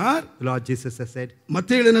சொன்னார். The Lord Jesus has said.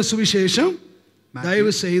 மத்தேயு எழுதின சுவிசேஷம்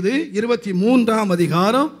தயவு செய்து 23ஆம்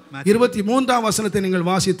அதிகாரம் 23ஆம் வசனத்தை நீங்கள்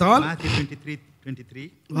வாசித்தால், Matthew 23:23.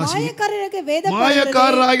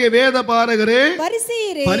 மாயக்காரராகிய வேத பாரகரே,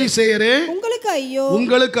 பரிசேயரே, உங்களுக்கு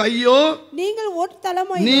ஐயோ, நீங்கள்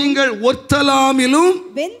ஒர்த்தலாமிலும்,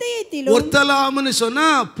 ஒர்த்தலாம்னு சொன்னா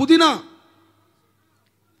புதினா,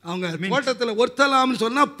 அவங்க தோட்டத்தில் ஒர்த்தலாம்னு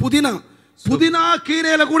சொன்னா புதினா, புதினா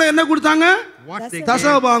கீரையில கூட என்ன கொடுத்தாங்க?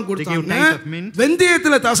 தசமபாகம் கொடுத்தாங்க.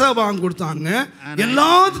 வெந்தயத்துல தசமபாகம் கொடுத்தாங்க.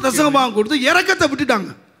 எல்லாத்துக்கும் தசமபாகம் கொடுத்து இரக்கத்தை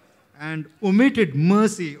விட்டுட்டாங்க. And omitted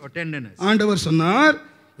mercy or tenderness. ஆண்டவர் சொன்னார்,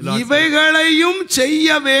 இவைகளையும் செய்ய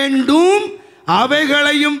வேண்டும்,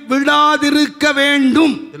 அவைகளையும் விடாதிருக்க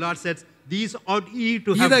வேண்டும். The Lord says, these ought ye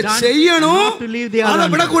to have done, செய்யணும், not to leave the other. அதை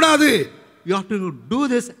விடக்கூடாது. You have to do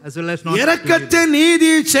this as well as not. இரக்கத்தை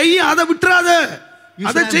நீதி செய்ய, அதை விட்டுறாத.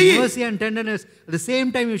 அதை செய்ய. Mercy and tenderness at the same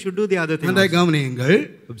time you should do the other thing. அதை கவனியுங்கள்.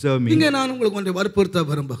 Observe me. இங்கே நான் உங்களுக்கு ஒன்றை வற்புறுத்த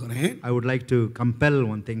விரும்புகிறேன். I would like to compel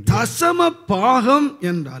one thing. தசம பாகம்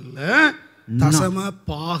என்றல்ல, தசம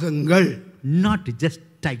பாகங்கள். Not just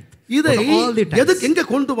tithe. இதை எதுக்கு எங்க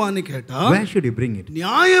கொண்டு வான்னு கேட்டா, where should you bring it?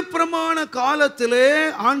 நியாயப்பிரமாண காலத்திலே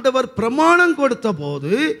ஆண்டவர் பிரமாணம் கொடுத்த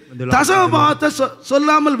போது தசமபாகத்தை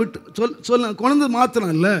சொல்லாமல் விட்டு கொண்டு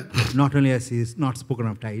மாத்திரம் இல்ல, not only has he not spoken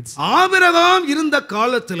of tithes. Abraham இருந்த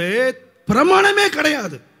காலத்திலே பிரமாணமே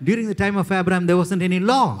கிடையாது. During the time of Abraham there wasn't any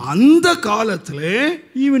law. அந்த காலத்திலே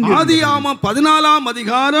ஆதியாகமம் 14ஆம்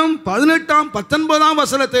அதிகாரம் 18ஆம் 19ஆம்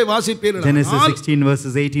வசனத்தை வாசிப்பீர்கள். Genesis 16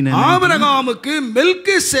 verses 18 and 19. ஆபிரகாமுக்கு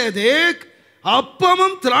மெல்கிசேதேக்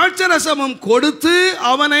அப்பமும் திராட்சரசமும் கொடுத்து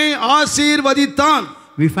அவனை ஆசீர்வதித்தான்.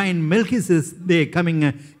 We find Melchizedek coming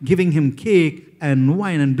giving him cake and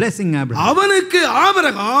wine and blessing Abraham. அவனுக்கு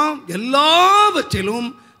ஆபிரகாம் எல்லாவற்றிலும்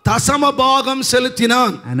தசமபாகம்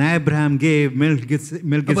செலுத்தினான். And Abraham gave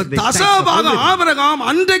Melchizedek தசமபாகம் ஆபிரகாம்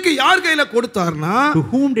அன்றைக்கு யார் கையில கொடுத்தார்னா, to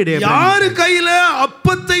whom did Abraham? யார் கையில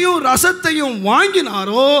அப்பத்தையும் ரசத்தையும்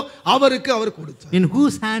வாங்கினாரோ அவருக்கு அவர் கொடுத்தார். In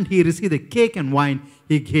whose hand he received the cake and wine,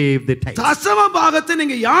 he gave the tithe. தசமபாகத்தை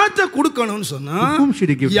நீங்க யார்ட்ட கொடுக்கணும்னு சொன்னா, whom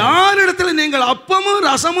should you give? யார் இடத்துல நீங்கள் அப்பமும்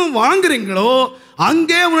ரசமும் வாங்குறீங்களோ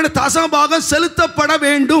அங்கே உங்களுடைய தசமபாகம் செலுத்தப்பட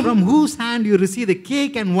வேண்டும். From whose hand you receive the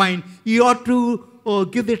cake and wine, you ought to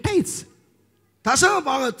give the tithes.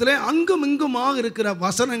 தசமபாகத்திலே அங்கும் இங்குமாக இருக்கிற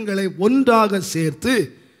வசனங்களை ஒன்றாக சேர்த்து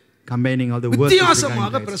combining all the words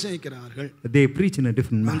வித்தியாசமாக பிரசங்கிக்கிறார்கள். They preach in a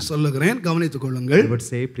different manner. நான் சொல்லுகிறேன், கவனித்துக் கொள்ளுங்கள். I would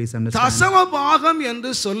say, please understand. தசமபாகம்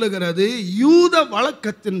என்று சொல்லுகிறது யூத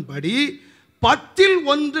வழக்கத்தின்படி 10ல்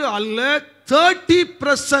 1 அல்ல,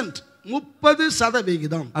 30%,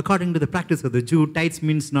 30%. According to the practice of the Jew, tithes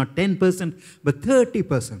means not 10% but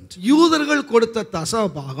 30%. யூதர்கள் கொடுத்த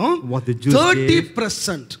தசமபாகம்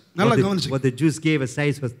 30%. நல்லா கவனிச்சு. What the Jews gave as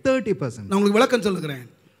tithes was 30%. நான் உங்களுக்கு விளக்கம் சொல்லுகிறேன்,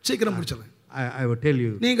 சீக்கிரம் முடிச்சறேன். I will tell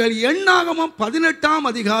you. நீங்கள் எண்ணாகமம் 18ஆம்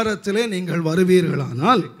அதிகாரத்திலே நீங்கள்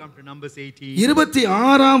வருவீர்களானால்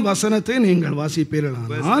 26ஆம் வசனத்தை நீங்கள்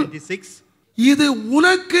வாசிப்பீர்களானால், இது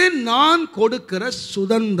உனக்கு நான் கொடுக்கிற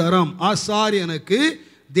சுதந்திரம், ஆசாரியனுக்கு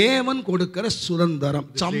தேவன் கொடுக்கிற சுதந்திரம்,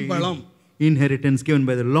 சம்பளம், inheritance given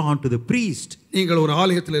by the Lord to the priest. நீங்கள் ஒரு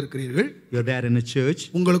ஆலயத்தில் இருக்கிறீர்கள், you are there in a church,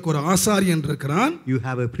 உங்களுக்கு ஒரு ஆசாரியன் இருக்கிறான், you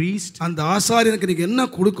have a priest. அந்த ஆசாரியனுக்கு நீங்க என்ன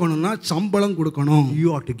கொடுக்கணும்னா சம்பளம் கொடுக்கணும். you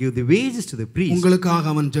ought to give the wages to the priest. உங்களுக்காக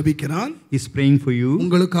அவன் ஜெபிக்கிறான், he is praying for you.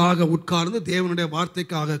 உங்களுக்காக உட்கார்ந்து தேவனுடைய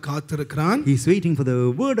வார்த்தைக்காக காத்திருக்கிறான், he is waiting for the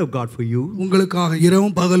word of God for you. உங்களுக்காக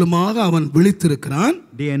இரவும் பகலுமாக அவன் விழித்திருக்கிறான்,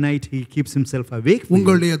 day and night he keeps himself awake for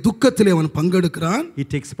உங்களுடைய துக்கத்திலே அவன் பங்கெடுக்கிறான், he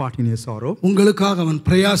takes part in your sorrow, உங்களுக்காக அவன்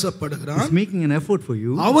பிரயாசப்படுகிறான், he is making an effort for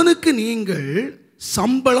you. அவனுக்கு நீங்கள்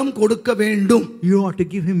சம்பளம் கொடுக்க வேண்டும். you ought to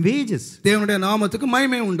give him wages. தேவனுடைய நாமத்துக்கு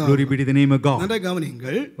மகிமை உண்டாகும். Glory be to the name of God. நன்றாக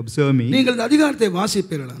கவனியுங்கள். Observe me. நீங்கள் இந்த அதிகாரத்தை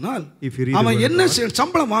வாசிப்பீர்களானால், அவன் என்ன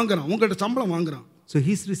சம்பளம் வாங்குறான், உங்கள்ட்ட சம்பளம் வாங்குறான். So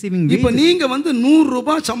he's receiving wages. இப்போ நீங்க வந்து 100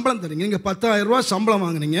 ரூபாய் சம்பளம் தரீங்க, நீங்க 10,000 ரூபாய் சம்பளம்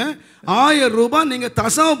வாங்குனீங்க, 1000 ரூபாய் நீங்க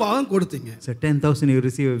தசமபாகம் கொடுத்தீங்க. So 10,000 you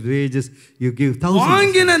receive wages, you give 1,000.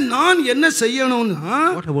 வாங்கின நான் என்ன செய்யணும்னா,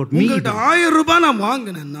 உங்கள்ட்ட 1000 ரூபாய் நான்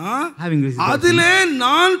வாங்கினேன்னா அதிலே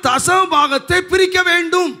நான் தசமபாகத்தை பிரிக்க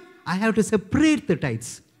வேண்டும். I have to separate the tithes.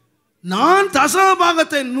 நான்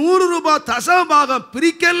தசமபாகத்தை 100 ரூபாய் தசமபாகம்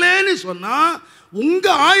பிரிக்கலேன்னு சொன்னா உங்க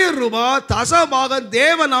 1000 ரூபாய் தசமபாகம்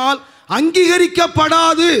தேவனால்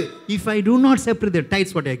அங்கீகரிக்கப்படாது. If I do not separate the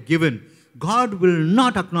tithes what I have given, God will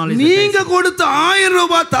not acknowledge the நீங்க tithes. கொடுத்த 1000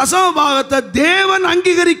 ரூபாய் தசம பாகத்தை தேவன்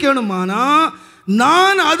அங்கீகரிக்கணுமானா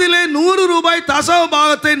நான் அதிலே 100 ரூபாய் தசம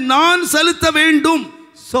பாகத்தை நான் செலுத்த வேண்டும்.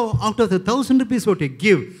 So out of the 1,000 rupees what you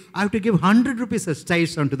give, I have to give 100 rupees as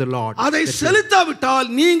tithes unto the Lord. அதை செலுத்தாவிட்டால்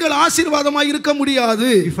நீங்கள் ஆசீர்வாதமாய் இருக்க முடியாது.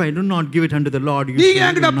 If I do not give it unto the Lord, you நீங்க will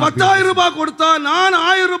என்கிட்ட not be 10000 ரூபாய் கொடுத்தா நான்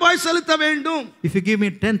 1000 ரூபாய் செலுத்த வேண்டும். If you give me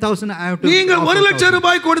 10,000, I have to. நீங்கள் 1 லட்சம்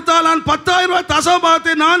ரூபாய் கொடுத்தால் நான் 10000 ரூபாய் தசம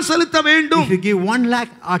பாகத்தை நான் செலுத்த வேண்டும். If you give 1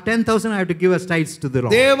 lakh or 10,000, I have to give as tithes to the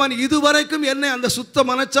Lord. தேவன் இதுவரைக்கும் என்னை அந்த சுத்த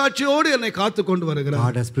மனச்சாட்சியோடு என்னை காத்து கொண்டு வருகிறார்.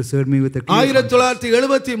 God has preserved me with a clear conscience.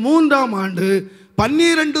 1973ஆம் ஆண்டு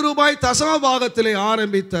 12 ரூபாய் தசம பாகத்திலே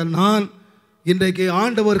ஆரம்பித்த நான் இன்றைக்கு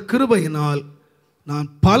ஆண்டவர் கிருபையினால் நான்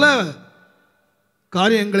பல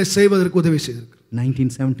காரியங்களை செய்வதற்கு உதவி செய்திருக்கிறேன்.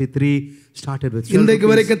 1973 started with. இன்றைக்கு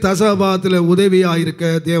வரைக்கும் தசம பாகத்தில் உதவியா இருக்க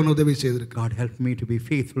தேவன் உதவி செய்திருக்கிறார். God helped me to be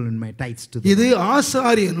faithful in my tithes to the இது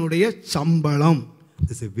ஆசாரியனுடைய சம்பளம்.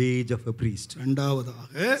 This is a wage of a priest.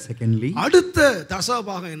 இரண்டாவதாக Secondly, அடுத்த தசம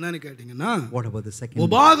பாகம் என்னன்னு கேட்டீங்கன்னா what about the second?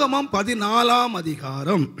 உபாகமம் 14ஆம்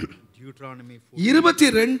அதிகாரம் Deuteronomy 4.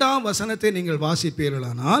 22ஆம் வசனத்தை நீங்கள்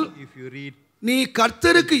வாசிப்பீர்களானால், If you read, நீ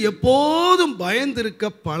கர்த்தருக்கு எப்போதும் பயந்திருக்க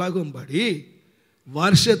பழகும்படி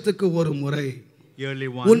வருஷத்துக்கு ஒரு முறை yearly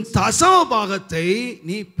உன் once, தசம பாகத்தை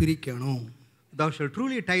நீ பிரிக்கணும். thou shalt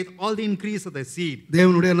truly tithe all the increase of thy seed.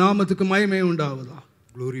 தேவனுடைய நாமத்துக்கு மகிமை உண்டாவதா.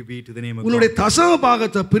 Glory be to the name of உன்னுடைய God. தசம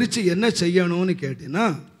பாகத்தை பிரிச்சு என்ன செய்யணும்னு கேட்டீங்கன்னா,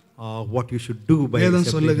 What you should do by வேதம்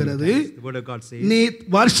separating சொல்லுகிறது, the tithes. The word of God says, நீ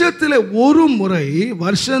வருஷத்திலே ஒரு முறை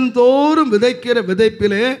வருஷந்தோறும் விதைக்கிற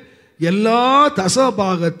விதைப்பிலே எல்லா தசம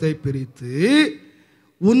பாகத்தை பிரித்து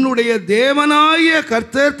உன்னுடைய தேவனாகிய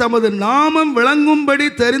கர்த்தர் தமது நாமம் விளங்கும்படி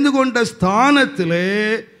தெரிந்து கொண்ட ஸ்தானத்திலே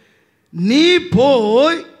நீ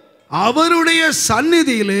போய் அவருடைய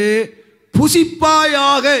சந்நிதியிலே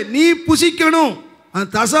புசிப்பாயாக. நீ புசிக்கணும், அந்த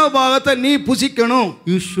தசம பாகத்தை நீ புசிக்கணும்.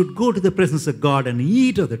 you should go to the presence of God and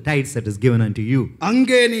eat of the tithes that is given unto you.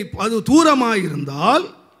 அங்கே நீ அது தூரமாய் இருந்தால்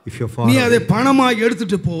If you're far நீ away, அதை பணமாய்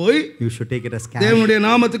எடுத்துட்டு போய் you should take it as cash. தேவனுடைய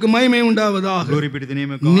நாமத்துக்கு மகிமை உண்டாவதாக. Glory be to the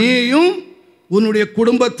name of God. நீயும் உன்னுடைய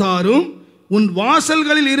குடும்பத்தாரும் உன்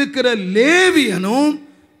வாசல்களில் இருக்கிற லேவியனும்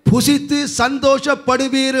புசித்து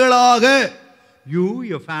சந்தோஷப்படுவீர்களாக. You,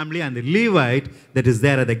 your family, and the Levite that is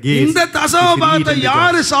there at the gate. இந்த தசம பாகத்தை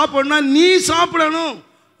யாரு சாப்பிடணும்னா நீ சாப்பிடணும்.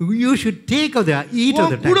 You should take of the eat of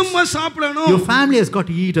the tithes. குடும்பம் சாப்பிடணும். Your family has got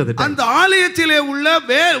to eat of the tithes. அந்த ஆலயத்திலே உள்ள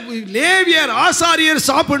லேவியர் ஆசாரியர்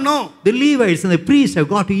சாப்பிடணும். The Levites and the priests have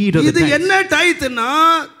got to eat of the இது tithes. என்ன டைத்னா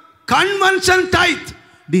convention tithe.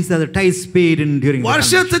 These are the tithes paid in during the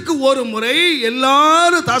வருஷத்துக்கு ஒரு முறை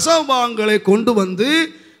எல்லாரும் தசம பாகங்களை கொண்டு வந்து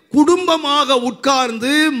குடும்பமாக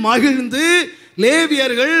உட்கார்ந்து மகிழ்ந்து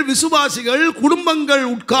லேவியர்கள் விசுவாசிகள் குடும்பங்கள்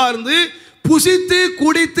உட்கார்ந்து புசித்து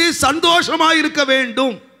குடித்து சந்தோஷமாக இருக்க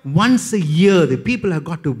வேண்டும். Once a year, the people have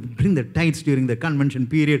got to bring the tithes during the convention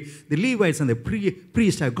period. The Levites and the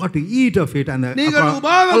priests have got to eat of it, and நீங்கள் along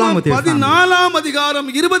உபாகமம் with their family. 14ஆம் அதிகாரம்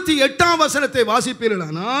 28ஆம் வசனத்தை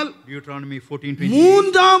வாசிப்பீர்களானால், Deuteronomy 14:20.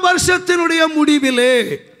 மூன்றாம் வருஷத்தினுடைய முடிவிலே,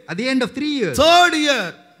 At the end of 3 years, third year,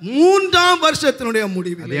 மூன்றாம் வருஷத்தினுடைய at the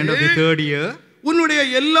முடிவிலே end of the 3rd year, உன்னுடைய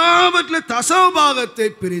எல்லாவற்றிலும் தசம பாகத்தை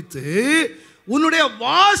பிரித்து உன்னுடைய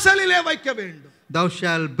வாசலிலே வைக்க வேண்டும். thou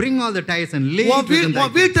shalt bring all the tithes and lay it within thy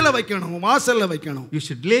gate. வீட்டில வைக்கணும், வாசல்ல வைக்கணும். You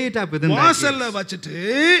should lay it up within thy வாசல்ல gates. வச்சிட்டு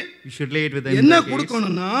You should lay it within என்ன thy gates.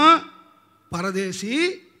 கொடுக்கணும்னா பரதேசி,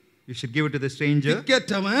 You should give it to the stranger,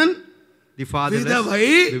 திக்கற்றவன், the fatherless, விதவை,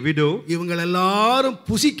 the widow, இவங்க எல்லாரும்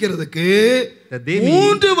புசிக்கிறதுக்கு that they may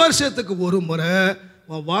 3 வருஷத்துக்கு ஒரு முறை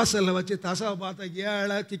வாசல்ல வச்சு தசம பாகத்தை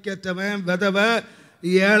ஏழை, திக்கற்றவன், விதவை,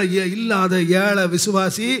 ஏழை இல்லாத ஏழை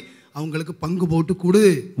விசுவாசி அவங்களுக்கு பங்கு போட்டு கொடு.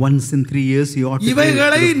 once in 3 years you ought to give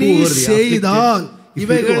இவைகளை to the நீ poor, the செய்தால், afflicted.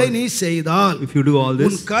 இவைகளை நீ செய்தால், If you do all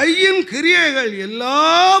உன் this, கையின் கிரியைகள்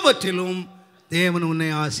எல்லாவற்றிலும் தேவன்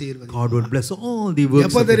உன்னை ஆசீர்வதிப்பார். God would bless all the works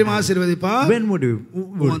எப்ப of your தெரியுமா hand. ஆசீர்வதிப்பார்? When would you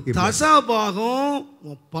bless? தசம பாகம்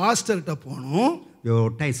உன் பாஸ்டர்கிட்ட போகணும். Your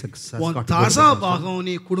tithes has உன் got to go to தசம the pastor. பாகம்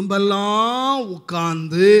நீ குடும்பெல்லாம்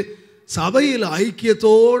உட்கார்ந்து சபையில்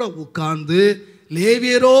ஐக்கியத்தோட உட்கார்ந்து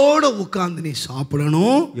லேவியரோட உட்கார்ந்து நீ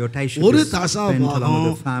சாப்பிடணும். Your tithe should ஒரு be தசம spent along பாகம்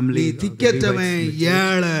with the family, நீ the திக்கற்றவன், Levites in the church.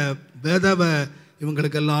 ஏழை, விதவை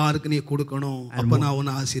இவங்களுக்கு எல்லாருக்கும் நீ கொடுக்கணும். அப்ப நான்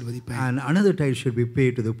உன்னை ஆசீர்வதிப்பேன். And another tithe should be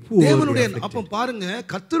paid to the poor. தேவனுடைய the afflicted. அப்ப பாருங்க,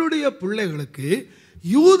 கர்த்தருடைய பிள்ளைகளுக்கு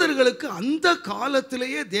யூதர்களுக்கு அந்த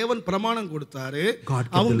காலத்திலேயே தேவன் பிரமாணம் கொடுத்தாரு,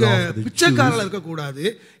 அவங்க பிச்சைக்காரர்கள் இருக்க கூடாது.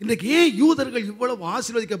 இன்னைக்கு ஏன் யூதர்கள் இவ்வளவு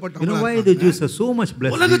ஆசீர்வதிக்கப்பட்டாங்க? Why the Jews are so much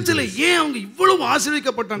blessed? உலகத்துல ஏன் அவங்க இவ்வளவு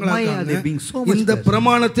ஆசீர்வதிக்கப்பட்டாங்களா? இந்த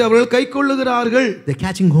பிரமாணத்தை அவர்கள் கைக்கொள்ளுகிறார்கள். They are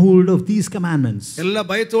catching hold of these commandments. எல்லா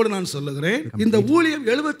பயத்தோடு நான் சொல்லுகிறேன், இந்த ஊழியம்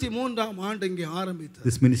 73ஆம் ஆண்டு இங்கே ஆரம்பித்தது.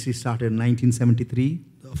 This ministry started in 1973.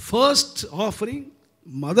 The first offering,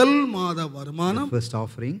 முதல் மாத வருமானம் First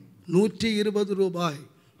offering 120 ரூபாய்,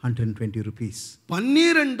 120 rupees.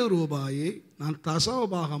 12 ரூபாயை நான்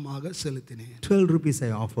தசமபாகமாக செலுத்தினேன். 12 rupees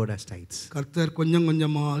I offered as tithes. கர்த்தர் கொஞ்சம்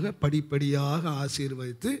கொஞ்சமாக படிப்படியாக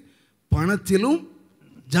ஆசீர்வதித்து பணத்திலும்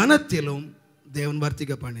ஜனத்திலும் தேவன்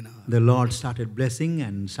வர்த்திக்க பண்ணினார். The Lord started blessing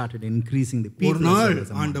and started increasing the people. ஒரு நாள்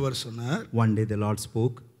ஆண்டவர் சொன்னார், One day the Lord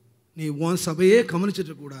spoke, நீ உன் சபையே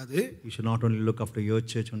கவனிச்சிட்டு கூடாது, you should not only look after your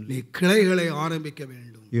church only. நீ கிளைகளை ஆரம்பிக்க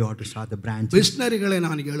வேண்டும். You ought to start the branches. மிஷனரிகளை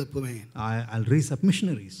நான் எழுப்புவேன். I'll raise up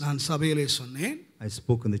missionaries. நான் சபையிலே சொன்னேன், I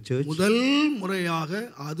spoke in the church. முதல் முறையாக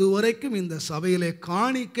அதுவரைக்கும் இந்த சபையிலே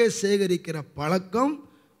காணிக்கை சேகரிக்கிற பழக்கம்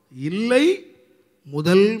இல்லை.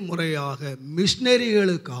 முதல் முறையாக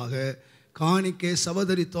மிஷனரிகளுக்காக காணிக்கை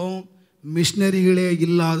சவதரித்தோம், மிஷனரிகளே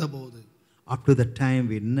இல்லாத போது. Up to that time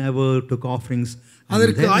we never took offerings.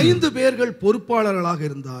 அதற்கு 5 பேர்கள் பொறுப்பாளர்களாக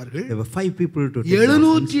இருந்தார்கள். There were 5 people to take.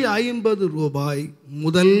 750 ரூபாய்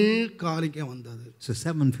முதல் காணிக்கை வந்தது. So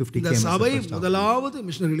 750 இந்த சபை முதலாவது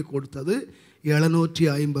மிஷனரிகளுக்கு கொடுத்தது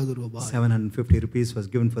 750 ரூபாய். 750 rupees was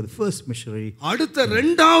given for the first missionary. அடுத்த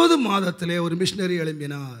 2வது மாதத்திலே ஒரு missionary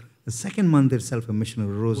எழும்பினார். The second month itself a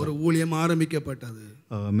missionary rose. ஒரு ஊழியம் ஆரம்பிக்கப்பட்டது.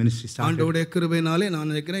 Ministry started. ஆண்டவருடைய கிருபையினாலே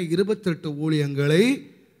நான் நினைக்கிறேன் 28 ஊழியங்களை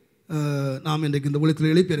நாம் இன்றைக்கு இந்த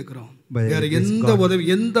ஊழியத்தில் எழுப்பி இருக்கிறோம். வேற எந்த உதவி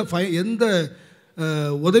எந்த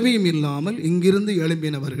உதவியும் இல்லாமல் இங்கிருந்து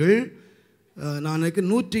எழும்பினவர்கள் நான்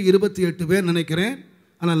நினைக்கிறேன் 128 பேர் நினைக்கிறேன்.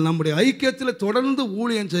 ஆனால் நம்முடைய ஐக்கியத்தில் தொடர்ந்து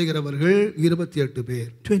ஊழியம் செய்கிறவர்கள் 28 பேர்.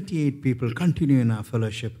 28 people continue in our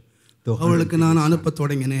fellowship. அவளுக்கு நான் அனுப்ப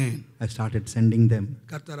தொடங்கினேன். I started sending them.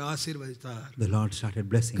 கர்த்தர் ஆசீர்வதித்தார். The Lord started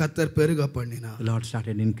blessing. கர்த்தர் பெருக பண்ணினார். The Lord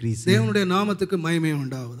started increasing. தேவனுடைய நாமத்துக்கு மகிமை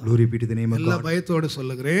உண்டாவதாக. Glory be to the name of God. எல்லா பயத்தோடு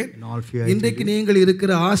சொல்லுகிறேன், In all fear, இன்றைக்கு நீங்கள்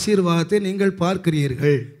இருக்கிற ஆசீர்வாதத்தை நீங்கள்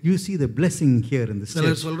பார்க்கிறீர்கள். you see the blessing here in this church.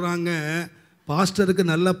 சிலர் சொல்றாங்க, பாஸ்டருக்கு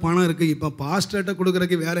நல்ல பணம் இருக்கு, இப்ப பாஸ்டர்ட்ட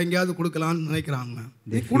கொடுக்கறதுக்கு வேற எங்கேயாவது கொடுக்கலாம்னு நினைக்கிறாங்க.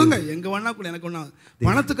 நீ கொடுங்க, எங்க வேணா கூட, எனக்கு ஒண்ணா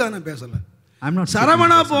பணத்துக்காக நான் பேசல. I'm not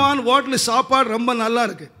Saravana Pawan hotel சாப்பாடு ரொம்ப நல்லா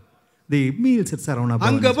இருக்கு. The meals at Saravana Bhavan.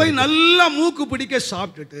 அங்க போய் நல்லா மூக்கு பிடிக்க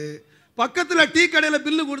சாப்பிட்டுட்டு பக்கத்துல டீ கடையில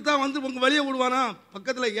பில்லு கொடுத்தா வந்து உங்க வெளியே விடுவானா?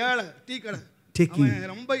 பக்கத்துல ஏழை டீ கடை,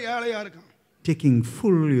 ரொம்ப ஏழையா இருக்கான். Taking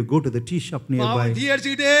full, you go to the tea shop nearby. Tea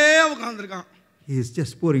அடிச்சிட்டே உட்கார்ந்திருக்கான். He is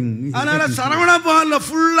just pouring. அதனால சரவணா பவன்ல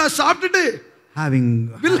ஃபுல்லா சாப்பிட்டுட்டு having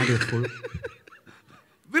had a full.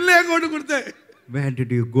 பில்லே கொண்டு கொடுத்தேன். Where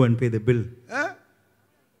did you go and pay the bill?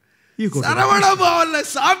 You go. Saravana பவன்ல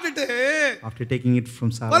சாப்பிட்டுட்டு After taking it from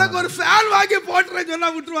Saravana. உனக்கு ஒரு fan வாங்கி போட்றேன்னு சொன்னா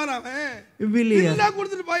விட்டுருவானா அவன்? Really? பில்ல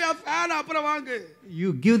கொடுத்துட்டு போய் ஃபேன் அப்புறம் வாங்கு. You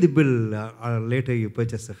give the bill or later you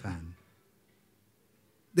purchase the fan.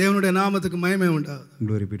 தேவனுடைய நாமத்துக்கு மகிமை உண்டாகுது.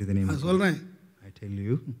 Glory be to the name of நான் God. சொல்றேன், I tell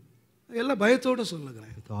you. எல்லாம் பயத்தோட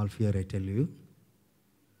சொல்லுகிறேன். With all fear I tell you.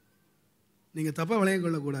 நீங்க தப்பா விளைய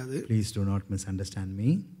கொள்ள கூடாது. Please do not misunderstand me.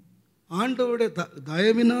 ஆண்டவருடைய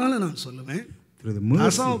தயவினால நான் சொல்லுவேன். Through the mercy.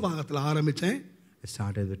 தசம பாகத்தில் ஆரம்பிச்சேன். I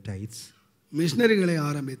started with tithes. மிஷனரிகளை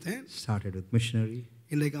ஆரம்பித்தேன். Started with missionary.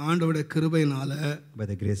 இன்னைக்கு ஆண்டவருடைய கிருபையினால By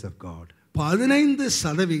the grace of God.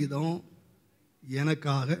 15%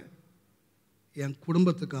 எனக்காக, என்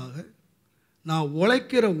குடும்பத்துக்காக, நான்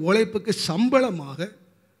உழைக்கிற உழைப்புக்கு சம்பளமாக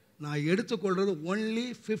நான் எடுத்துக்கொள்றது only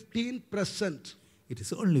 15%. It is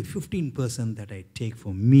only 15% that I take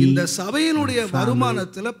for me. இந்த சபையினுடைய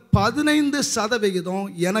வருமானத்தில் 15%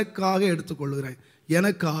 எனக்காக எடுத்துக்கொள்கிறேன்.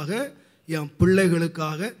 எனக்காக, என்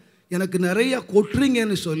பிள்ளைகளுக்காக. எனக்கு நிறைய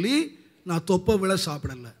கொட்டுறீங்கன்னு சொல்லி நான் தொப்ப விழ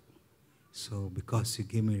சாப்பிடல. So because you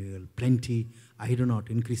give me plenty, I do not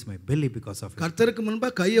increase my belly because of it. கர்த்தருக்கு முன்பா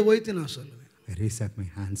கையை வைத்து நான் சொல்லுவேன். I raise up my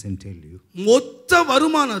hands and tell you. மொத்த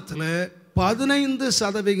வருமானத்தில்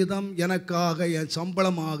 15% எனக்காக, என்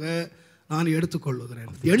சம்பளமாக நான்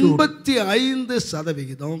எடுத்துக்கொள்ளுகிறேன்.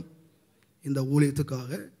 85% இந்த ஊழியத்துக்காக,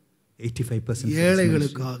 85%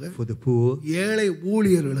 ஏழைகளுக்காக, for the poor, ஏழை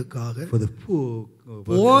ஊழியர்களுக்காக. for the poor.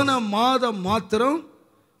 போன மாதம் மாத்திரம்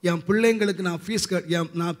என் பிள்ளைங்களுக்கு நான் ஃபீஸ்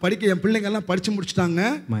நான் படிக்க, என் பிள்ளைங்க எல்லாம் படிச்சு முடிச்சிட்டாங்க.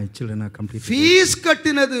 My children are completely. Fees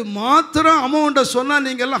கட்டினது மாத்திரம் அமௌண்ட்டை சொன்னா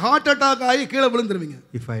நீங்க எல்லாம் ஹார்ட் அட்டாக் ஆகி கீழே விழுந்துருவீங்க.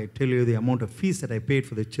 If I tell you the amount of fees that I paid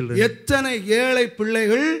for the children. எத்தனை ஏழை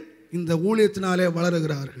பிள்ளைகள் இந்த ஊழியத்தினாலே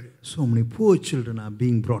வளருகிறார்கள். So many poor children are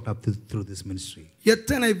being brought up through this ministry.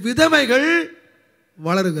 எத்தனை விதவைகள்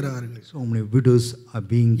வளருகிறார்கள். So many widows are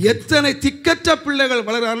being. எத்தனை திக்கற்ற பிள்ளைகள்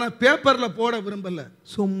வளரான பேப்பர்ல போட விரும்பல.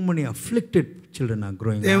 So many afflicted children are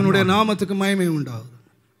growing. தேவனுடைய நாமத்துக்கு மகிமை உண்டாகுது.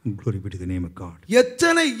 Glory be to the name of God.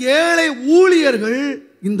 எத்தனை ஏழை ஊழியர்கள்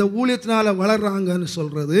இந்த ஊழியத்தினால வளர்றாங்கன்னு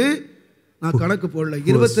சொல்றது நான் கணக்கு போடல.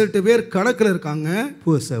 28 பேர் கணக்குல இருக்காங்க.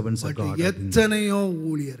 Poor servants of God. எத்தனையோ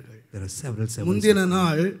ஊழியர்கள். There are several servants. முந்தின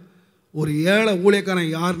நாள் ஒரு ஏழை ஊழியக்காரன்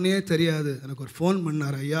யாருன்னே தெரியாது. எனக்கு ஒரு ஃபோன்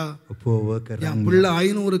பண்ணார், ஐயா என் பிள்ளை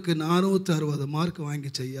 500க்கு 460 மார்க்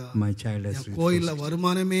வாங்கிச்சு ஐயா, என் கோயில்ல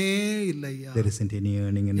வருமானமே இல்லை ஐயா,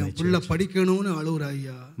 என் பிள்ளை படிக்கணும்னு அழுவுற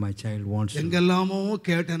ஐயா, எங்கெல்லாமோ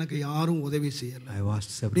கேட்ட எனக்கு யாரும் உதவி செய்யல,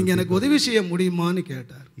 நீங்க எனக்கு உதவி செய்ய முடியுமான்னு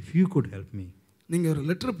கேட்டார். நீங்க ஒரு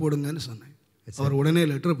லெட்டர் போடுங்கன்னு சொன்னேன். அவர் உடனே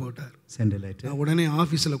லெட்டர் போட்டார். நான் உடனே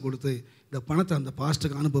ஆஃபீஸில் கொடுத்து இந்த பணத்தை அந்த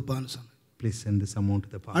பாஸ்டருக்கு அனுப்புப்பான்னு சொன்னேன். Please send this amount to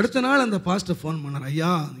the pastor. அடுத்த நாள் அந்த பாஸ்டர் ஃபோன் பண்ணார்,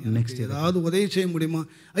 ஐயா நெக்ஸ்ட் ஏதாவது உதவி செய்ய முடியுமா?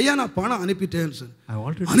 ஐயா நான் பணம் அனுப்பிட்டேன் சார்.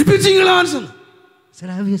 அனுப்பிட்டீங்களான்னு சொன்னேன்.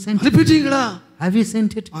 Sir have you sent it? அனுப்பிட்டீங்களா? Have you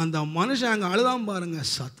sent it? அந்த மனுஷன் அங்கே அழுதான் பாருங்க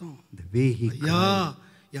சத்தம். The way he ஐயா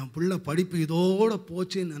என் பிள்ளை படிப்பு இதோட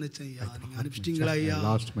போச்சுன்னு நினைச்சேன் ஐயா, நீங்க அனுப்பிச்சிட்டீங்களா ஐயா?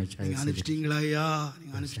 நீங்க அனுப்பிச்சிட்டீங்களா ஐயா?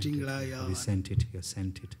 நீங்க அனுப்பிச்சிட்டீங்களா ஐயா? You sent it. You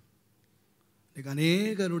sent it. இன்னைக்கு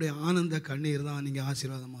அநேகருடைய ஆனந்த கண்ணீர் தான் நீங்க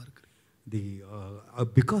ஆசீர்வாதமா இருக்கு.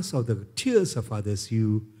 Because of the tears of others, you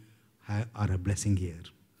are a blessing here.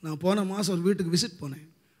 நான் போன மாசம் ஒரு வீட்டுக்கு விசிட் போனேன்.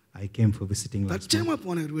 I came for visiting last month. தச்சமா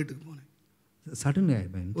போனேன் ஒரு வீட்டுக்கு போனேன். Suddenly I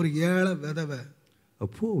went. ஒரு ஏழை விதவை, a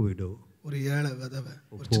poor widow, ஒரு ஏழை விதவை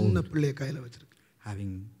ஒரு சின்ன பிள்ளையை கையில வச்சிருக்கு.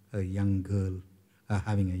 having a young girl,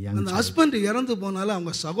 having a young அந்த ஹஸ்பண்ட் இறந்து போனால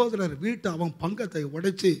அவங்க சகோதரர் வீட்டை அவன் பங்கத்தை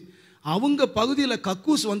உடைச்சு அவங்க பகுதியில்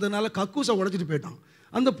கக்கூஸ் வந்தனால கக்கூஸை உடைச்சிட்டு போயிட்டான்.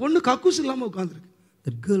 அந்த பொண்ணு கக்கூஸ் இல்லாம உட்கார்ந்துருக்கு.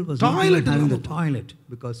 That girl was not having the toilet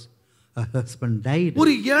because her husband died.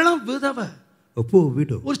 ஒரு ஏழை விதவை, a poor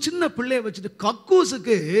widow, ஒரு சின்ன பிள்ளையை வச்சுட்டு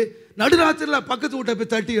கக்கூஸுக்கு நடுராத்திரில பக்கத்து வீட்டை போய்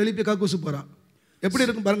தட்டி எழுப்பி கக்கூசு போறான். எப்படி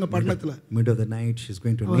இருக்கும் பாருங்க பட்டணத்துல. Middle of the night she is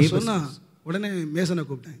going to neighbors. சொன்னா உடனே மேசனை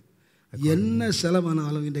கூப்பிட்டேன். என்ன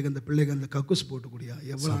செலவானாலும் இன்றைக்கு அந்த பிள்ளைக்கு அந்த கக்கூஸ் போட்டு கூடியா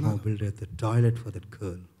எவ்வளவு build the toilet for that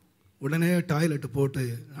girl. உடனே டாய்லெட் போட்டு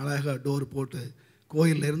அழகாக டோர் போட்டு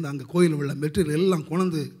கோயிலில் இருந்து அங்கே கோயில் உள்ள மெட்டீரியல் எல்லாம்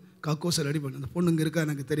கொண்டு கக்கூஸை ரெடி பண்ணி அந்த பொண்ணுங்க இருக்கா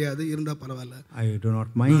எனக்கு தெரியாது, இருந்தால் பரவாயில்ல, I do not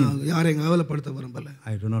mind. யாரையும் கவலைப்படுத்த விரும்பல.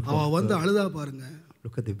 I do not. அவள் வந்து அழுதா பாருங்க.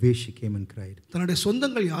 Look at the way she came and cried. தன்னுடைய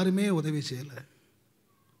சொந்தங்கள் யாருமே உதவி செய்யல.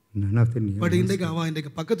 None of the பட் இன்றைக்கு அவள்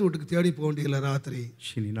இன்றைக்கு பக்கத்து வீட்டுக்கு தேடி போக வேண்டியல ராத்திரி.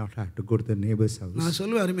 She did not have to go to the neighbor's house. நான்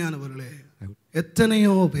சொல்லுவேன் அருமையானவர்களே,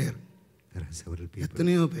 எத்தனையோ பேர், there are several people,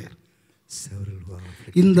 எத்தனையோ பேர் several who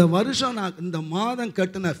are இந்த வருஷம் நான் இந்த மாதம்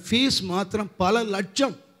கட்டின ஃபீஸ் மாத்திரம் பல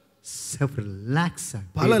லட்சம், several lakhs,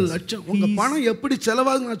 பல லட்சம். உங்க பணம் எப்படி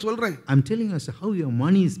செலவாகுது நான் சொல்றேன். I'm telling you how your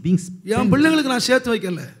money is being spent. என் பிள்ளைகளுக்கு நான் சேர்த்து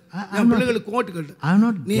வைக்கல, என் பிள்ளைகளுக்கு கோட்டு கட்டு.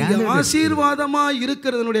 நீங்க ஆசீர்வாதமா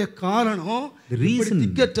இருக்கிறதுனுடைய காரணம்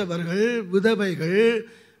திக்கற்றவர்கள், விதவைகள்,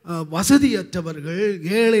 வசதியற்றவர்கள்,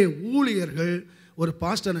 ஏழை ஊழியர்கள். ஒரு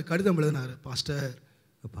பாஸ்டர் கடிதம் எழுதினாரு, பாஸ்டர்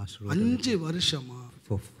 5 வருஷமா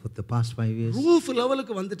for the past 5 years roof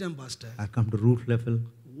லெவலுக்கு வந்துட்டேன் pastor, I come to roof level.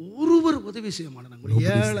 ஒருவர் உதவி செய்ய மாட்டாங்க.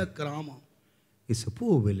 ஏழை கிராமம், it's a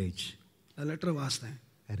poor village. Letter வாசித்தேன்.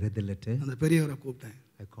 I read the letter. அந்த பெரியவரை கூப்பிட்டேன்.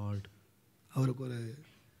 I called. அவருக்கு ஒரு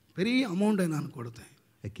பெரிய அமௌண்ட்டை நான் கொடுத்தேன்.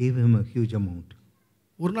 I gave him a huge amount.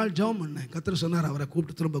 ஒரு நாள் ஜெபம் பண்ணேன். கர்த்தர் சொன்னார் அவரை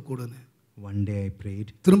கூப்பிட்டு திரும்ப கூடுன்னு. One day I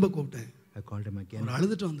prayed. திரும்ப கூப்பிட்டேன். I called him again. அவர்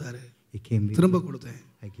அழுதுட்டு வந்தாரு. He came. திரும்ப கொடுத்தேன்.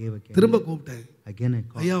 I gave again. திரும்ப கூப்பிட்டேன். Again I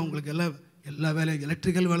called. ஐயா உங்களுக்கு எல்லா வேலையும்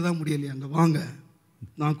எலக்ட்ரிக்கல் வேலை தான் முடியலையா, அங்கே வாங்க,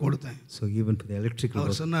 நான் கொடுத்தேன். So even for the electrical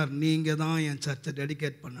அவர் சொன்னார் நீங்க தான் என் சர்ச்சை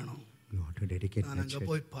டெடிகேட் பண்ணணும். You want to dedicate. நான் அங்கே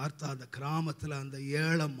போய் பார்த்தா அந்த கிராமத்தில் அந்த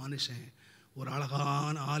ஏழை மனுஷன் ஒரு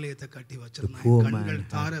அழகான ஆலயத்தை கட்டி வச்சிருந்தான். கண்கள்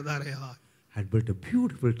தார தாரையா had built a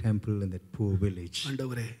beautiful temple in that poor village.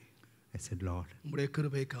 ஆண்டவரே, I said, Lord, உம்முடைய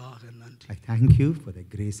கிருபைக்காக நன்றி. I thank you for the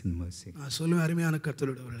grace and mercy. நான் சொல்லுவேன் அருமையான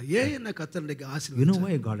கர்த்தருடையவர்களே, ஏன் என்ன கர்த்தருடைய ஆசீர்வாதம். You know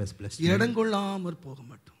why God has blessed you? இடங்கொள்ளாமற் போக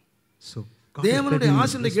மாட்டோம். So தேவனுடைய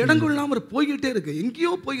ஆசீர்வாதம் இடங்கொள்ளாமற் போயிட்டே இருக்கு,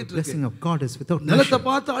 எங்கேயோ போயிட்டு இருக்கு. Blessing of God is without measure. நிலத்தை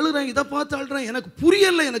பார்த்து அழுறேன், இதை பார்த்து அழுறேன், எனக்கு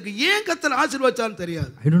புரியல, எனக்கு ஏன் கர்த்தர் ஆசீர்வதிச்சான்னு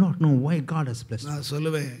தெரியாது. I do not know why God has blessed. நான்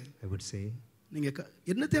சொல்லுவேன், I would say, நீங்க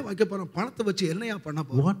என்னத்தையும் வைக்க போறோம், பணத்தை வச்சு என்னையா பண்ண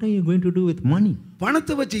போறோம்? What are you going to do with money?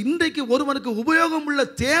 பணத்தை வச்சு இன்றைக்கு ஒருவனுக்கு உபயோகம் உள்ள,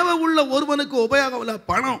 தேவை உள்ள ஒருவனுக்கு உபயோகம் உள்ள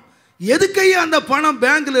பணம் எதுக்கையா அந்த பணம்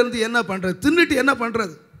பேங்க்ல இருந்து என்ன பண்றது, தின்னுட்டு என்ன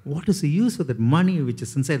பண்றது? What is the use of that money which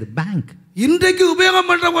is inside the bank? இன்றைக்கு உபயோகம்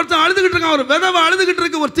பண்ற ஒருத்தன் அழுதுகிட்டு இருக்கான், ஒரு விதவை அழுதுகிட்டு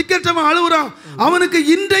இருக்கு, ஒரு திக்கற்றவன் அழுகுறான். அவனுக்கு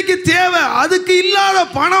இன்றைக்கு தேவை, அதுக்கு இல்லாத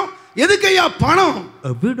பணம் எதுக்கையா பணம்?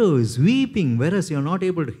 A widow is weeping whereas you are not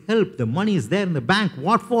able to help. The money is there in the bank.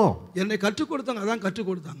 What for? என்னை கற்றுக் கொடுத்தாங்க, அதான் கற்றுக்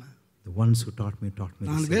கொடுத்தாங்க. The ones who taught me.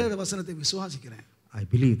 நான் வேத வசனத்தை விசுவாசிக்கிறேன். I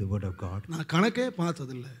believe the word of God. நான் கணக்கே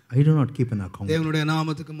பார்த்ததில்ல. I do not keep an account. தேவனுடைய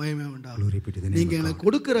நாமத்துக்கு மகிமை உண்டாகட்டும். Glory be to the name நீங்க of எனக்கு God.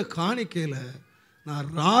 கொடுக்கிற காணிக்கையில நான்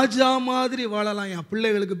ராஜா மாதிரி வாழலாம். என்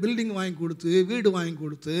பிள்ளைகளுக்கு பில்டிங் வாங்கி கொடுத்து, வீடு வாங்கி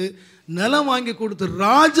கொடுத்து, நிலம் வாங்கி கொடுத்து,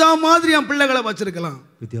 ராஜா மாதிரி என் பிள்ளைகளை வச்சிருக்கலாம்.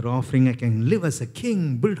 With your offering I can live as a king,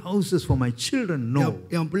 build houses for my children. No.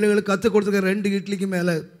 என் பிள்ளைகளுக்கு கத்து கொடுத்துக்க 2 இட்லிக்கு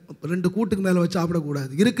மேல 2 கூட்டுக்கு மேல வச்சு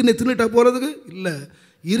சாப்பிடக்கூடாது. இருக்குன்னு தின்னுட்டா போறதுக்கு இல்ல,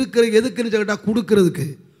 இருக்கிற எதுக்குன்னு கேட்டா கொடுக்கிறதுக்கு.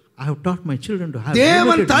 I have taught my children to have.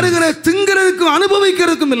 தேவன் தருகிற திங்கிறதுக்கு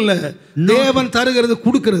அனுபவிக்கிறதுக்கும் இல்ல, தேவன் தருகிறது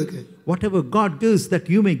கொடுக்கிறதுக்கு. Whatever God gives, that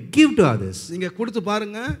you may give to others. நீங்க கொடுத்து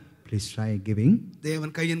பாருங்க. Please try giving.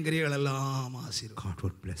 தேவன் கையின் கிரியைகள் எல்லாம் ஆசீர்வதிப்பார். God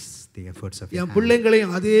would bless the efforts of your N hand.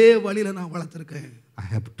 பிள்ளைகளையும் அதே வழியில நான் வளர்த்திருக்கேன். I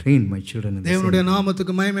have trained my children in the தேவனுடைய same.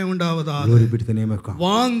 நாமத்துக்கு மகிமை உண்டாவதாக. Glory be to the name of God.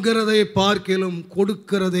 வாங்குறதை பார்க்கிலும்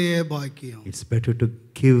கொடுக்கிறதே பாக்கியம். It's better to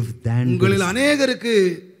give than to உங்களில் அநேகருக்கு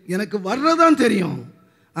எனக்கு வர்றதான் தெரியும்,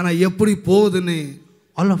 ஆனா எப்படி போகுதுன்னு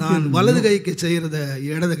நான் வலது கைக்கு செய்யறத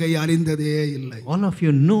இடது கை அறிந்ததே இல்லை. all of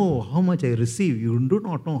you know how much I receive. You do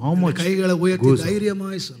not know how much. கைகளை உயர்த்தி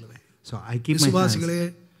தைரியமாய் சொல்லுவேன். So I keep my hands. விசுவாசிகளே,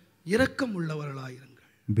 இரக்கம் உள்ளவர்களாயிருங்கள்.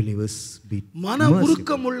 Believers, be மன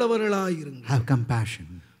உருக்கம் உள்ளவர்களாயிருங்கள். have compassion.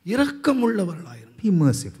 இரக்கம் உள்ளவர்களாயிருங்கள். Be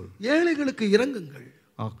merciful. ஏழைகளுக்கு இரங்குங்கள்.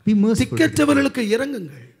 Be merciful. திக்கற்றவர்களுக்கு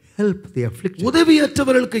இரங்குங்கள். Help the afflicted.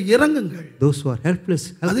 உதவியற்றவர்களுக்கு இரங்குங்கள். Those who are helpless,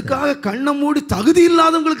 help them. அதுக்காக கண்ணை மூடி தகுதி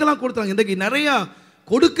இல்லாதவங்களுக்கு எல்லாம் கொடுத்தாங்க. இன்றைக்கு நிறைய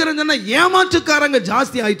கொடுக்கிறதுன்னா ஏமாற்றுக்காரங்க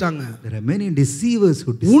ஜாஸ்தி ஆயிட்டாங்க. There are many deceivers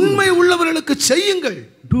who deceive. உண்மை உள்ளவர்களுக்கு செய்யுங்கள்.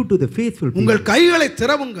 Do to the faithful people. உங்கள் கைகளை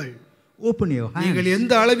திறவுங்கள். Open your hands. நீங்கள்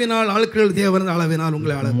எந்த அளவினால் ஆட்கள் தேவன் அளவினால்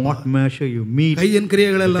உங்களை அளப்பார். What measure you meet, கையின்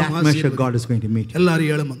கிரியைகள் எல்லாம் that measure God is going to meet you.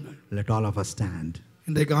 எல்லாரும் எழும்புங்கள். Let all of us stand.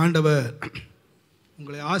 இன்றைக்கு ஆண்டவர்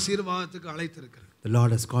உங்களை ஆசீர்வாதத்துக்கு அழைத்திருக்கிறார். The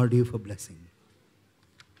Lord has called you for blessing.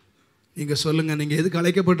 நீங்க சொல்லுங்க, நீங்க எதுக்கு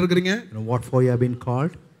அழைக்கப்பட்டிருக்கிறீங்க? You know what for you have been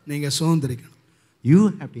called? நீங்க சுதந்திரிக்கணும். You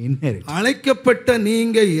have to inherit. அழைக்கப்பட்ட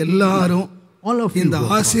நீங்க எல்லாரும் All of you இந்த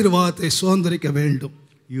ஆசீர்வாதத்தை சுதந்திரிக்க வேண்டும்.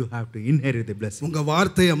 You have to inherit the blessing. உங்க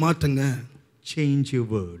வார்த்தையை மாற்றுங்க. Change your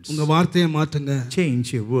words. உங்க வார்த்தையை மாற்றுங்க. Change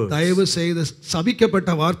your words. தயவு செய்து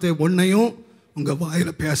சபிக்கப்பட்ட வார்த்தை ஒன்னையும் உங்க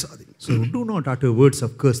வாயில பேசாதீங்க. So do not utter words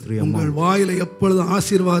of curse through your உங்கள் mouth. வாயில எப்பொழுதும்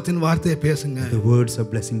ஆசீர்வாதத்தின் வார்த்தையை பேசுங்க. The words of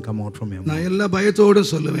blessing come out from your mouth. நான் எல்லா பயத்தோடு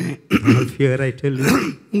சொல்லுவேன். All fear I tell you.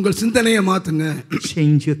 உங்கள் சிந்தனையை மாத்துங்க.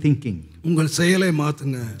 Change your thinking. உங்கள் செயலை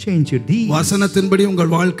மாத்துங்க. Change your deeds. வசனத்தின்படி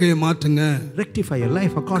உங்கள் வாழ்க்கையை மாற்றுங்க. Rectify your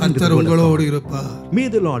life according to the கர்த்தர் word of உங்களோடு God. இருப்பார். May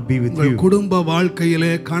the Lord be with உங்கள் you. குடும்ப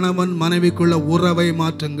வாழ்க்கையிலே கணவன் மனைவிக்குள்ள உறவை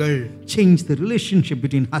மாற்றுங்கள். Change the relationship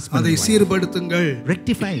between husband அதை and wife. சீர்படுத்துங்கள்.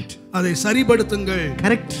 Rectify it. அதை சரிபடுத்துங்கள்.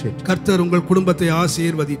 Correct it. கர்த்தர் உங்கள் குடும்பத்தை The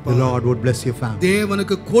ஆசீர்வதிப்பார். Lord would bless your family.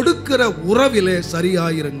 தேவனுக்கு கொடுக்கிற உறவிலே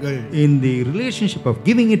சரியாயிருங்கள். In the relationship of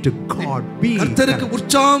giving it to God, be கர்த்தருக்கு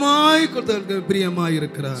உற்சாகமாய் கர்த்தருக்கு பிரியமாய்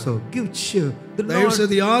இருக்கிறார். so give cheer. The தயவு Lord,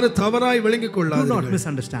 செய்து யாரு தவறாய் விளங்கிக் do not கொள்ளாதீர்கள்.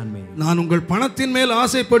 misunderstand me. நான் உங்கள் பணத்தின் மேல்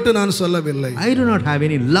ஆசைப்பட்டு நான் சொல்லவில்லை. I do not have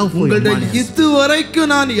any love for your உங்களுடைய money.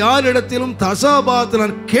 இதுவரைக்கும் நான் யாரிடத்திலும் தசாபாத்து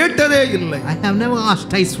நான் கேட்டதே இல்லை. I have never asked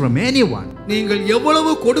tithes from anyone. நீங்கள்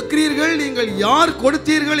எவ்வளவு கொடுக்கிறீர்கள், நீங்கள் யார்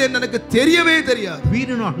கொடுத்தீர்கள் என்று எனக்கு தெரியவே தெரியாது. We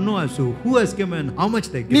do not know as to who has given, how much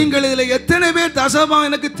they give. நீங்கள் இதில் எத்தனை பேர் தசபா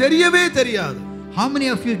எனக்கு தெரியவே தெரியாது. How many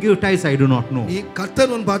of you give tithes? I do not know. நீ கர்த்தர்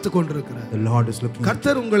உன் பார்த்து கொண்டிருக்கிறார். The Lord is looking.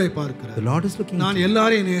 கர்த்தர் உங்களை பார்க்கிறார். The Lord is looking. நான்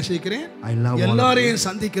எல்லாரையும் நேசிக்கிறேன். I love all of எல்லாரையும்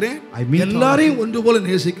சந்திக்கிறேன். I meet எல்லாரையும் ஒன்று போல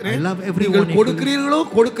நேசிக்கிறேன். I love everyone நீங்கள் கொடுக்கிறீர்களோ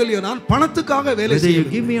கொடுக்கலையோ நான் பணத்துக்காக வேலை Whether you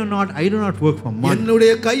செய்யவில்லை. give me or not, I do not work for money.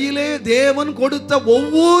 என்னுடைய கையிலே தேவன் கொடுத்த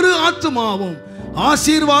ஒவ்வொரு ஆத்துமாவும்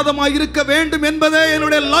ஆசீர்வாதமாய் இருக்க வேண்டும் என்பதே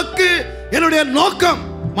என்னுடைய லக்கு, என்னுடைய நோக்கம்.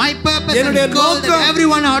 My purpose என்னுடைய and goal that நோக்கம்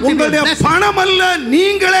everyone ought to be உங்களுடைய blessed. பணம் அல்ல,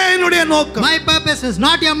 நீங்களே என்னுடைய நோக்கம். My purpose is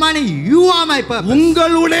not your money, you are my purpose.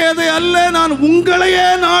 உங்களுடையது அல்ல, நான் உங்களையே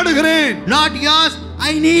நாடுகிறேன். Not yours,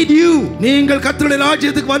 I need you. நீங்கள் கர்த்தருடைய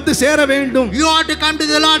ராஜ்யத்துக்கு வந்து சேர வேண்டும். You ought to come to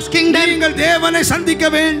the Lord's kingdom. நீங்கள் தேவனை சந்திக்க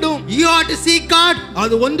வேண்டும். You ought to seek God.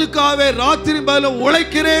 அது ஒன்றுக்காகவே ராத்திரி பகலும்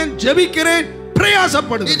உழைக்கிறேன், ஜெபிக்கிறேன்,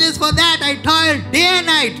 பிரயாசப்படுகிறேன். It is for that I toil day and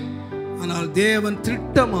night. ஆனால் தேவன்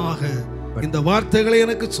திட்டமாக இந்த வார்த்தைகளை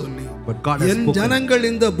எனக்கு சொல்லி, But God has N spoken. ஜனங்கள்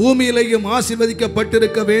இந்த பூமியிலேயும்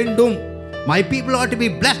ஆசீர்வதிக்கப்பட்டிருக்க வேண்டும். My people ought to be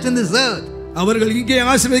blessed in this earth. அவர்கள் இங்கே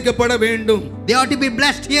ஆசீர்வதிக்கப்பட வேண்டும். They ought to be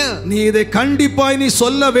blessed here. நீ இதை கண்டிப்பாய் நீ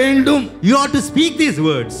சொல்ல வேண்டும். You ought to speak these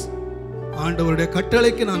words. ஆண்டவருடைய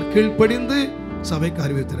கட்டளைக்கு நான் கீழ்ப்படிந்து சபைக்கு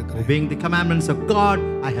அறிவித்திருக்கிறேன். Obeying the commandments of God,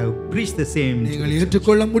 I have preached the same. நீங்கள்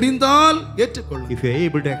ஏற்றுக்கொள்ள முடிந்தால் ஏற்றுக்கொள்ளுங்கள். If you are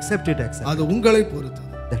able to accept it, accept. அது உங்களை பொறுத்தது.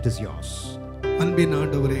 That is yours. அன்பின்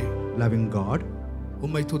ஆண்டவரே, Loving God,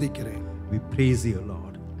 உம்மை துதிக்கிறேன். we praise you,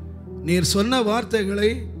 Lord. நீர் சொன்ன வார்த்தைகளை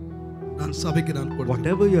நான் சபைக்கு நான் கொடுத்தேன்.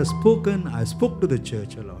 Whatever you have spoken, I spoke to the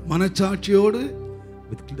church, Lord. மனச்சாட்சியோடு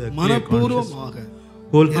With the clear conscience, மனப்பூர்வமாக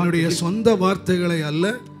என்னுடைய சொந்த வார்த்தைகளை அல்ல,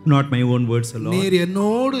 not my own words, O Lord. நீர்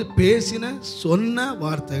என்னோடு பேசின சொன்ன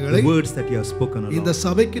வார்த்தைகளை The words that you have spoken, O இந்த Lord,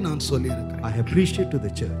 சபைக்கு நான் சொல்லியிருக்கிறேன். I have preached it to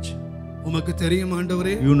the church. உமக்கு தெரியும்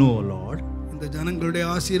ஆண்டவரே, You know, O Lord, இந்த ஜனங்களுடைய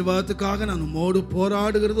ஆசீர்வாதத்துக்காக நான் உம்மோடு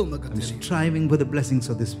போராடுகிறது உமக்கு I'm தெரியும். striving for the blessings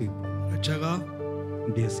of this people. ரட்சகா,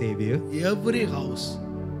 Dear Savior, every house,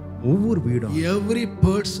 ஒவ்வொரு வீடும், every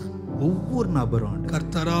person ஒவ்வொரு நபரும்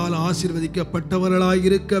கர்த்தரால் ஆசீர்வதிக்கப்பட்டவர்களாய்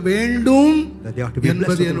இருக்க வேண்டும் that they ought to be என்பது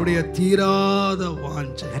blessed, O என்னுடைய Lord. தீராத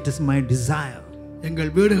வாஞ்சை. That is my desire. எங்கள்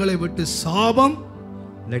வீடுகளை விட்டு சாபம்,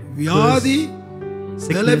 Let வியாதி, curse,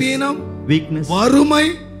 பலவீனம், sickness, weakness, வறுமை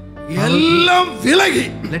எல்லாம் விலகி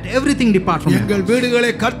let everything depart from எங்கள் us.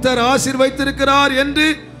 வீடுகளை கர்த்தர் ஆசீர்வதித்திருக்கிறார் என்று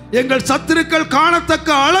எங்கள் சத்துருக்கள் காணத்தக்க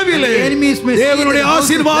அளவிலே The enemies may see தேவனுடைய the house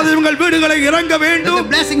ஆசீர்வாதம் எங்கள் வீடுகளை இறங்க வேண்டும். Let the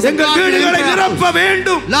blessings of எங்கள் God வீடுகளை enter our நிரப்ப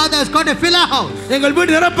வேண்டும். Lord has got to fill our house. எங்கள்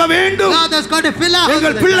வீடு நிரப்ப வேண்டும். Lord has got to fill our house.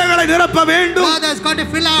 எங்கள் பிள்ளைகளை நிரப்ப வேண்டும். Lord has got to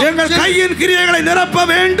fill our எங்கள் children. கையின் கிரியைகளை நிரப்ப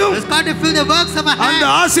வேண்டும். Has got to fill the works of our அந்த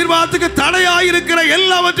hands. ஆசீர்வாதத்துக்கு தடையாயிருக்கிற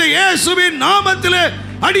எல்லாவற்றையும் இயேசுவின் நாமத்திலே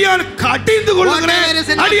அடியான் கடிந்து கொள்கிறேன், Whatever is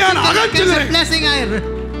an அடியான் obstacle against the அகற்றுகிறேன். blessing,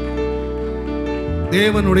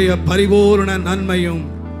 தேவனுடைய பரிபூரண நன்மையும்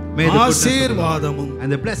May the goodness of the Lord ஆசீர்வாதமும் and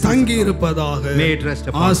the blessings of தங்கி God இருப்பதாக, may it rest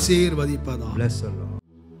upon us. ஆசீர்வதிப்பதாக. Bless the Lord.